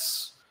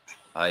mess.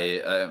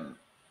 I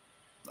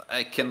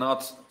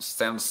cannot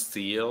stand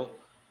still.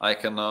 I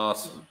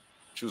cannot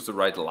choose the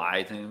right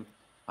lighting.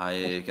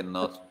 I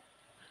cannot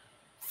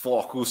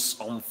focus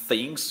on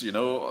things, you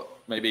know.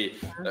 Maybe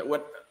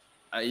when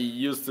I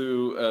used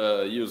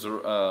to use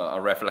a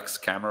reflex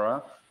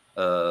camera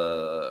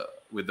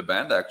with the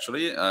band,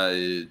 actually,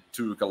 I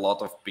took a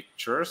lot of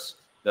pictures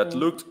that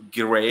looked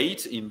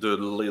great in the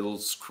little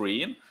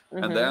screen.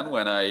 And then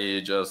when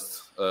I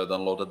just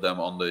downloaded them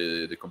on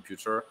the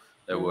computer,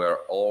 they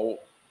were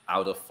all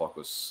out of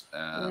focus.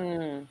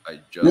 And I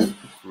just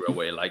threw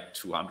away like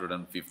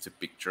 250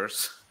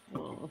 pictures.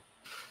 Oh,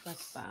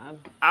 that's bad.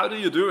 How do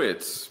you do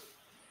it?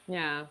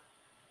 Yeah,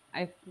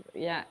 I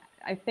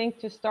think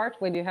to start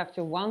with, you have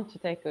to want to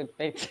take good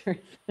pictures.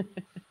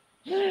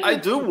 I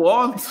do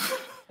want.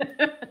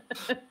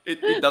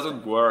 It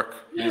doesn't work.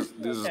 This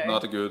is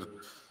not good.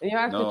 You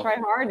have to try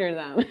harder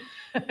then.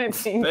 I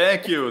think.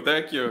 Thank you.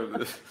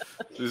 This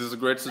is a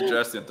great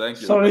suggestion.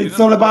 Thank you. So it's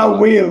all about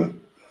will.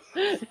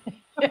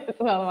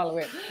 It's all about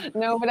will.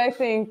 No, but I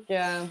think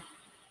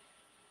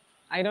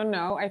I don't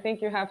know. I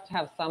think you have to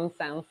have some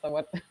sense of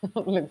what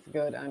looks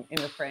good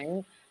in the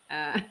frame.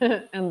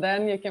 And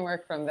then you can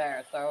work from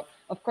there. So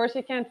of course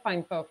you can't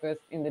find focus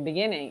in the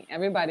beginning.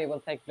 Everybody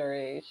will take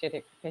blurry,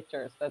 shitty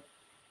pictures, but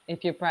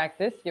if you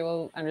practice, you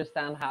will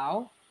understand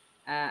how.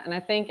 And I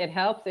think it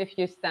helps if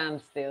you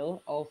stand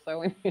still also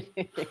when you're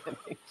taking a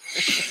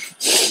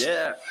picture.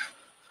 Yeah.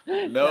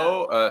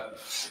 No,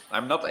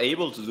 I'm not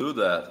able to do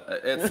that.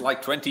 It's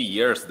like 20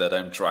 years that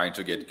I'm trying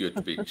to get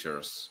good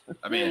pictures.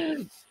 I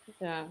mean,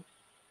 yeah.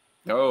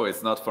 No,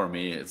 it's not for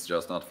me. It's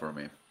just not for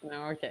me.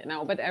 No, okay.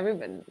 No, but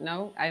everybody,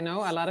 no, I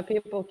know a lot of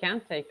people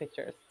can't take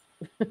pictures.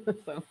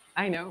 So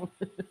I know.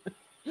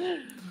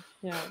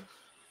 Yeah.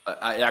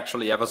 I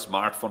actually have a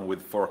smartphone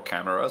with 4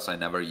 cameras. I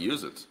never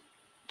use it.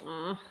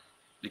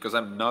 Because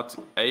I'm not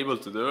able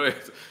to do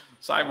it.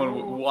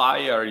 Simon,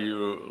 why are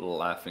you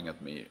laughing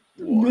at me?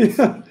 No,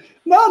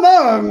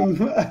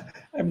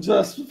 I'm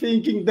just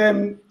thinking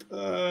them.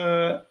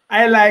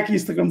 I like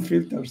Instagram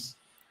filters.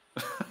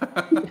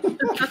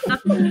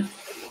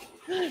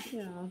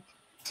 Yeah.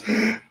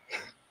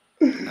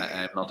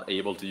 I'm not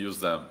able to use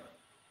them.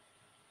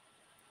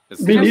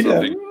 It's Me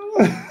neither.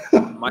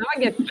 Now I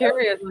get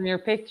curious on your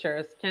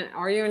pictures.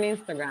 Are you on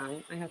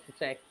Instagram? I have to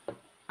check.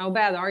 How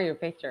bad are your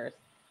pictures?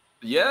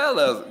 Yeah,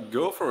 let's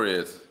go for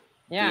it.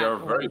 Yeah, they are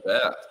very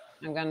bad.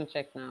 I'm gonna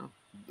check now.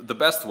 The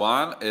best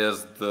one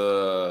is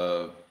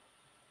the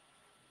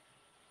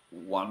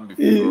one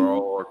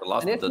before the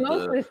last. It's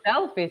mostly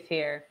selfies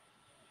here.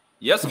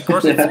 Yes, of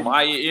course, it's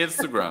my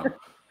Instagram.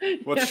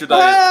 What should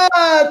I?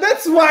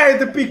 That's why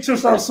the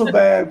pictures are so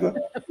bad.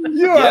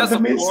 You are the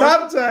main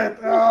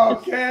subject.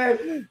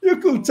 Okay, you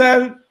could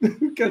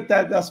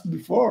tell us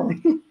before.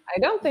 I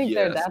don't think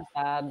they're that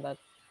bad, but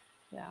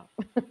yeah.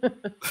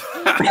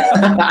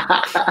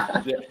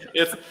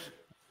 It's,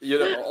 you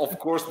know, of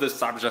course the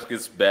subject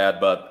is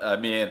bad, but I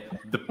mean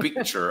the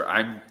picture.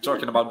 I'm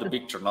talking about the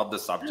picture, not the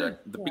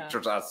subject. The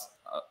pictures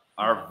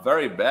are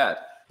very bad.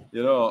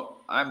 You know,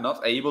 I'm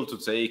not able to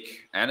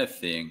take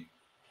anything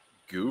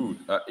good.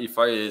 If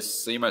I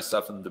see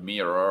myself in the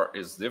mirror,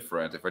 it's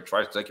different. If I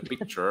try to take a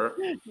picture,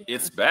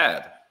 it's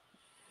bad.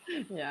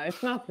 Yeah,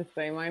 it's not the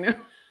same, I know.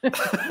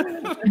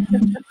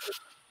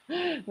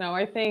 No,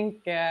 I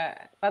think,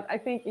 but I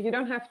think you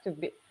don't have to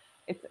be,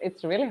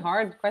 it's really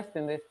hard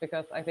question this,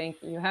 because I think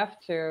you have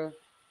to,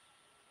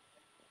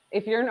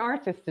 if you're an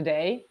artist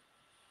today,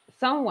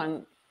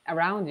 someone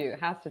around you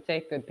has to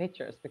take good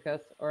pictures,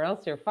 because or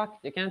else you're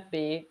fucked. You can't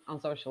be on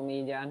social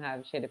media and have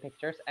shitty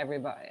pictures.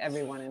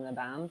 Everyone in the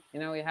band, you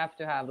know, you have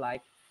to have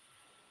like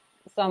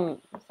some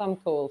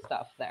cool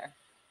stuff there.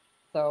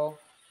 So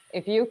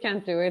if you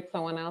can't do it,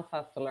 someone else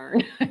has to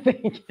learn. I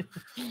think.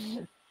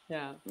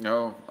 Yeah.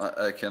 No,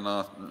 I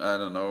cannot. I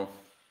don't know.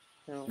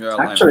 No. Yeah,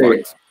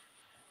 actually,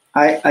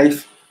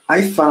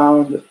 I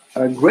found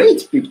a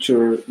great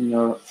picture in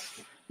your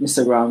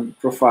Instagram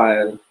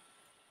profile.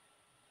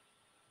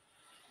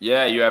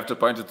 Yeah, you have to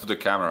point it to the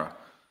camera.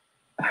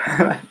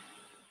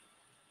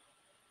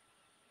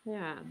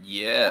 Yeah.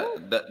 Yeah,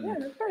 that's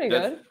pretty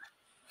good.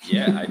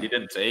 Yeah, I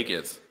didn't take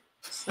it.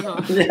 Oh.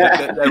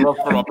 That was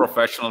from a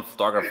professional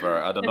photographer.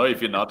 I don't know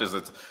if you noticed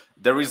it.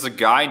 There is a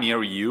guy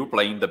near you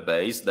playing the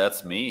bass.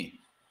 That's me.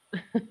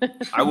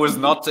 I was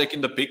not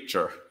taking the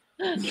picture.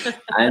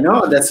 I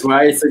know, that's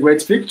why it's a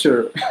great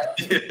picture.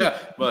 Yeah,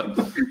 but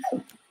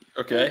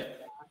okay.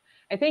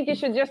 I think you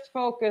should just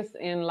focus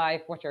in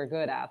life what you're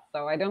good at.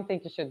 So I don't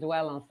think you should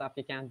dwell on stuff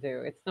you can't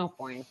do. It's no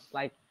point.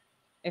 Like,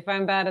 if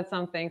I'm bad at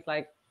some things,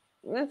 like,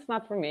 that's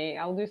not for me.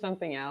 I'll do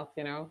something else,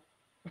 you know.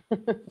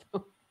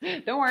 So,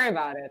 don't worry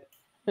about it.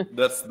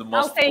 That's the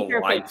most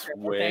polite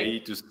way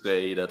to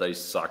say that I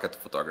suck at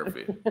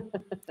photography.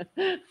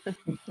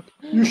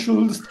 You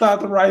should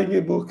start writing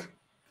a book.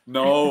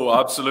 No,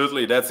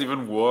 absolutely. That's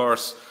even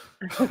worse.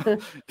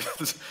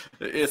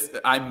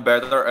 I'm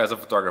better as a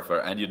photographer,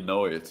 and you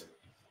know it.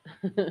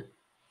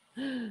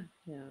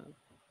 Yeah.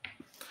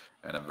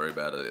 And I'm very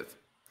bad at it.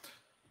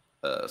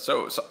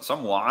 So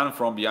someone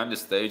from behind the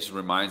stage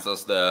reminds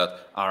us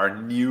that our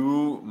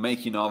new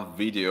making of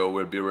video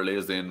will be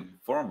released in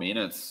 4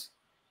 minutes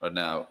right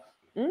now.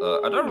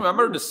 I don't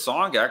remember the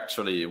song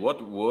actually.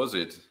 What was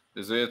it?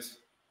 Is it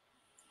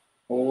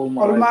All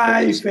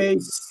My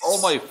Faces?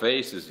 All My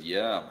Faces,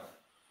 yeah.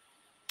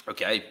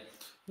 Okay,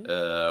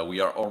 we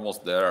are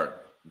almost there.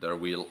 There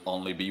will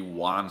only be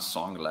one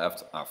song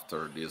left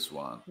after this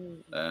one.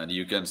 And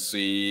you can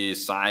see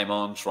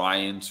Simon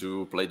trying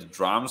to play the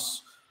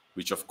drums,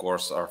 which of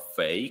course are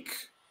fake,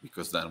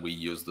 because then we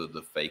use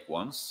the fake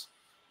ones.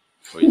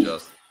 We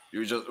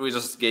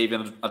just gave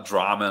him a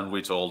drum and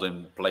we told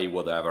him play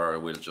whatever.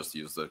 We'll just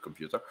use the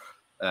computer.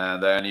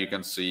 And then you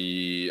can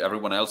see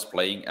everyone else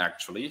playing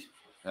actually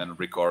and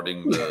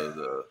recording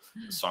the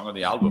song on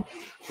the album.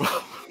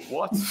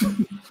 What?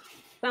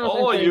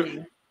 Oh,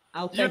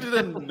 you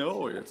didn't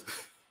know it.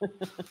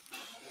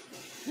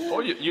 Oh,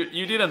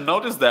 you didn't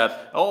notice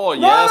that? Oh,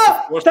 yes,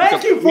 of course.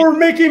 Thank you for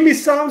making me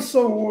sound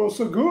so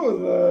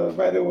good,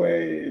 by the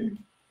way.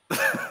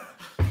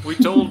 We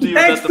told you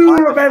Thanks to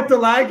Roberto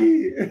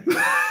Laghi.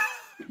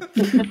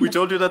 We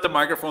told you that the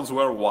microphones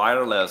were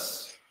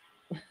wireless.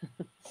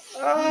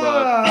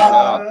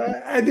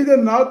 I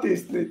didn't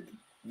notice it.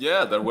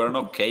 Yeah, there were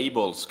no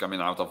cables coming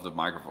out of the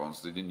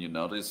microphones. Didn't you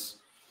notice?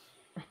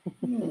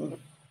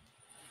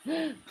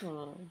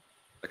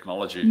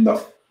 Technology.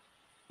 No.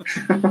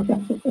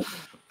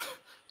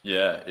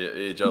 Yeah,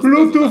 it just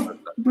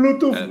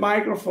Bluetooth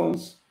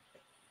microphones.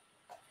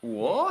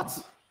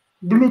 What?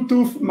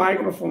 Bluetooth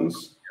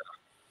microphones.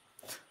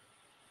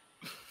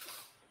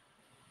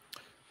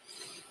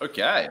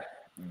 Okay,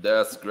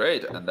 that's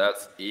great, and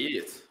that's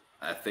it.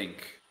 I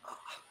think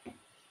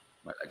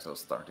my legs are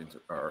starting to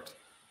hurt.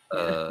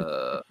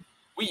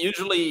 We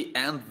usually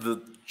end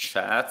the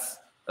chat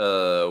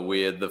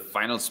with the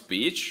final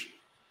speech,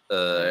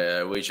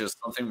 which is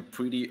something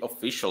pretty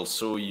official.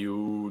 So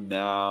you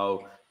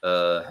now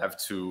have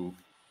to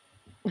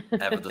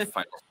have the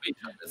final speech.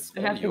 It's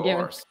all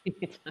yours.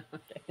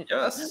 Okay.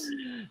 Yes.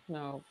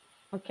 No.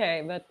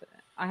 Okay, but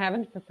I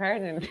haven't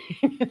prepared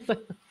anything. So.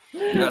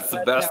 That's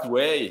the best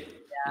way.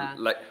 Yeah,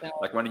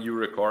 like when you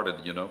recorded,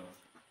 you know.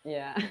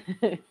 Yeah.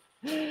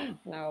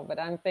 No, but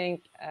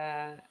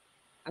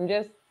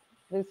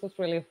this was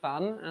really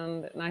fun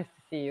and nice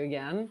to see you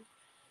again.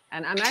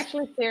 And I'm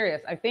actually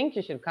serious. I think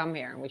you should come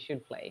here and we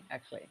should play,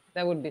 actually.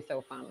 That would be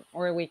so fun.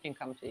 Or we can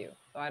come to you.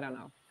 So I don't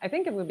know. I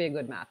think it would be a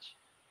good match.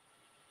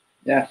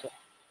 Yeah.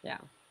 Yeah.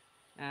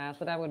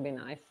 So that would be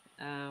nice.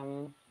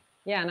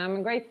 Yeah, and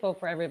I'm grateful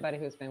for everybody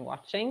who's been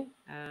watching.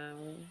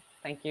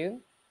 Thank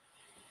you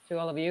to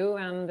all of you.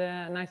 And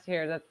nice to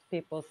hear that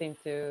people seem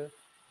to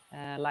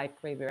like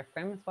Rave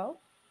Reqviem as well.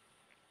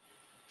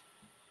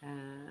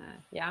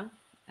 Yeah.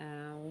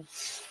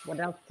 What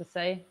else to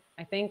say?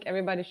 I think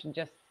everybody should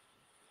just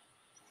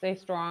stay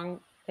strong,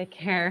 take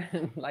care,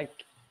 and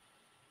like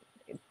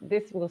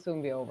this will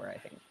soon be over. I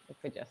think if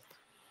we just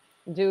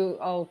do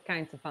all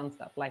kinds of fun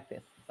stuff like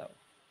this, so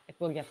it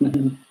will get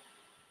better.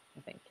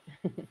 I think.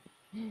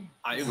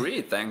 I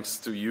agree. Thanks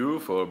to you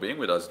for being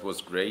with us. It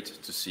was great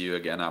to see you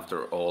again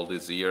after all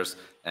these years,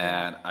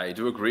 and I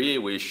do agree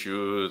we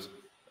should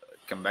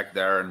come back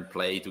there and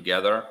play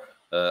together.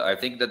 I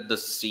think that the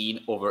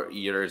scene over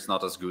here is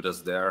not as good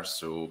as there,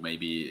 so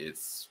maybe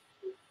it's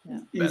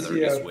better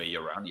this way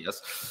around.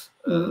 Yes.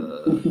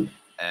 And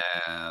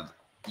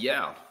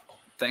yeah,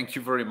 thank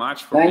you very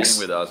much for being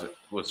with us. It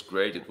was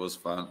great. It was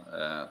fun.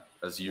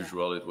 As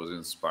usual, it was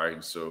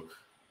inspiring. So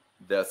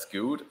That's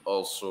good.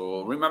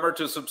 Also, remember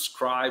to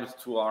subscribe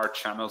to our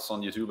channels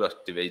on YouTube,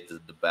 activate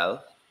the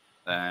bell.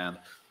 And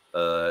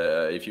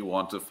if you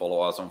want to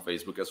follow us on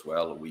Facebook as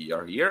well, we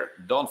are here.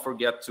 Don't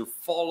forget to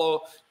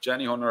follow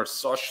Jennie on her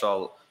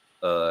social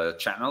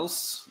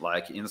channels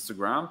like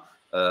Instagram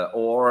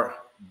or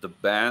the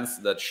bands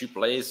that she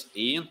plays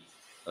in,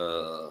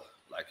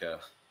 like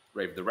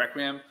Rave the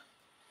Requiem.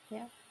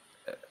 Yeah.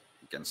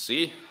 You can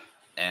see,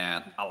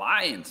 and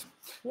Aligned.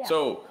 Yeah.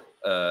 So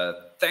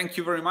thank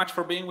you very much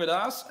for being with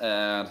us,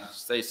 and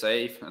stay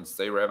safe and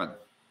stay Raven.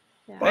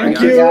 Yeah. Thank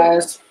you,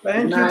 guys.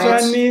 Thank you,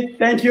 Jennie.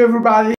 Thank you, everybody.